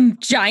who wear them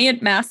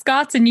giant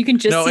mascots and you can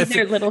just see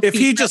their little if feet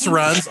he just going.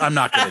 runs, I'm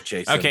not gonna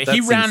chase him. Okay, That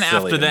he seems ran silly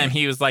after to them. me.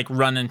 He was like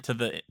running to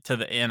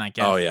the inn, I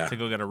guess. Oh, yeah. To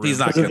go get a room. He's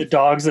not Was it the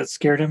dogs that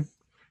scared him?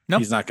 Nope.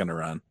 He's not gonna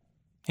run.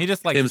 He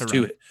just likes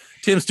to run.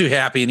 Tim's too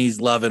happy and he's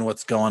loving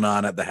what's going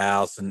on at the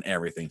house and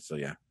everything. So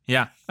yeah,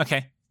 Yeah.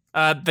 Okay.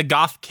 The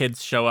goth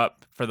kids show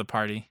up for the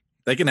party.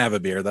 they can have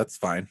a beer. That's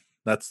fine.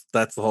 That's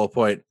the whole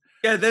point.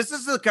 Yeah, this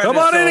is the kind Come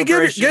of on in and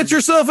get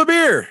yourself a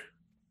beer.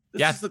 This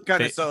Yeah, is the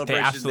kind they- of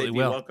celebration they absolutely they'd be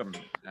will.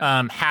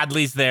 welcome.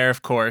 Hadley's there,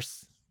 of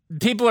course.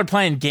 People are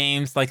playing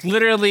games. Like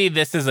literally,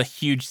 this is a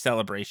huge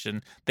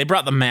celebration. They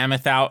brought the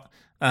mammoth out.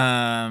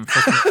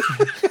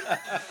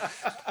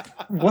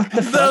 What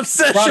the fuck? The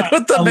obsession Brought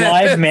with the a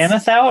live mammoth.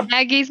 mammoth out?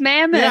 Maggie's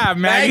mammoth. Yeah,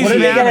 Maggie's What are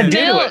they gonna mammoth. do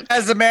to Milk. it?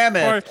 As a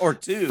mammoth or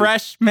two.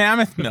 Fresh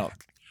mammoth milk.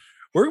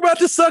 We're about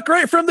to suck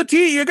right from the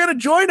tea. You're gonna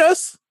join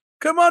us.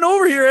 Come on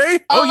over here, eh?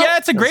 Oh yeah,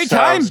 it's a great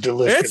Sounds time.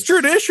 delicious. It's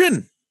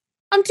tradition.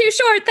 I'm too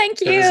short,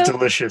 thank It is you.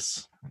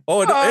 delicious.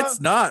 Oh, Uh, it's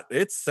not.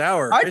 It's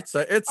sour. I- It's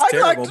I'd terrible.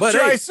 like to but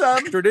try hey,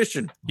 some.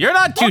 tradition. You're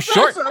not too I'll try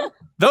short. some.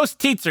 Those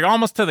teats are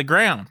almost to the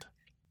ground.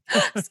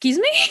 Excuse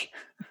me?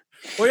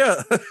 Oh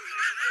yeah.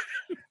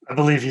 I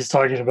believe he's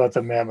talking about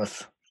the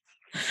mammoth.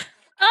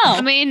 Oh,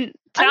 I mean,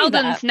 I knew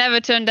Talden's that. never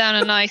turned down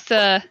a nice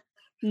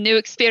new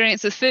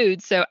experience with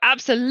food, so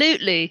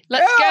absolutely.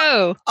 Let's Yeah.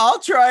 go. I'll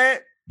try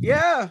it.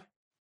 Yeah.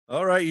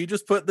 All right, you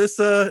just put this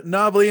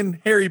knobbly and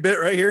hairy bit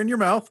right here in your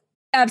mouth.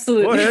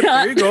 absolutely Go ahead,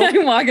 not. there you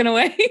go. I'm walking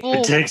away. Oh,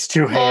 It takes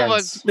two my-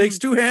 hands. Takes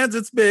 2 hands.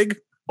 It's big.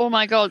 oh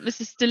my god,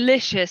 this is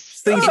delicious.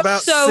 This thing's It's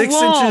about so 6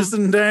 warm. inches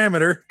in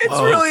diameter. It's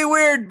Whoa. really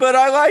weird, but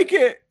I like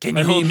it. Can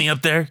I you hold mean- me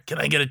up there? Can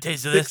I get a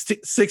taste of this?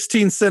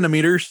 16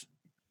 centimeters.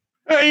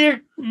 Your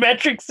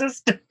metric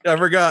system. I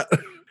forgot.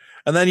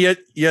 And then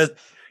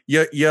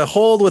you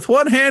hold with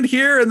one hand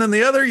here, and then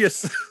the other you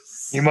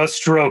You must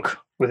stroke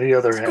with the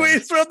other hand.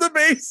 squeeze from the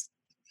base.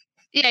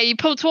 Yeah, you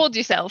pull towards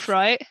yourself,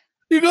 right?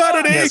 You got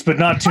it, eh? Yes, but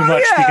not too Oh,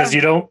 much yeah. because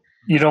you don't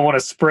want to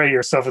spray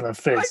yourself in the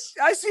face.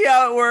 I see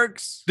how it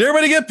works. Did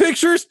everybody get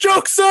pictures?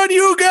 Joke's on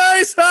you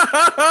guys.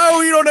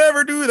 We don't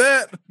ever do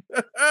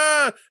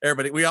that.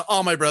 Everybody,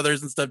 all my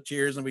brothers and stuff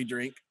cheers and we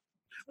drink.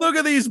 Look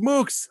at these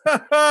mooks.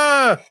 What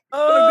a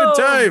Oh,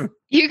 good time.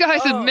 You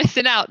guys Oh. are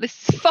missing out.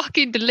 This is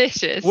fucking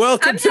delicious.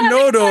 Welcome I'm to having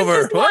fun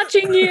Nodover. just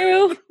watching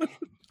you.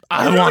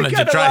 I really wanted to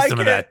kinda try like some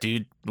of it. that,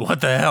 dude.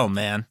 What the hell,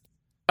 man?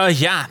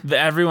 Yeah,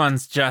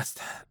 everyone's just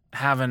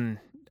having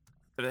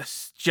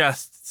this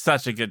just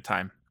such a good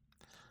time.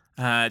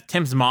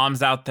 Tim's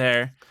mom's out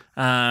there.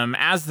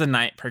 As the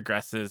night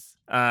progresses,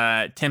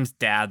 Tim's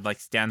dad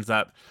stands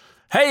up.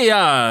 Hey,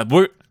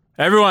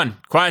 everyone,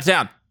 quiet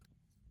down.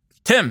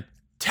 Tim,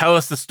 tell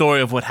us the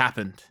story of what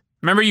happened.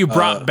 Remember you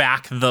brought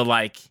back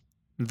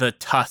the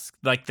tusk,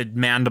 the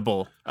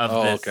mandible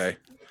of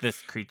this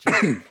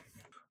creature.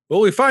 Well,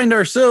 we find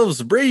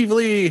ourselves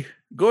bravely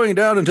going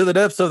down into the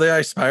depths of the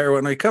ice spire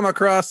when we come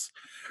across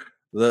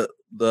the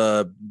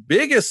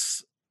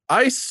biggest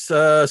ice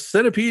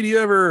centipede you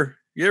ever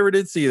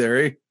did see there,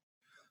 eh?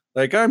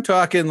 I'm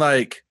talking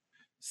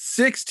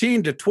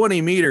 16 to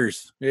 20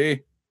 meters, eh?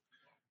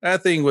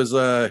 That thing was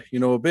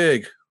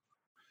big.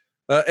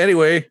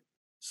 Anyway,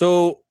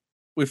 so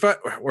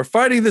we're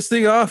fighting this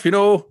thing off,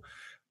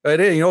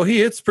 and he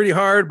hits pretty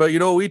hard, but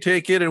we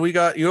take it and we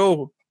got,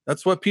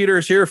 that's what Peter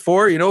is here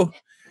for,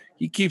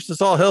 He keeps us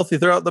all healthy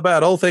throughout the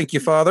battle. Thank you,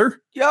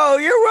 Father. Yo,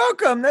 you're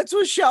welcome. That's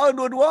what Shallon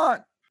would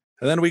want.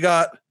 And then we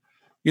got,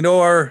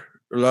 our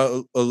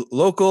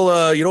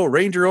local,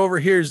 ranger over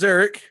here,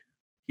 Zarek.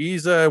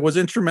 He's was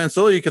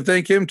instrumental. You can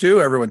thank him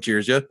too. Everyone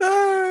cheers you.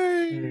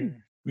 Hey.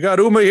 We got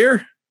Uma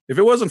here. If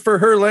it wasn't for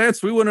her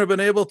lance, we wouldn't have been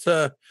able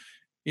to,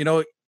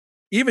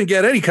 even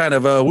get any kind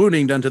of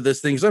wounding done to this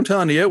thing. Because I'm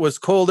telling you, it was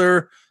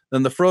colder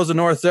than the frozen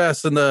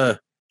Northwest in the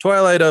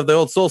twilight of the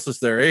old solstice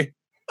there, eh?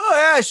 Oh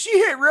yeah, she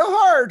hit real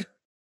hard.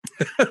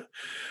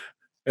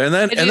 And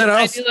then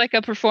I do like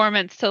a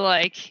performance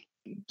to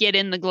get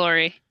in the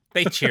glory.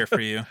 They cheer for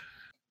you.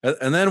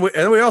 And then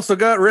we also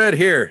got Red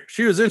here.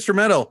 She was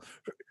instrumental.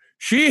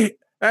 She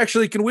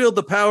actually can wield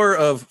the power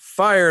of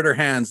fire in her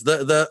hands.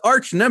 The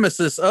arch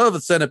nemesis of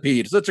the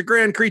centipede. Such a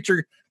grand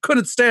creature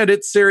couldn't stand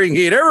its searing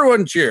heat.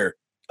 Everyone cheer.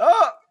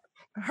 Oh,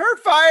 her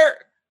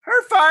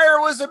fire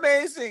was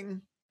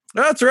amazing.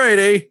 That's right,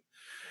 eh?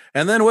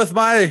 And then with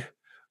my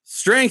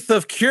strength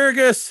of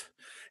Kyrgyz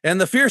and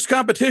the fierce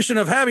competition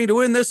of having to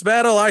win this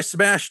battle, I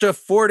smashed a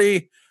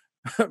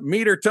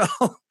 20-meter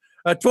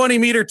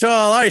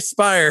tall ice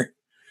spire.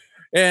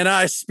 And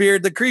I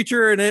speared the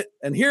creature in it.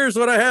 And here's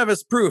what I have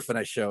as proof. And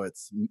I show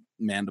its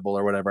mandible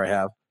or whatever I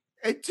have.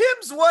 And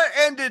Tim's what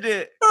ended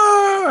it.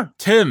 Ah!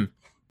 Tim,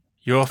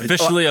 you're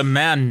officially a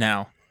man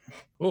now.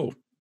 Oh.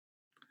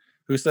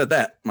 Who said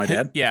that? My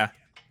dad? Yeah.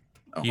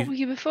 Oh. What were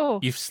you before?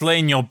 You've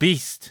slain your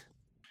beast.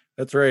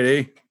 That's right,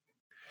 eh?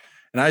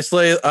 And I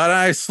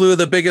slew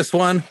the biggest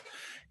one,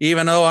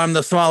 even though I'm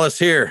the smallest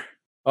here.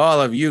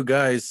 All of you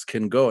guys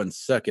can go and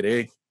suck it,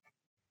 eh?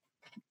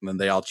 And then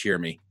they all cheer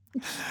me.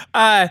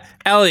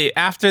 Ellie,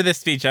 after this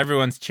speech,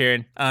 everyone's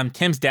cheering.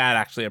 Tim's dad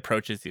actually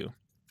approaches you.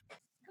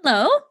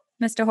 Hello,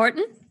 Mr.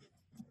 Horton.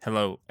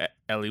 Hello,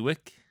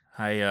 Ellie-wick.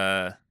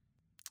 I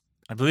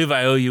believe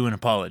I owe you an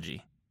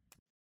apology.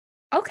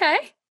 Okay.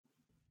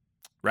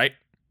 Right?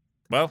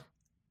 Well,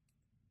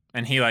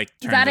 and he turns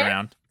that it?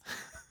 around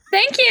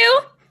Thank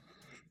you.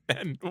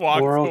 and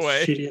walks World's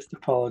away. shittiest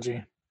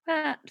apology.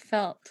 That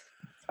felt.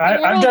 I've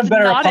done world's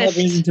better not as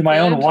apologizing to my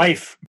own good.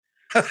 wife.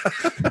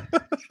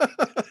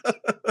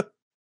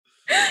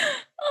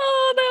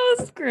 Oh, that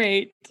was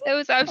great. It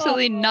was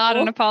absolutely not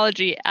Oh. an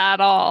apology at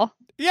all.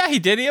 Yeah, he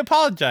did. He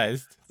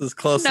apologized. As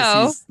close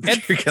No.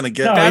 as you're going to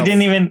get. No, now. I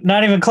didn't even.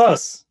 Not even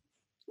close.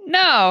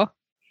 No.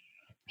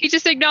 He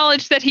just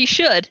acknowledged that he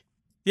should.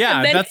 Yeah,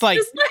 And then that's he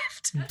just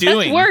left.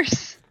 doing. That's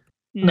worse.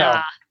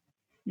 No.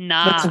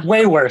 Nah. That's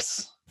way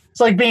worse. It's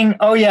like being.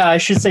 Oh yeah, I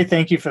should say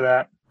thank you for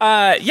that.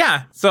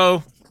 Yeah.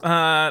 So,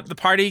 the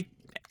party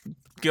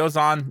goes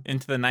on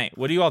into the night.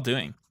 What are you all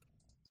doing?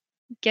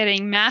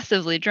 getting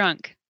massively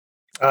drunk?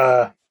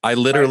 I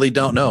literally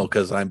don't know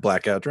because I'm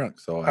blackout drunk,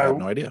 so I have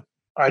no idea.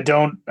 I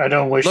don't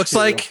wish. Looks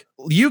like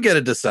you get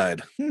to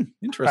decide.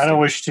 Interesting. I don't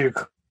wish to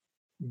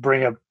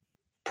bring a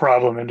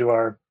problem into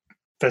our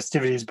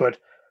festivities, but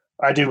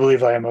I do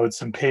believe I am owed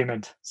some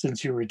payment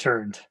since you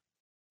returned.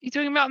 You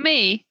talking about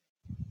me?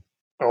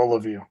 All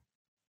of you.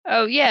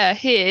 Oh yeah,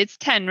 here it's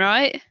 10,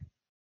 right?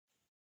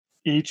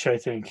 Each, I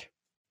think.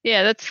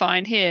 Yeah, that's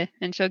fine. Here,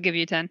 and she'll give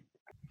you 10.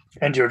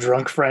 And your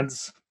drunk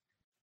friends.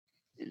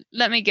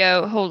 Let me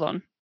go. Hold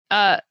on.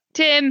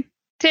 Tim,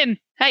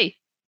 hey.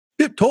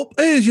 Tip top,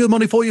 here's your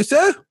money for you,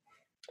 sir.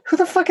 Who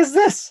the fuck is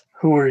this?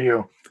 Who are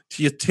you?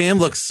 Tim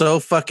looks so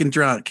fucking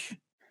drunk.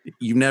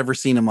 You've never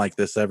seen him like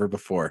this ever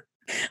before.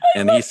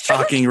 And he's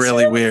talking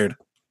really weird.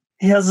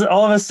 He has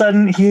all of a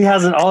sudden he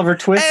has an Oliver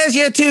Twist. There's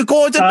your 2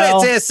 quarts of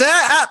bits there,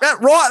 sir.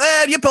 Right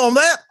there, you palm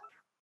there.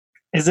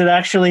 Is it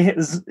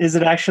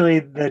actually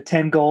the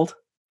 10 gold?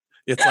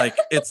 It's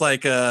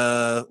like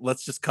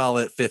let's just call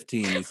it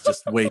 15. It's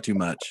just way too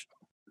much.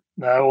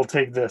 No, I will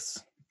take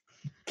this.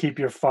 Keep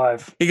your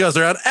 5. He goes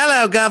around,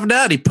 hello, governor.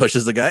 And he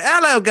pushes the guy.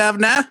 Hello,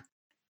 governor.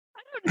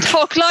 Don't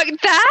talk like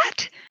that.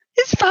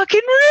 It's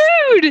fucking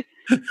rude.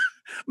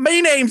 My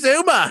name's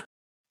Uma.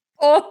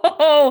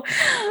 Oh.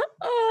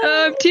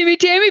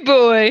 Timmy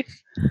boy.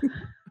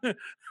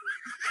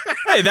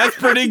 Hey, that's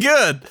pretty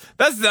good.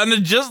 That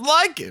sounded just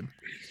like him.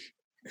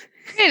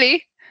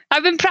 Really?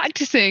 I've been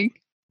practicing.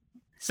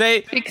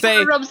 It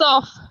kinda rubs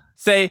off.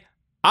 Say,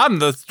 I'm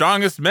the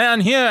strongest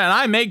man here and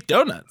I make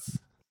donuts.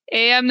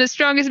 Hey, I'm the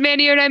strongest man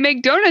here and I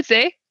make donuts,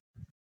 eh?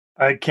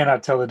 I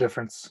cannot tell the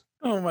difference.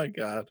 Oh my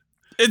god.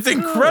 It's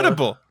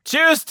incredible.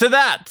 Cheers to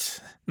that.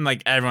 And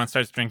like everyone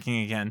starts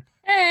drinking again.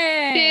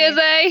 Hey. Cheers,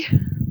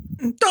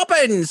 eh?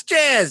 Toppins,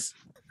 cheers.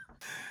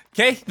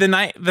 Okay, the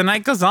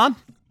night goes on.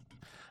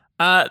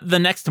 The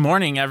next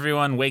morning,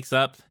 everyone wakes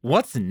up.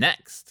 What's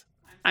next?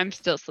 I'm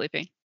still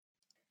sleeping.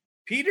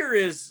 Peter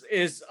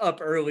is up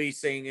early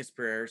saying his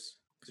prayers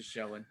to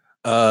Shellen.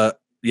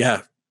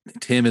 Yeah.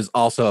 Tim is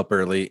also up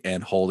early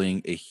and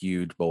holding a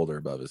huge boulder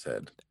above his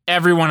head.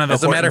 Every one of the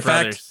As a matter of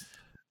brothers. fact,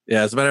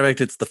 yeah, as a matter of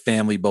fact, it's the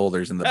family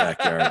boulders in the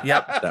backyard.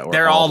 Yep, that we're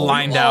they're all holding.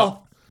 lined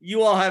out.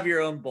 You all have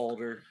your own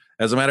boulder.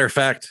 As a matter of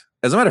fact,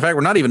 we're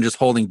not even just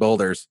holding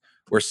boulders.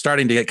 We're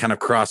starting to get kind of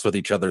cross with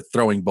each other,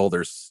 throwing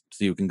boulders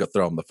so you can go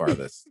throw them the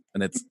farthest.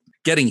 And it's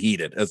getting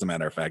heated, as a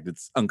matter of fact.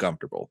 It's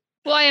uncomfortable.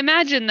 Well, I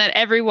imagine that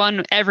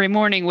everyone every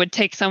morning would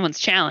take someone's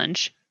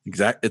challenge.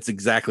 It's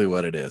exactly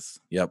what it is.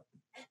 Yep.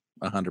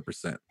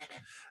 100%.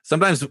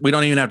 Sometimes we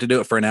don't even have to do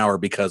it for an hour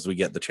because we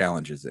get the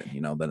challenges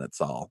in, then it's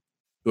all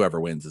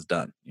whoever wins is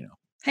done,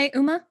 Hey,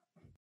 Uma.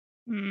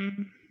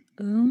 Mm.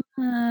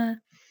 Uma.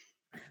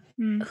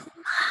 Mm.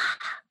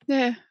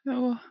 Yeah.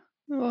 Oh,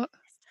 what?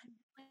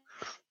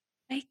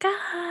 Wake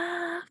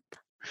up.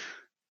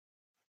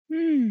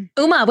 Hmm.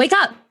 Uma, wake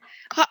up.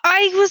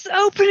 I was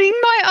opening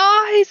my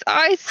eyes.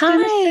 I was going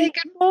to say Hi.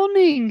 good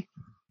morning.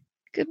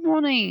 Good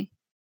morning.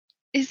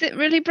 Is it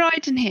really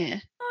bright in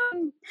here?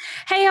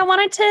 Hey, I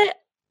wanted to.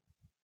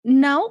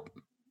 Nope,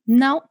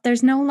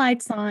 there's no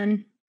lights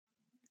on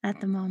at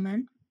the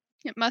moment.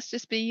 It must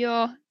just be your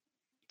Are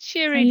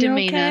cheery you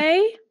demeanor.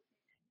 okay?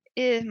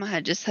 My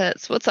head just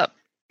hurts. What's up?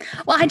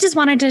 Well, I just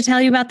wanted to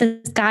tell you about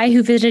this guy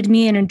who visited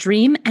me in a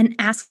dream and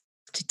asked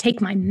to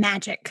take my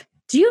magic.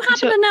 Do you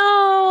happen to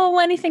know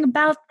anything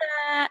about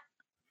that?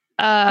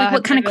 Like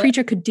what kind of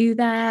creature could do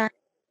that?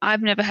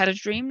 I've never had a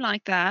dream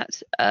like that.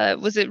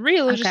 Was it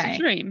real or just a Okay.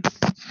 dream?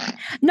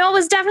 No, it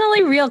was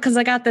definitely real because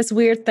I got this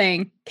weird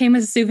thing. Came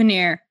as a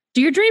souvenir.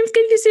 Do your dreams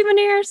give you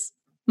souvenirs?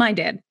 Mine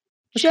did.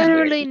 It's kinda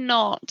weird. Generally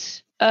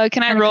not. Can I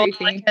Kinda roll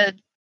creepy. like a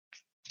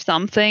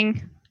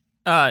something?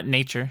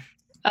 Nature.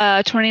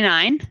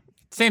 29.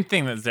 Same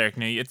thing that Zarek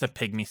knew. It's a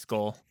pygmy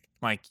skull.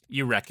 Like,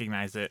 you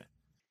recognize it.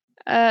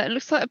 It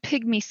looks like a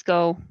pygmy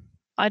skull.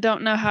 I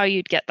don't know how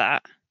you'd get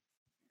that.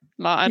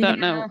 Like, I don't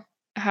know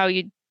how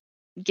you'd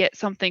get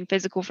something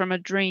physical from a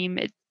dream.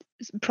 It's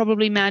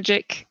probably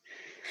magic.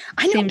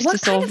 I know Seems what to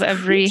solve kind of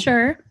every-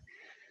 creature.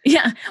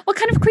 Yeah, what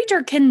kind of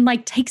creature can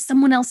like take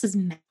someone else's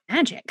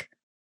magic?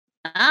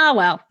 Ah,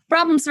 well,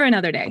 problems for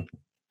another day.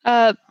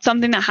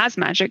 Something that has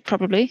magic,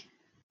 probably.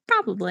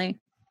 Probably.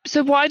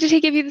 So why did he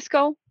give you the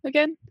skull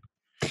again?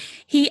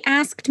 He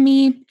asked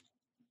me.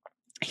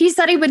 He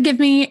said he would give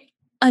me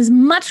as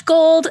much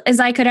gold as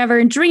I could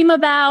ever dream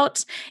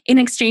about in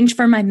exchange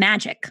for my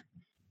magic.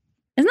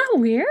 Isn't that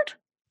weird?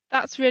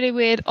 That's really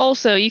weird.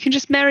 Also, you can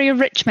just marry a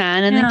rich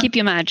man and then Yeah. keep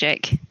your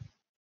magic.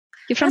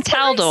 You're from That's what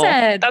I Taldor.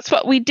 said. That's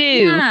what we do.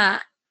 Yeah.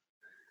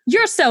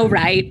 You're so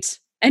right.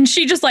 And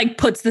she just like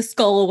puts the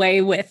skull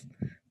away with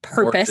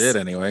purpose. Or did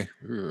anyway.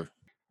 Ugh.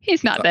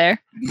 He's not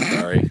there.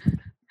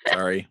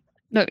 Sorry.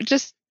 Look,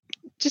 just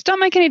don't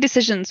make any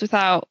decisions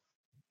without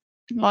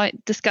like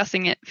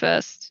discussing it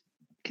first,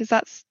 because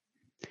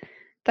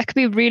that could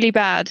be really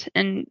bad.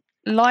 And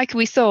like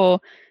we saw,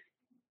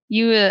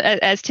 you were,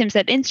 as Tim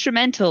said,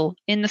 instrumental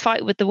in the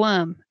fight with the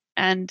worm,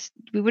 and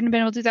we wouldn't have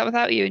been able to do that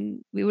without you,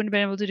 and we wouldn't have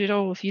been able to do it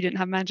all if you didn't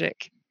have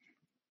magic.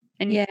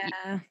 And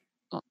Yeah.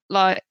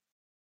 like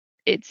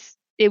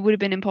it would have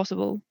been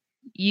impossible.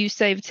 You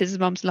saved his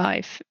mom's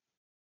life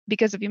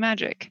because of your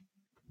magic.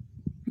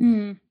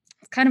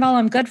 It's kind of all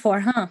I'm good for,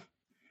 huh?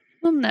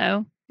 Well,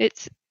 no.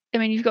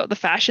 You've got the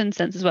fashion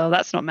sense as well.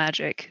 That's not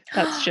magic.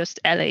 That's just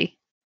Ellie.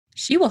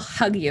 She will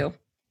hug you.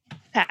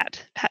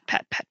 Pat.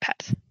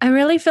 I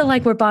really feel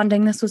like we're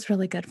bonding. This was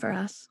really good for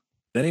us.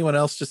 Did anyone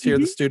else just hear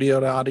the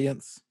studio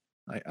audience?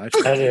 I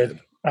did.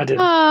 I did.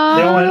 Aww.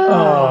 They all went,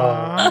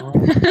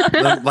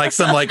 oh. Like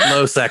some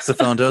low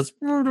saxophone does.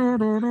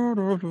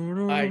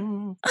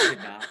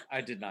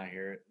 I did not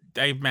hear it.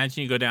 I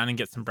imagine you go down and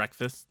get some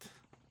breakfast.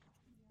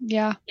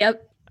 Yeah.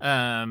 Yep.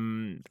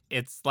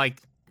 It's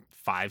like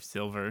 5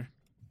 silver.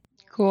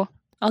 Cool.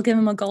 I'll give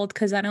him a gold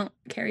because I don't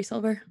carry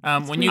silver.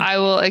 I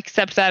will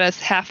accept that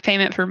as half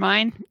payment for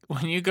mine.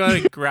 When you go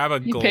to grab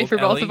a You gold, pay for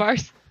Ellie, both of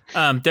ours.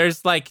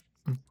 There's like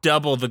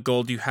double the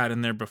gold you had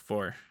in there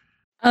before.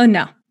 Oh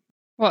no.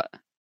 What?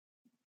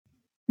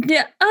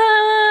 Yeah.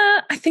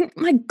 I think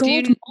my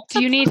gold.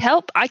 Do you need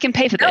help? I can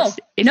pay for this.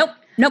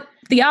 Nope.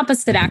 The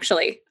opposite,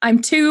 actually.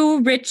 I'm too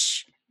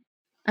rich.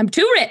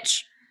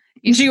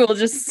 She will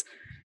just.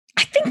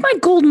 I think my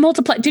gold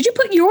multiplied. Did you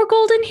put your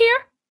gold in here?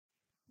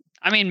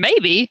 I mean,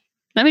 maybe.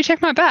 Let me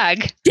check my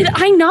bag. Did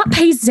I not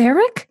pay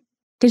Zarek?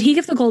 Did he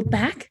give the gold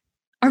back?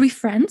 Are we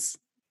friends?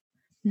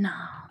 No.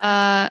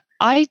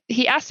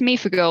 He asked me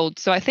for gold,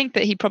 so I think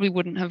that he probably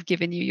wouldn't have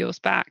given you yours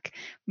back.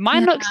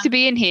 Mine looks to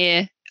be in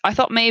here. I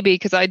thought maybe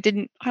because I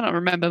don't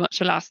remember much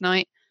of last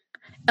night.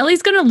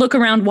 Ellie's gonna look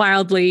around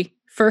wildly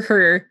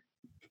for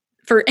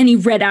any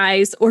red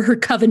eyes or her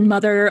coven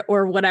mother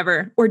or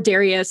whatever, or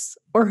Darius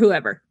or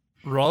whoever.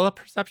 Roll a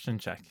perception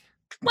check.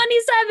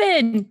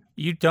 27.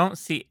 You don't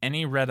see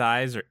any red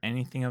eyes or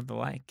anything of the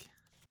like.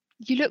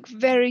 You look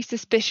very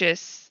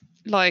suspicious,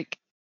 like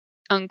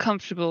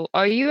uncomfortable.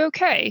 Are you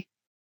okay?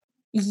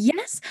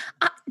 Yes.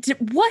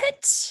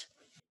 What?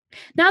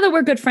 Now that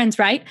we're good friends,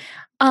 right?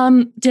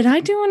 Did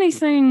I do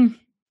anything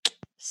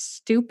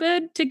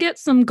stupid to get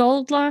some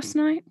gold last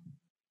night?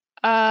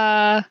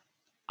 I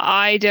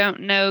don't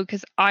know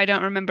because I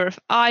don't remember if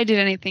I did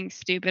anything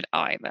stupid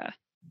either.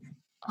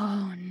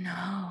 Oh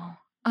no.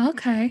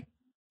 Okay.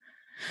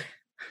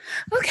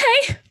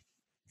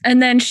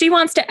 And then she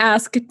wants to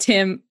ask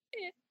Tim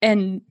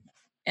and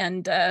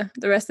the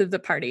rest of the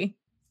party.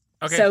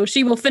 Okay. So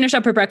she will finish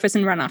up her breakfast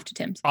and run off to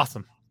Tim's.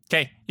 Awesome.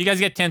 Okay, you guys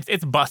get Tim's.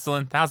 It's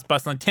bustling. The house is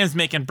bustling. Tim's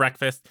making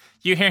breakfast.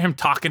 You hear him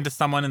talking to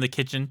someone in the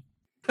kitchen.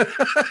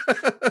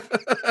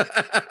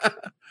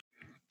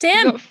 Tim!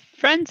 You got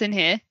friends in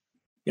here.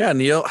 Yeah,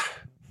 Neil.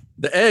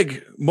 The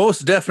egg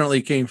most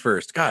definitely came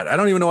first. God, I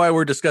don't even know why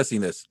we're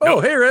discussing this. No,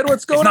 hey, Red,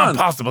 what's going on? It's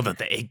not possible that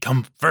the egg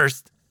come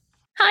first.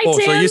 Hi,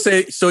 Tim.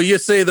 So you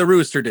say the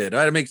rooster did.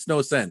 That makes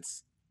no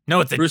sense.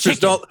 No, it's a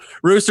chicken.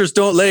 Roosters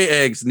don't lay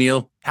eggs,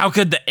 Neil. How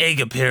could the egg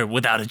appear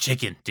without a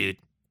chicken, dude?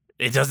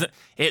 It doesn't.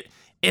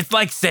 It's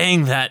like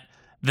saying that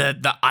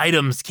the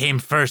items came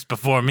first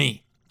before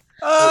me.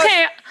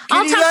 Okay,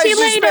 I'll talk to you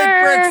later.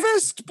 Make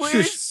breakfast,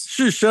 please.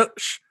 Shh.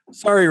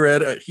 Sorry,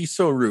 Red. He's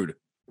so rude.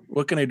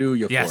 What can I do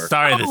you for?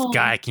 Sorry, this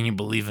guy. Can you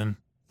believe him?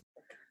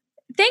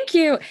 Thank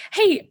you.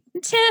 Hey,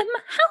 Tim,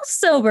 how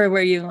sober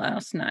were you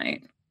last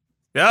night?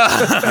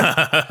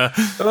 I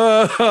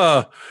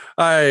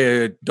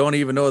don't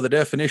even know the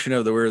definition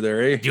of the word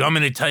there, eh? Do you want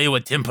me to tell you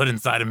what Tim put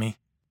inside of me?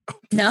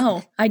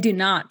 No, I do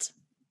not.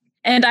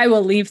 And I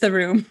will leave the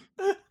room.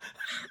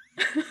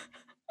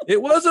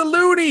 It was a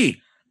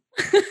loony.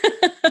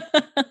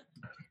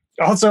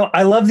 Also,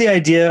 I love the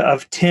idea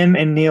of Tim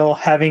and Neil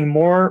having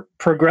more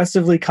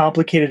progressively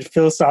complicated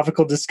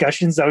philosophical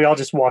discussions that we all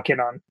just walk in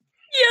on.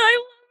 Yeah,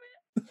 I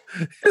love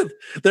it.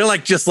 They're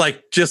just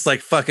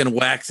like fucking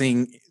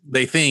waxing,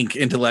 they think,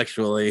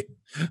 intellectually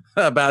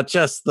about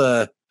just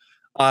the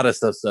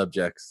oddest of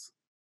subjects.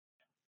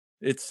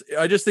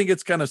 I just think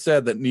it's kind of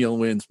sad that Neil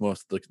wins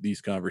most of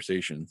these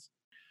conversations.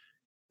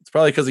 It's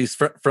probably because he's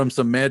from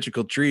some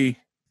magical tree.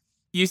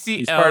 You see,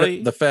 he's Ellie part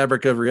of the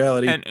fabric of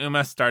reality. And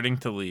Uma starting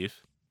to leave.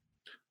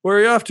 Where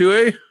are you off to,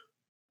 eh?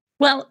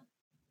 Well,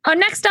 our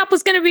next stop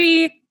was going to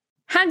be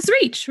Hag's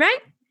Reach, right?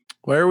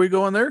 Why are we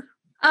going there?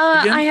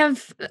 I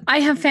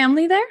have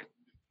family there.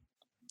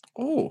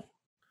 Oh,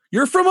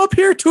 you're from up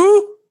here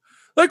too?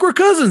 Like we're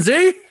cousins,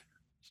 eh?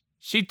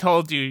 She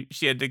told you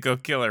she had to go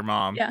kill her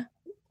mom. Yeah.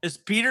 Is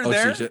Peter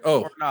there?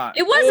 Or not?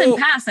 It was in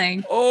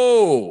passing.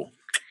 Oh,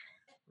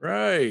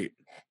 right.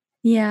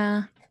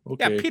 Yeah.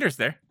 Okay. Yeah, Peter's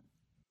there.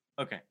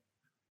 Okay.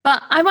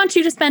 But I want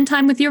you to spend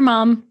time with your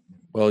mom.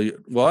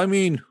 Well, I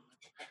mean,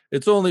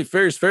 it's only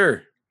fair's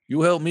fair.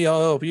 You help me,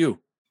 I'll help you.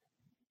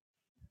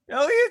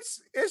 Ellie,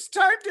 it's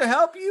time to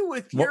help you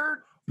with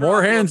your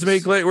more hands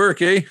make light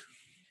work, eh?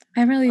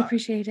 I really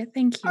appreciate it.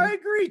 Thank you. I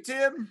agree,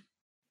 Tim.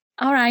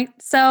 All right,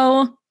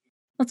 so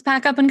let's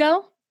pack up and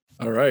go.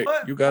 All right,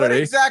 you got it, What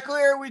eh?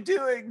 exactly are we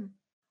doing?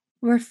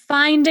 We're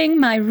finding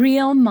my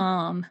real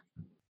mom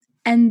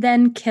and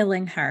then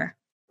killing her.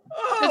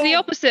 It's the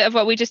opposite of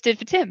what we just did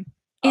for Tim.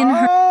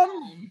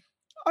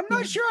 I'm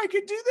not sure I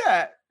could do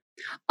that.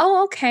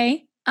 Oh,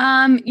 okay.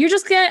 You're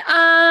just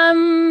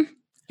gonna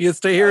You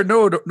stay here in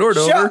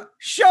Nordover.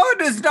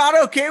 Sean is not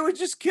okay with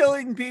just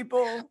killing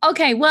people.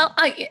 Okay, well,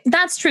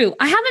 that's true.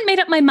 I haven't made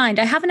up my mind.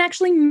 I haven't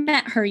actually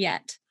met her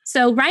yet.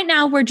 So right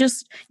now we're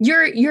just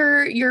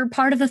you're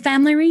part of a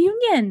family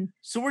reunion.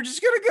 So we're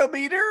just gonna go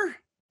meet her.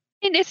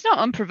 And it's not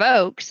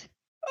unprovoked.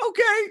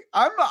 Okay,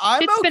 I'm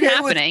It's been okay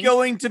happening. with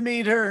going to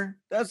meet her.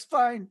 That's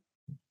fine.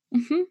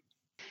 Mm-hmm.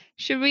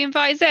 Should we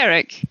invite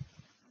Zarek?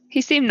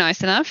 He seemed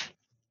nice enough.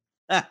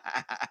 Yeah,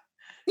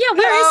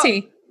 where is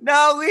he?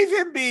 No, leave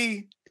him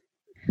be.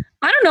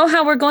 I don't know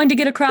how we're going to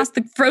get across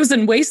the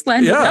frozen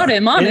wasteland Yeah. without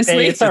him,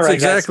 honestly. It's all right,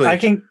 exactly.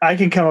 guys. I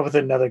can come up with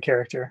another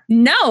character.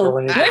 No, Or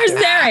when you- where's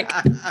Eric?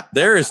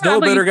 There is no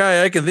Probably- better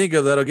guy I can think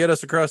of that'll get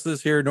us across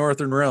this here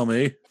northern realm,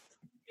 eh?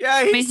 Yeah,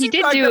 I mean, he seemed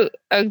did like do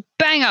a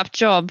bang up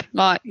job.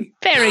 Like,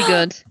 very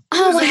good.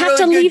 Oh, was I a have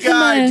to really leave good him a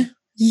guide.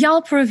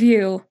 Yelp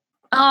review.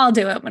 I'll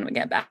do it when we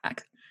get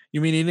back.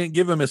 You mean he didn't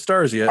give him his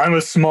stars yet? I'm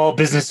a small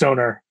business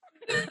owner.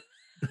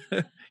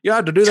 You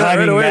have to do that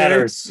Timing right away. eh?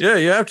 matters. Yeah,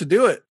 you have to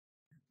do it.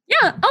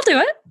 Yeah, I'll do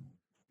it.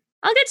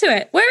 I'll get to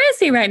it. Where is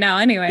he right now,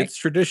 anyway? It's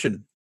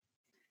tradition.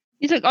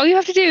 He's like, all you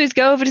have to do is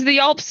go over to the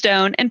Yelp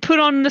stone and put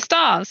on the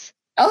stars.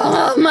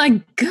 Oh my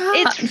god!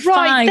 It's right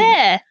fine.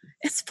 there.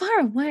 It's far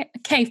away.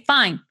 Okay,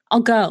 fine. I'll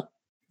go.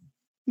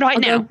 Right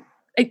I'll now.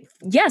 go.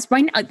 Yes,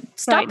 right now.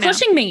 Stop Right now.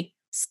 pushing me.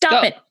 Stop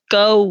Go. it.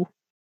 Go.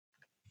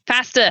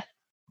 Faster.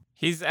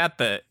 He's at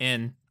the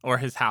inn or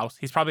his house.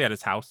 He's probably at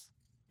his house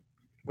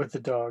With the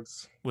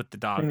dogs. with the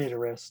I dog. need a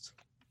rest.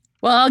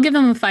 Well, I'll give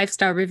him a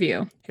 5-star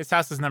review His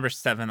house is number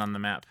 7 on the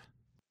map.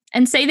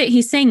 and say that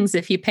he sings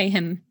if you pay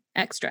him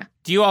extra.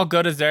 Do you all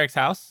go to Zarek's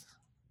house?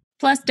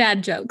 Plus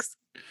dad jokes.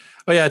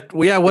 Oh yeah,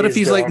 well, yeah. What if Please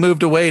he's like don't.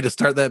 moved away to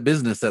start that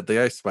business at the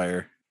Ice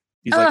Spire?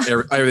 He's like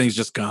everything's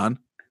just gone.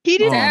 He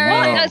didn't Oh,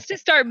 want no. us to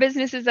start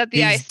businesses at the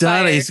He's Ice done it.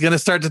 Spire. He's gonna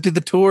start to do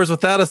the tours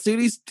without us, dude.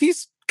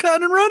 He's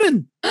cutting and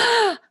running.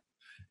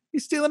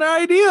 He's stealing our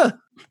idea.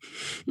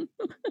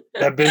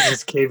 That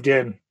business caved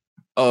in.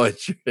 Oh, it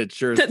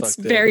sure is. That's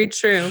fucked very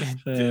true.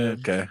 in.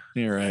 Okay,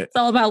 you're right. It's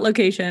all about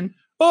location.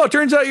 Oh, it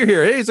turns out you're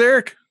here. Hey,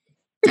 Zarek.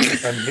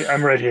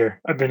 I'm right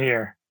here. I've been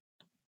here.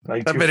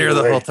 Like I've 2 been feet here the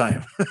away. whole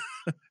time.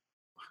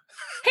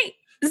 Hey,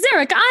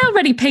 Zarek, I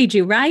already paid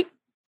you, right?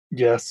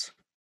 Yes.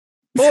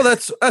 Oh,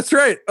 that's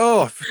right.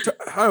 Oh,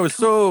 I was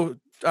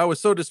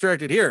so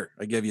distracted. Here,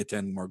 I gave you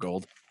 10 more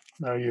gold.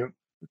 No, you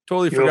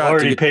Totally have forgot.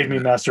 already paid me,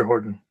 Master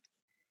Horton.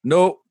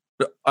 No,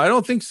 I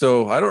don't think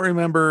so. I don't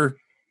remember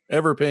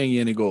ever paying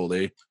you any gold,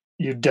 eh?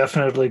 You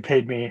definitely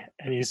paid me,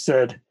 and you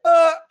said,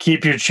 Uh,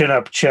 "Keep your chin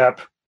up,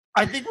 chap."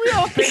 I think we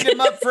all paid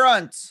him up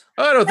front.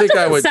 I don't think I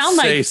doesn't would sound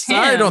like say.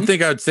 I don't him.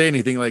 think I would say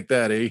anything like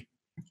that, eh?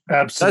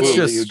 Absolutely,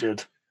 just- you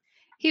did.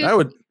 He I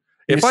was, would.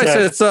 If You I said-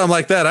 said something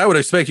like that, I would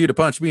expect you to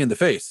punch me in the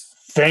face.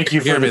 Thank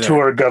you Hear for me the there.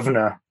 tour,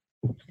 Governor.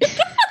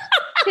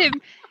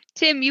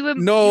 Tim, you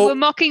No. were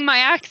mocking my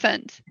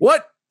accent.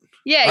 What?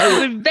 Yeah, I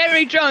you were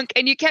very drunk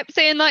and you kept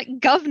saying like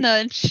governor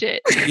and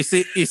shit. You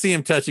see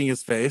him touching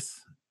his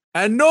face,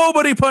 and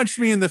nobody punched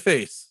me in the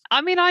face.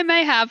 I mean, I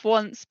may have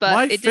once, but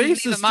My it didn't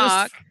face leave a is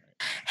mark. just.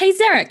 Hey,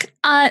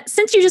 Zarek,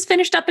 since you just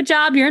finished up a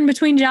job, you're in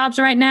between jobs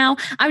right now.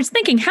 I was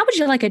thinking, how would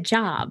you like a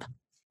job?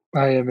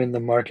 I am in the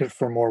market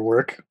for more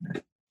work.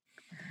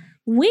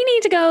 We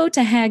need to go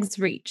to Hag's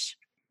Reach.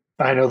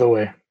 I know the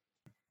way.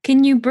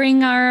 Can you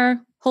bring our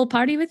whole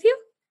party with you?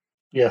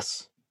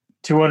 Yes.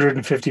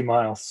 250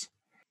 miles.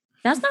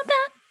 That's not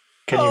bad.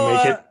 Can you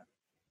make it?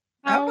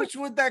 How much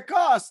would that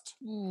cost?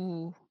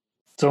 Ooh.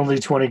 It's only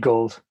 20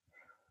 gold.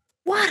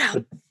 What a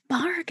But-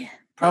 bargain.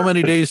 How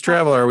many days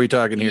travel are we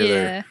talking here?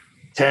 There. Yeah.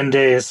 10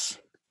 days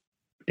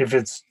if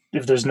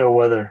there's no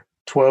weather.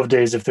 12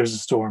 days if there's a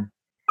storm.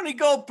 20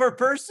 gold per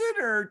person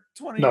or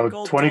 20 No,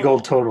 gold 20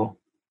 gold total.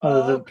 Oh,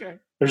 Other than, okay.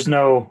 there's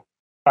no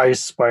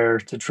ice spire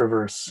to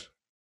traverse.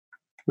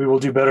 We will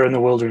do better in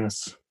the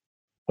wilderness.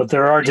 But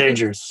there are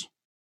dangers.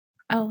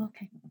 Oh,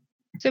 okay.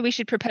 So we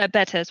should prepare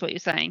better, is what you're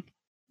saying.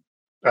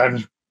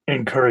 I'm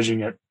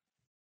encouraging it.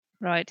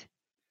 Right.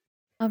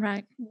 All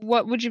right.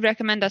 What would you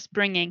recommend us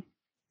bringing?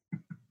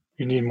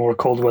 You need more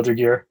cold weather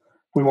gear.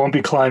 We won't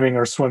be climbing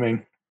or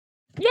swimming.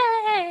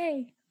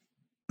 Yay!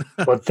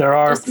 But there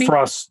are Just me?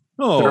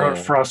 there are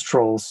frost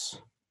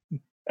trolls.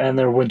 And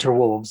there are winter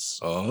wolves.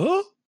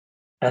 Oh.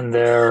 And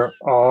there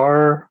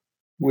are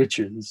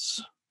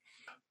witches.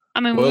 I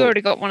mean, we Well-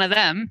 already got one of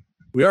them.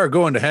 We are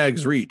going to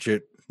Hag's Reach.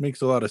 It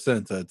makes a lot of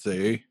sense, I'd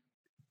say.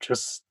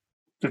 Just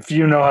if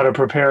you know how to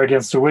prepare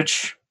against a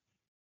witch,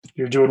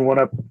 you're doing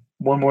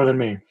one more than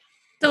me.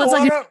 So it's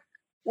like a,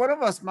 One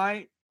of us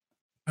might.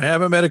 I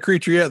haven't met a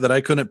creature yet that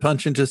I couldn't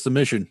punch into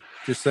submission.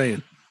 Just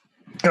saying.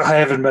 I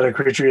haven't met a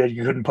creature yet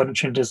you couldn't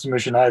punch into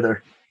submission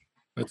either.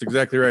 That's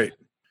exactly right.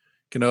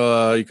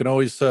 You can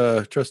always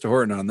trust a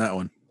Horton on that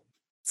one.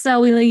 so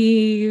we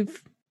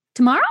leave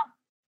tomorrow?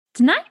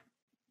 Tonight?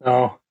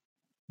 No,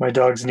 my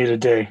dogs need a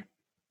day.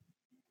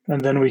 And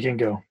then we can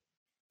go.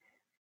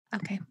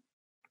 Okay.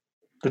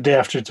 The day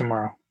after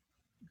tomorrow.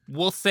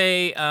 We'll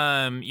say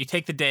you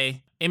take the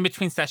day in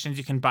between sessions,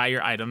 you can buy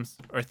your items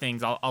or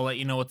things. I'll let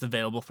you know what's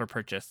available for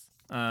purchase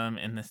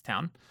in this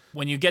town.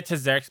 When you get to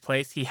Zarek's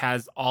place, he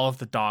has all of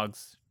the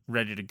dogs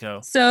ready to go.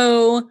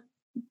 So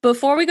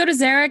before we go to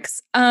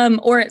Zarek's,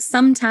 or at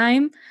some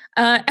time,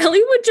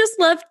 Ellie would just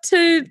love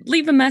to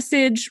leave a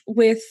message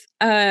with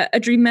a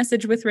dream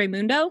message with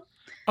Raymundo.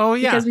 Oh,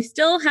 yeah. Because we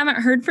still haven't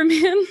heard from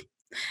him.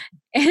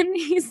 And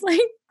he's like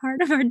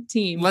part of our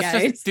team. Let's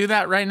guys. just do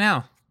that right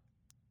now.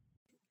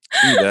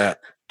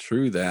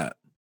 True that.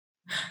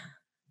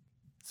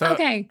 So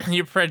okay.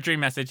 You prepare a dream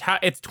message.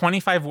 It's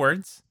 25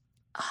 words.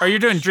 Are you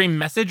doing dream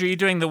message or are you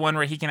doing the one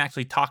where he can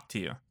actually talk to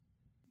you?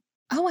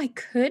 Oh, I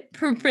could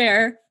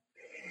prepare.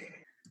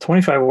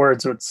 25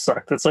 words would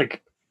suck. That's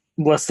like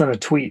less than a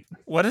tweet.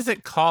 What is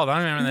it called? I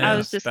don't remember the name. I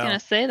was just going to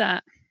say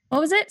that. What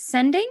was it?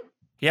 Sending?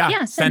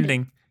 Yeah,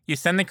 sending. You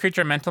send the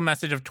creature a mental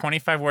message of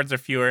 25 words or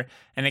fewer,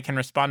 and it can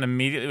respond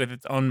immediately with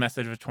its own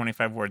message of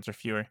 25 words or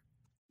fewer.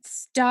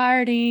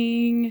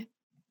 Starting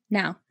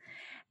now.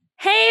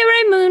 Hey,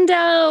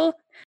 Raymundo.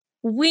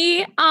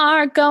 We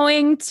are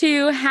going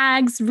to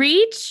Hag's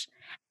Reach,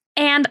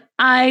 and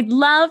I'd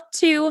love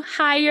to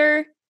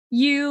hire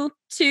you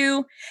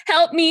to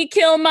help me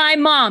kill my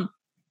mom.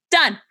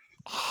 Done.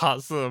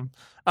 Awesome.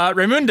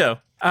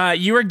 Raymundo,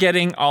 you are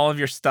getting all of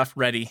your stuff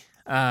ready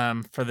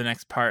for the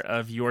next part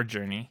of your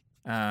journey.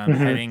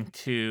 Heading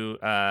to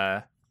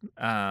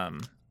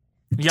Yanmas.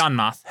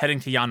 Heading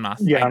to Yanmas.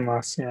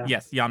 Yanmas, yeah.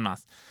 Yes,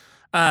 Yanmas.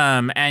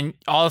 And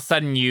all of a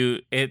sudden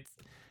it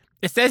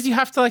says you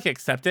have to like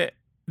accept it.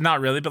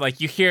 Not really, but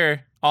like you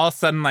hear all of a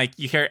sudden like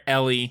you hear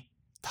Ellie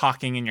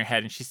talking in your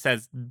head, and she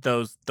says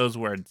those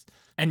words,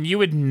 and you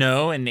would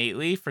know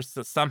innately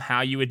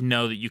somehow you would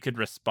know that you could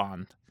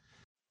respond.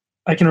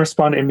 I can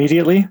respond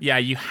immediately. Yeah,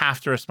 you have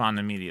to respond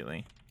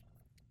immediately.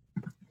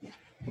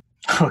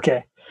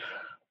 Okay.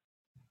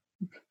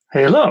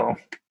 Hello,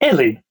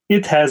 Ellie.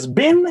 It has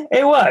been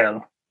a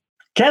while.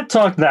 Can't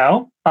talk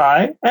now.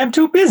 I am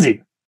too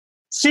busy.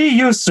 See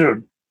you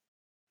soon.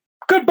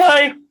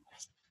 Goodbye.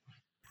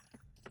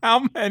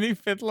 How many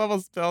 5th level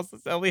spells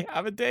does Ellie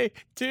have a day?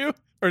 2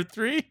 or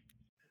 3?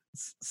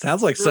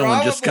 Sounds like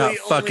someone just got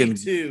Probably fucking.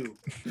 only 2.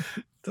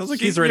 Sounds like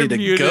She's he's ready to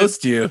muted.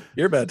 ghost you.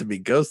 You're about to be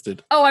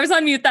ghosted. Oh, I was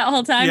on mute that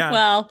whole time? Yeah.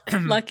 Well,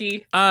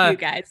 lucky you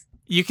guys.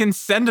 You can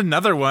send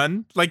another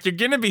one. Like you're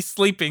gonna be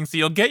sleeping, so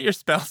you'll get your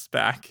spells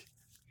back.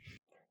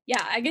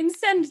 Yeah, I can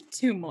send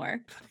 2 more.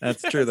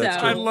 That's true. That's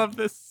So- I true. love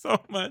this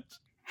so much.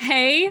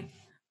 Hey,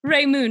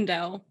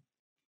 Raymundo.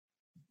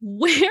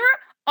 Where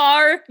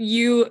are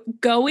you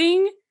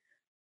going?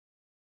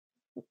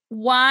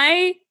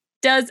 Why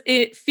does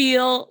it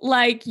feel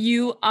like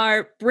you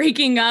are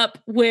breaking up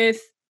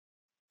with...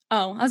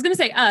 Oh, I was going to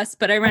say us,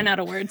 but I ran out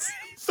of words.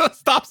 So it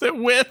stops it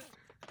with.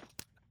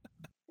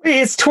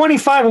 Wait, it's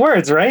 25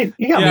 words, right?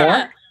 You got Yeah.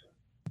 more.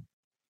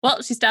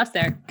 Well, she stops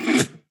there.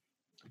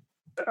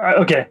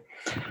 Okay.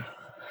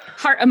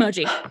 Heart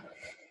emoji.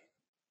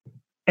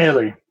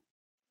 Ellie,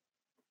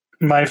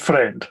 my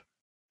friend,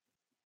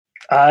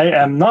 I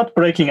am not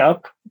breaking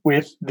up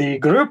with the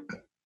group.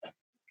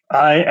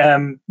 I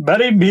am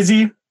very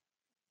busy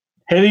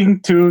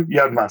heading to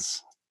Yagmas.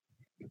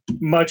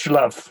 Much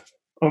love.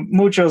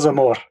 Muchos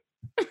amor.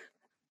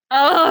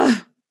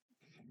 Oh,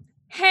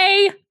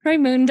 hey,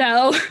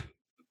 Raymundo.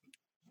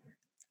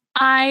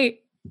 I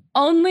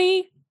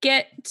only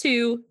get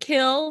to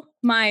kill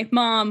my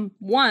mom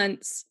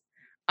once.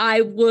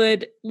 I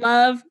would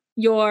love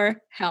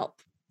your help.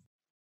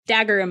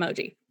 Dagger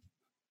emoji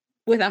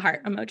with a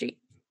heart emoji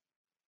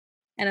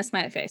and a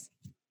smiley face.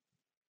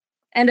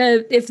 And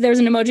if there's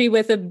an emoji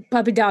with a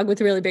puppy dog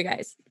with really big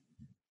eyes.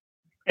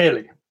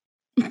 Ellie,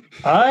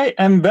 I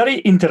am very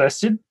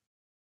interested.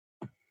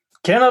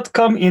 Cannot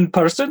come in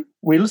person.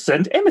 Will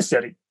send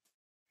emissary.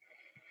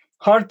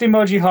 Heart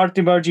emoji, heart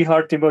emoji,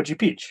 heart emoji,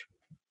 peach.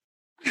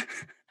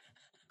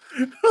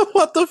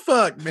 What the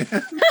fuck,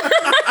 man?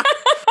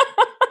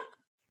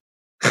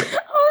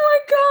 Oh my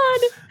god.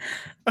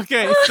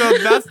 Okay, so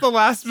that's the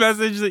last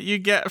message that you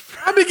get.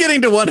 I'm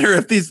beginning to wonder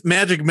if these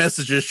magic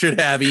messages should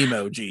have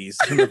emojis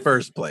in the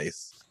first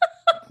place.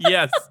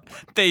 Yes,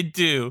 they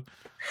do.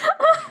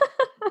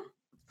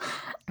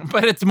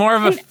 But it's more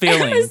of a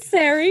feeling.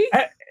 Emissary.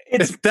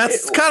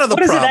 That's kind of the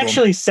what problem. does it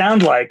actually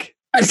sound like?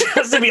 It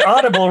has to be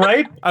audible,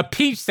 right? A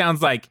peach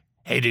sounds like,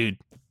 "Hey, dude."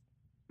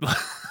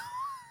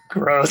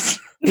 Gross.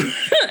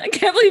 I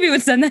can't believe you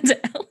would send that to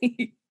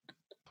Ellie.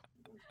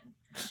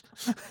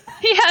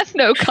 He has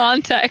no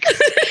context.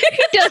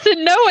 He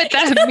doesn't know what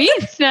that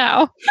means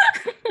now.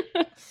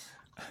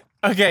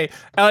 Okay,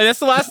 Ellie, that's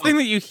the last thing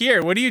that you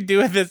hear. What do you do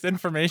with this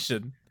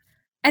information?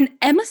 An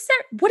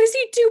emissary? What is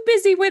he too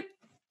busy with?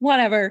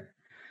 Whatever.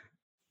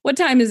 What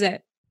time is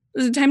it?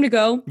 Is it time to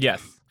go?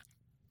 Yes.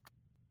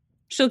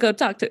 She'll go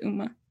talk to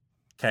Uma.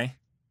 Okay.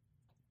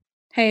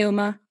 Hey,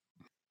 Uma.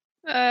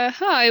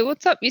 Hi,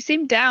 what's up? You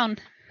seem down.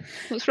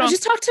 What's I wrong?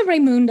 just talked to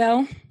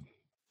Raymundo.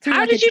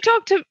 How did you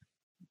talk to...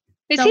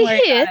 Is Don't he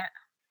worry here? about it.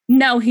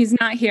 No, he's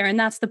not here, and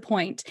that's the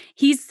point.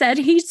 He said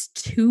he's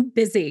too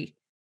busy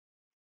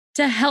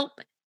to help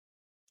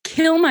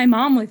kill my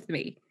mom with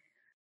me.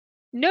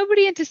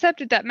 Nobody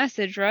intercepted that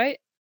message, right?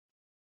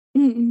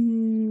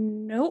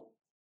 Nope.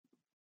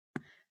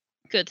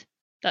 Good.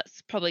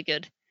 That's probably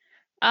good.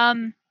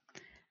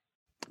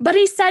 But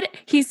he said,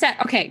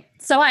 okay,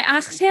 so I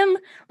asked him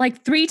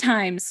like 3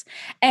 times,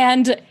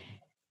 and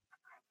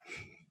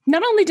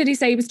not only did he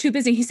say he was too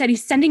busy, he said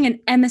he's sending an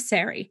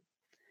emissary.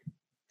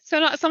 So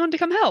not someone to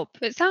come help.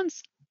 It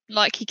sounds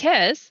like he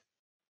cares.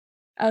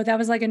 Oh, that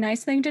was like a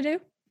nice thing to do?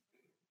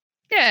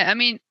 Yeah, I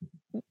mean,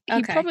 he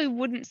Okay. probably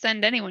wouldn't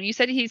send anyone. You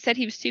said he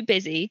was too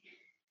busy.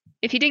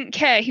 If he didn't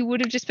care, he would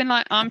have just been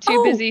like, I'm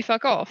too busy,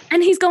 fuck off.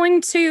 And he's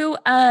going to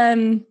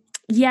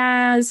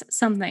Yazmir.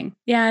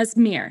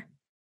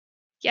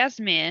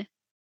 Yazmir.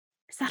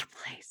 Is that a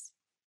place?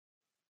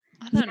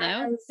 I don't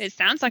know. It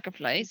sounds like a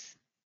place.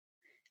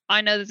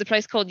 I know there's a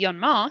place called Yon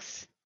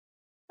Mas.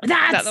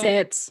 That's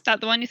it. Is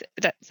that the one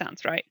that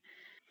sounds right.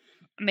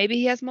 Maybe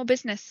he has more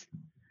business.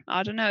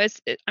 I don't know.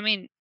 I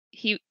mean,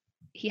 he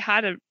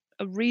had a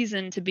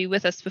reason to be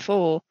with us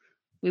before.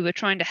 We were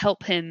trying to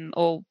help him,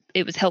 or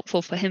it was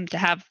helpful for him to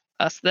have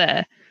us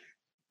there.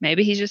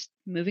 Maybe he's just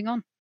moving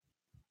on.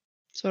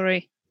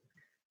 Sorry.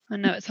 I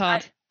know it's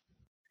hard.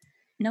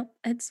 Nope,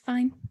 it's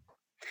fine.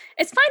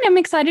 It's fine. I'm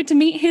excited to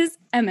meet his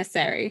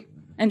emissary.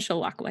 And she'll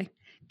walk away.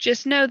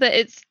 Just know that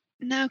it's...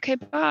 No, okay,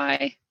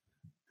 bye.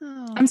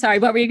 Oh. I'm sorry,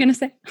 what were you going to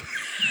say?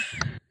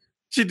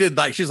 She did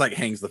she's like,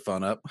 hangs the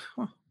phone up.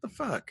 What the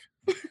fuck?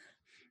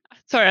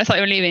 Sorry, I thought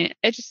you were leaving.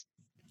 It just...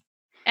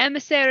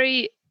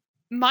 Emissary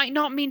might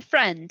not mean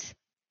friend.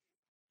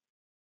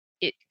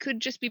 It could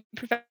just be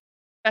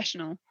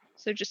professional.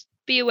 So just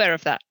be aware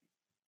of that.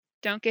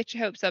 Don't get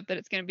your hopes up that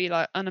it's going to be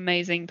like an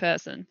amazing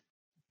person.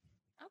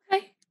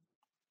 Okay.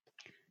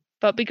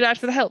 But be glad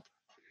for the help.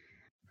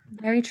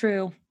 Very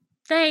true.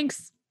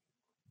 Thanks.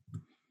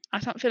 I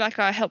don't feel like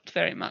I helped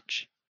very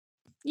much.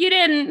 You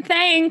didn't.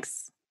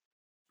 Thanks.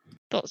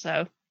 Thought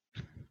so.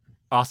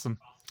 Awesome.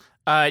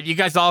 You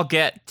guys all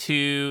get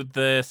to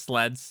the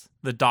sleds.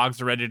 The dogs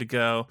are ready to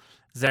go.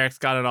 Zarek's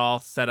got it all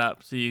set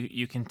up so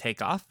you can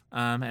take off.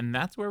 And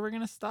that's where we're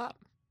going to stop.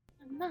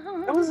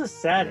 That was a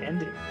sad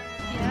ending.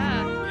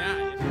 Yeah.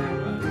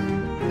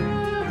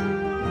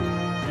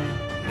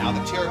 Now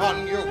that you're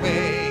on your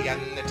way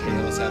and the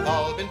tales have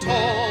all been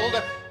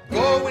told,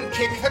 go and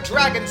kick the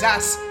dragon's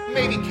ass,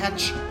 maybe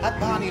catch a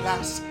bonny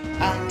lass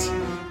at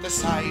the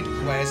side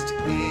quest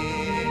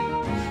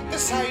inn. The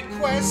side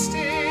quest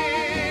inn.